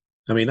half.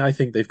 I mean, I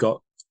think they've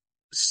got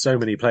so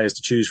many players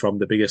to choose from.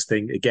 The biggest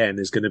thing, again,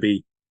 is going to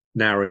be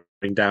narrowing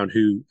down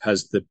who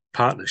has the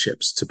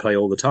partnerships to play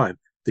all the time.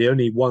 The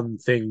only one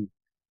thing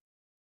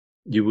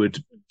you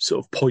would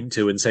sort of point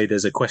to and say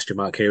there's a question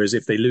mark here is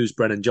if they lose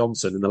Brennan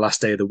Johnson in the last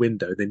day of the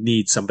window, they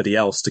need somebody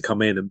else to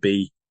come in and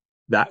be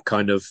that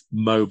kind of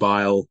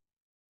mobile,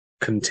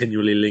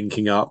 continually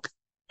linking up,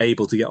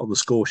 able to get on the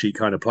score sheet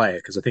kind of player.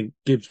 Because I think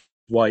Gibbs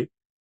White,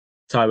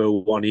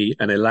 Taiwo Awoniyi,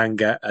 and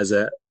Elanga as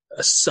a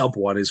sub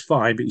one is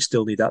fine, but you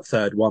still need that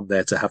third one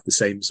there to have the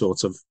same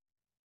sort of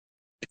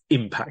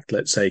impact,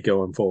 let's say,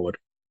 going forward.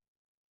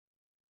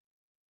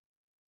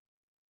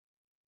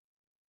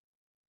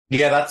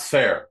 Yeah, that's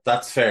fair.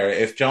 That's fair.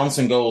 If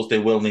Johnson goes, they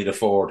will need a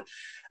forward.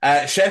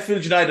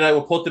 Sheffield United, I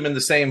will put them in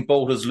the same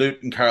boat as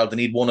Luton, Carl. They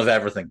need one of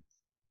everything.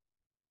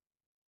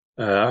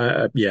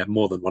 Yeah,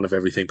 more than one of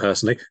everything,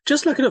 personally.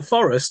 Just looking at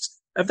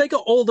Forest, have they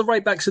got all the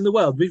right backs in the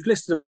world? We've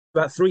listed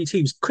about 3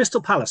 teams.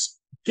 Crystal Palace,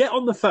 get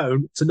on the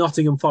phone to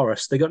Nottingham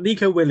Forest. They got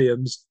Nico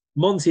Williams,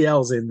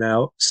 Montiel's in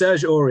now,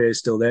 Serge Aurier is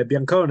still there,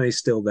 Biancone's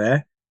still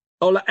there.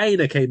 Ola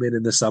Aina came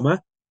in the summer.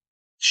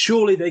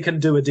 Surely they can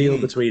do a deal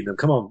between them.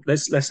 Come on,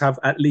 let's have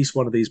at least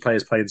one of these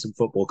players playing some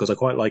football, because I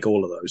quite like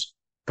all of those.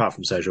 Apart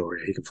from Serge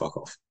Aurier, he can fuck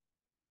off.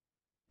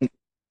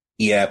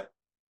 Yeah.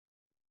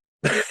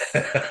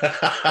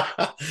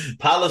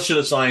 Palace should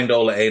have signed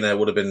Ola Aina. It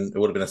would have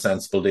been a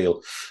sensible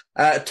deal.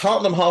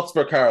 Tottenham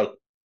Hotspur, Carl.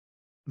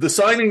 The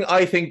signing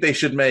I think they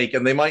should make,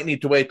 and they might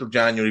need to wait till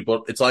January,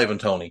 but it's Ivan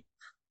Toney.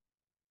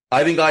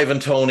 I think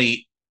Ivan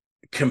Toney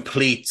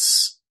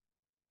completes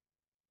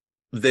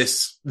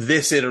this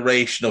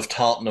iteration of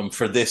Tottenham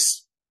for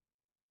this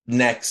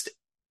next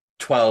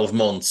 12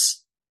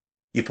 months.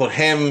 You put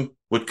him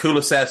with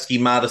Kulusevski,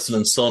 Maddison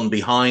and Son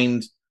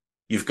behind.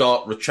 You've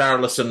got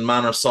Richarlison,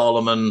 Manor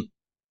Solomon,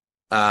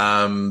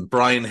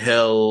 Brian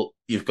Hill.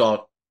 You've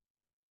got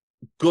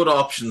good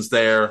options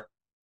there.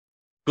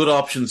 Good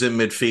options in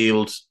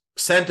midfield.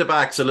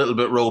 Centre-back's a little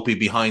bit ropey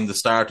behind the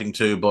starting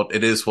two, but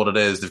it is what it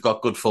is. They've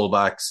got good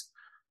full-backs.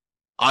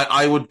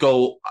 I would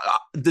go...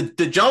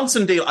 The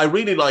Johnson deal, I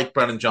really like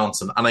Brennan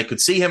Johnson, and I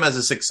could see him as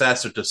a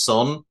successor to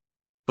Son,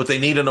 but they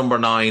need a number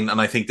 9, and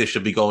I think they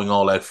should be going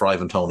all out for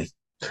Ivan Toney.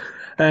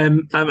 I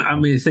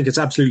think it's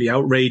absolutely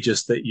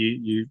outrageous that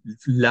you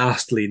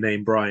lastly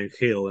name Brian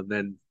Hill and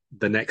then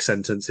the next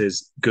sentence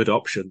is good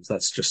options.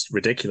 That's just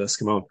ridiculous.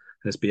 Come on,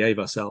 let's behave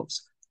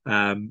ourselves.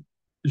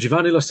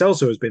 Giovanni Lo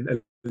Celso has been a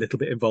little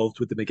bit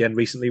involved with them again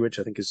recently, which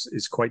I think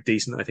is quite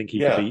decent. I think he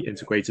could be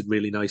integrated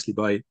really nicely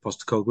by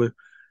Postecoglou.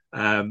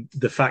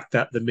 The fact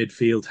that the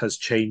midfield has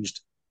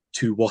changed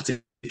to what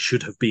it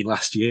should have been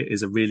last year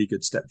is a really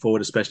good step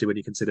forward, especially when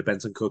you consider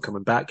Bentancur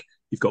coming back.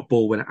 You've got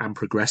ball winner and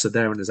progressor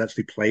there and has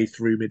actually played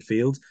through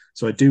midfield.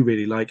 So I do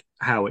really like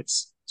how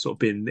it's sort of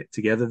been knit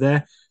together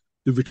there.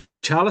 The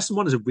Richarlison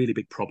one is a really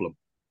big problem.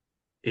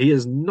 He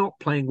is not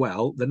playing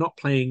well. They're not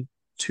playing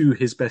to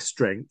his best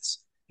strengths.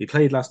 He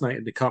played last night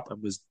in the Cup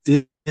and was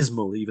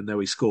dismal, even though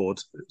he scored.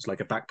 It was like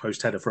a back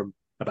post header from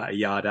about a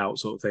yard out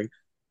sort of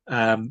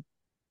thing.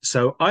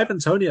 So Ivan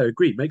Toney, I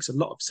agree, makes a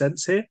lot of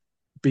sense here.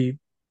 Be,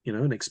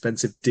 an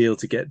expensive deal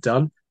to get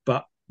done.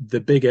 But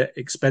the bigger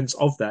expense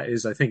of that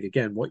is, I think,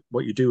 again,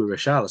 what you do with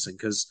Richarlison,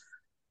 because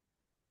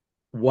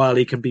while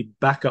he can be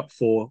backup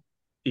for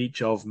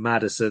each of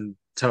Maddison,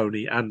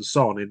 Toney and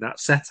Son in that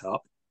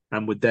setup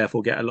and would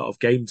therefore get a lot of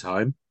game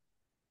time,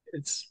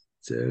 it's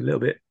a little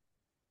bit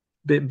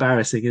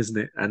embarrassing, isn't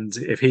it? And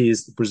if he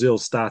is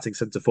Brazil's starting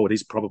centre forward,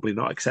 he's probably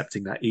not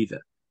accepting that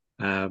either.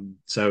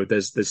 So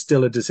there's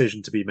still a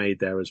decision to be made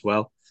there as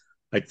well.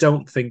 I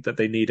don't think that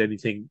they need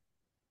anything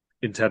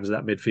in terms of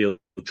that midfield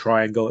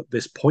triangle at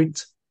this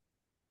point.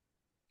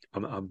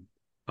 I'm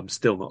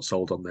still not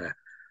sold on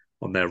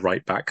their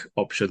right back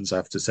options, I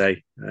have to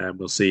say.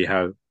 We'll see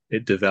how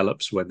it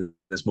develops when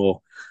there's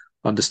more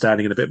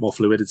understanding and a bit more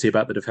fluidity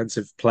about the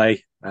defensive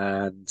play.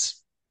 And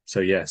so,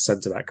 yeah,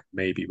 centre back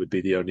maybe would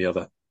be the only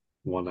other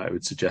one I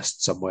would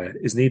suggest somewhere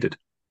is needed.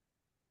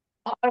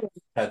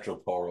 Pedro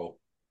Porro.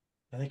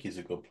 I think he's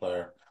a good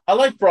player. I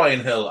like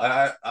Brian Hill.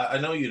 I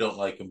know you don't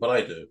like him, but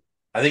I do.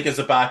 I think as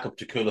a backup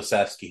to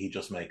Kulusevski, he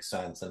just makes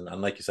sense. And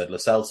like you said, Lo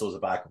Celso as a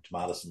backup to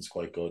Maddison's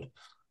quite good.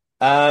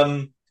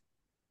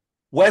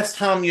 West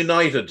Ham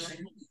United.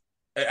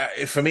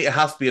 For me, it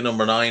has to be a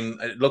number 9.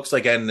 It looks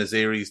like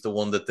En-Nesyri is the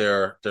one that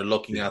they're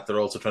looking at. They're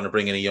also trying to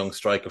bring in a young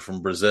striker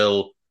from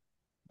Brazil.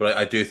 But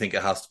I do think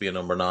it has to be a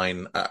number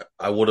 9.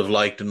 I would have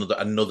liked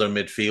another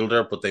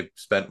midfielder, but they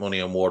spent money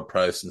on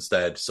Ward-Prowse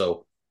instead.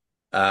 So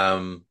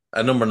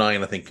a number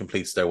 9, I think,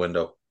 completes their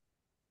window.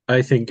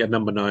 I think a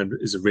number 9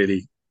 is a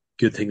really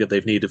good thing that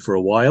they've needed for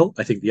a while.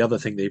 I think the other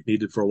thing they've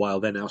needed for a while,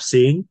 they're now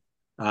seeing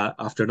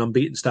after an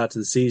unbeaten start to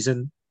the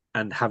season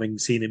and having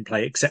seen him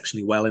play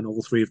exceptionally well in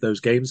all 3 of those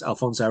games,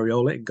 Alphonse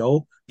Areola in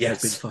goal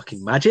has been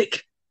fucking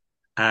magic.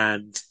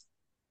 And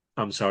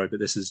I'm sorry, but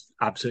this is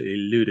absolutely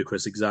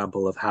ludicrous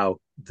example of how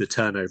the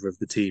turnover of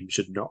the team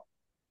should not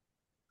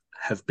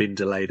have been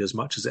delayed as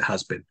much as it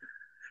has been.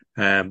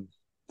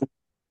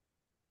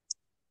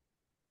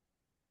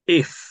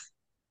 If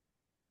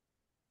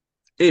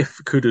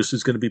Kudus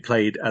is going to be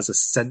played as a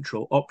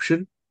central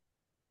option,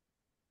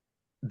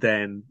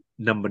 then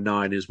number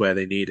 9 is where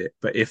they need it.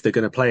 But if they're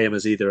going to play him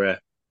as either a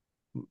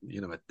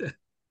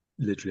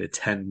literally a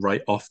 10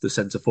 right off the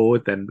centre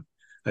forward, then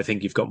I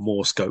think you've got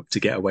more scope to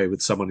get away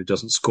with someone who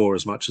doesn't score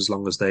as much, as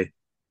long as they,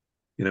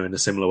 in a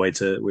similar way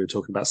to we were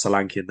talking about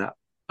Solanke, and that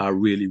are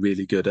really,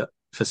 really good at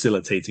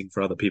facilitating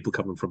for other people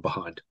coming from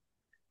behind.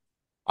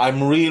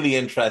 I'm really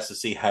interested to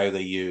see how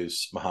they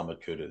use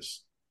Mohamed Kudus.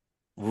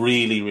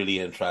 Really, really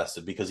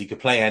interested, because he could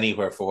play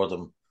anywhere for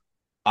them.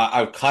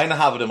 I kind of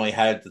have it in my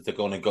head that they're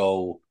going to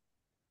go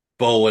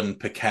Bowen,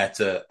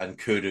 Paqueta, and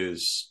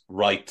Kudus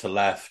right to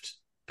left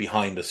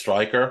behind the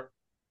striker,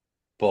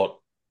 but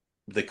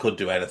they could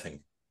do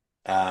anything.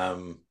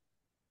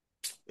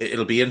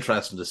 It'll be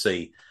interesting to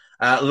see.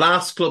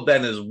 Last club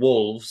then is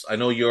Wolves. I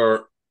know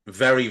you're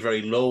very,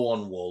 very low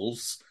on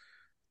Wolves,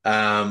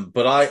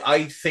 but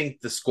I think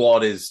the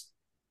squad is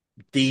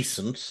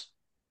decent.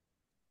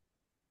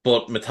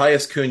 But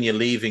Matthias Cunha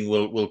leaving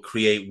will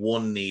create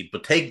one need.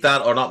 But take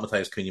that, or not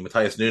Matthias Cunha,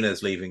 Matthias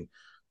Nunes leaving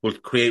will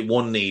create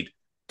one need.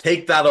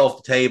 Take that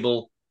off the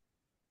table.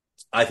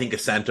 I think a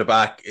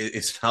centre-back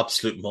is an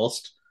absolute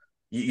must.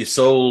 You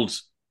sold...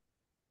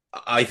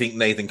 I think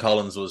Nathan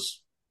Collins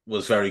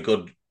was very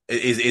good,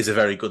 is a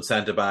very good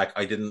centre-back.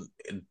 I didn't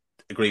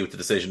agree with the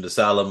decision to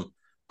sell him.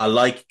 I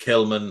like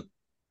Kilman.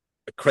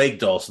 Craig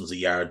Dawson's a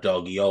yard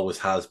dog. He always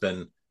has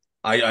been.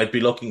 I'd be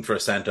looking for a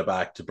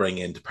centre-back to bring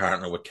in to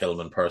partner with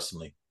Kilman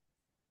personally.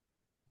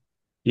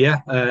 Yeah,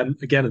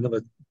 again,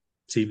 another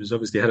team has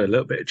obviously had a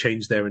little bit of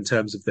change there in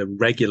terms of the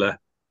regular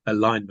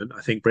alignment.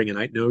 I think bringing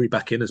Ait-Nouri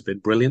back in has been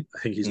brilliant. I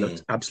think he's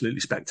looked absolutely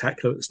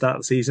spectacular at the start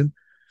of the season.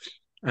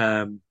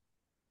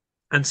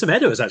 And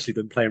Semedo has actually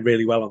been playing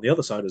really well on the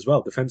other side as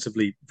well.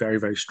 Defensively, very,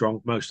 very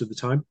strong most of the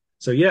time.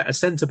 So yeah, a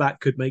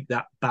centre-back could make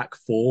that back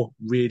four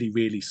really,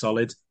 really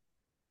solid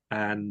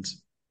and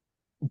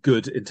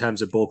good in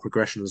terms of ball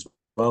progression as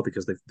well,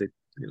 because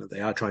they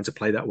are trying to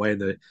play that way,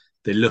 and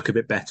they look a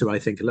bit better. I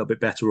think a little bit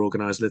better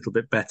organised, a little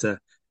bit better,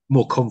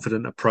 more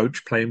confident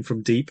approach playing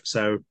from deep.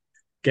 So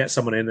get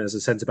someone in as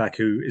a centre back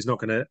who is not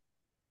going to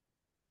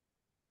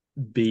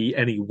be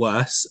any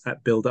worse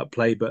at build up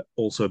play, but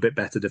also a bit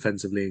better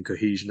defensively in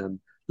cohesion and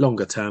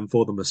longer term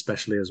for them,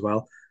 especially as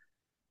well.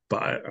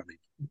 But I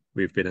mean,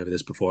 we've been over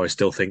this before. I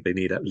still think they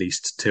need at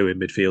least two in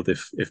midfield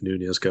if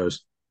Nunez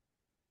goes.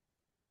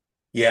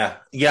 Yeah.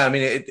 I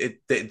mean,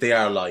 they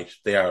are light.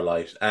 They are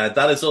light.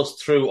 That is us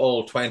through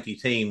all 20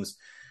 teams.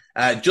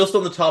 Just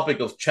on the topic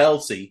of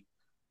Chelsea,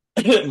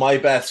 my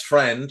best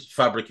friend,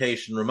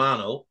 Fabrication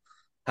Romano,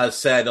 has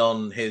said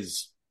on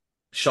his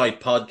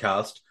Shite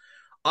podcast,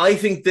 I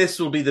think this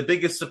will be the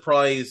biggest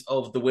surprise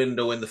of the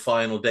window in the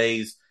final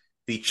days.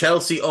 The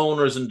Chelsea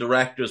owners and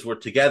directors were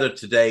together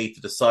today to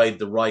decide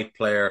the right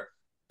player.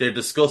 They're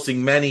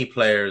discussing many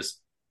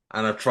players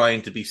and are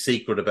trying to be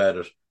secret about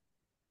it.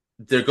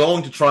 They're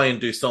going to try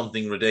and do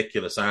something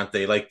ridiculous, aren't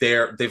they? Like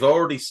they've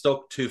already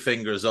stuck two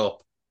fingers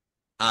up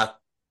at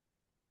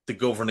the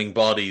governing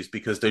bodies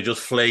because they're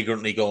just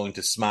flagrantly going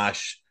to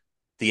smash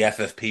the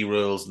FFP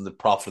rules and the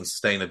profit and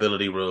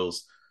sustainability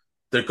rules.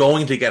 They're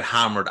going to get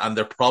hammered, and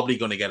they're probably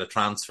going to get a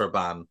transfer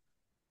ban.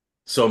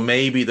 So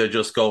maybe they're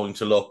just going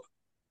to look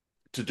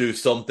to do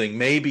something.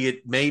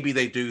 Maybe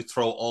they do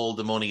throw all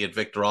the money at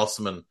Victor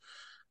Osimhen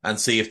and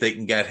see if they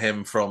can get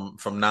him from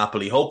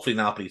Napoli. Hopefully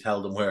Napoli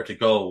tell them where to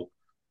go.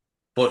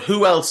 But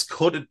who else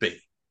could it be?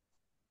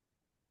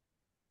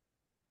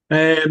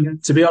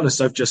 To be honest,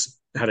 I've just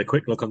had a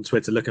quick look on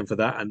Twitter looking for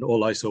that, and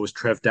all I saw was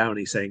Trev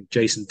Downey saying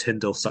Jason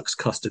Tyndall sucks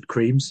custard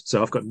creams.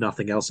 So I've got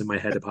nothing else in my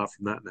head apart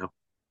from that now.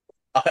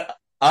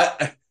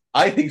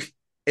 I think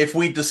if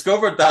we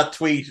discovered that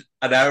tweet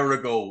an hour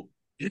ago,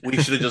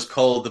 we should have just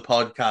called the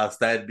podcast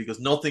then, because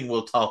nothing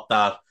will top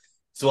that.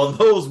 So on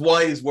those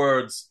wise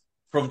words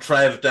from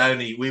Trev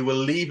Downey, we will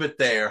leave it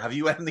there. Have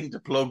you anything to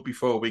plug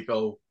before we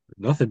go?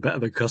 Nothing better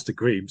than custard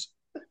creams.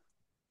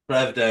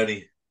 Trev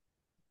Downey,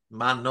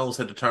 man knows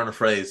how to turn a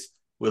phrase.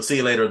 We'll see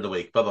you later in the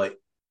week. Bye-bye.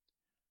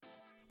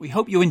 We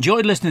hope you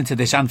enjoyed listening to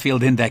this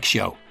Anfield Index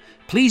show.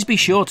 Please be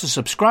sure to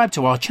subscribe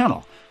to our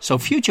channel so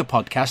future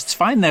podcasts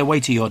find their way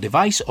to your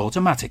device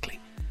automatically.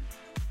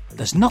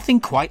 There's nothing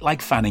quite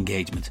like fan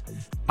engagement,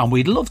 and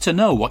we'd love to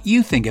know what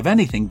you think of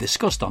anything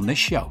discussed on this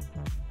show.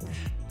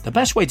 The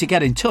best way to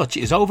get in touch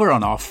is over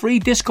on our free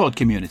Discord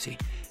community,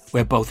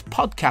 where both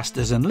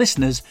podcasters and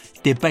listeners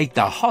debate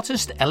the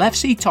hottest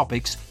LFC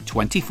topics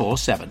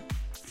 24/7.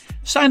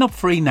 Sign up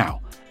free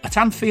now at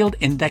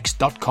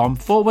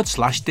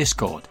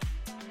AnfieldIndex.com/Discord.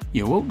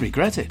 You won't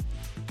regret it.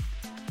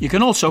 You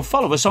can also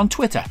follow us on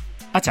Twitter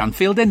at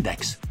Anfield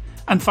Index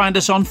and find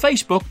us on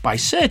Facebook by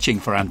searching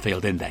for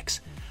Anfield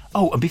Index.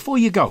 Oh, and before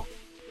you go,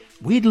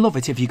 we'd love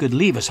it if you could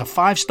leave us a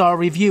 5-star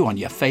review on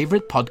your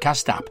favourite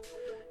podcast app.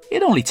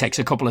 It only takes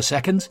a couple of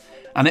seconds,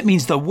 and it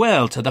means the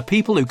world to the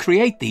people who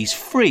create these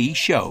free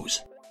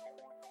shows.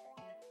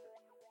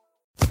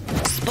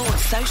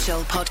 Sports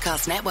Social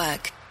Podcast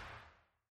Network.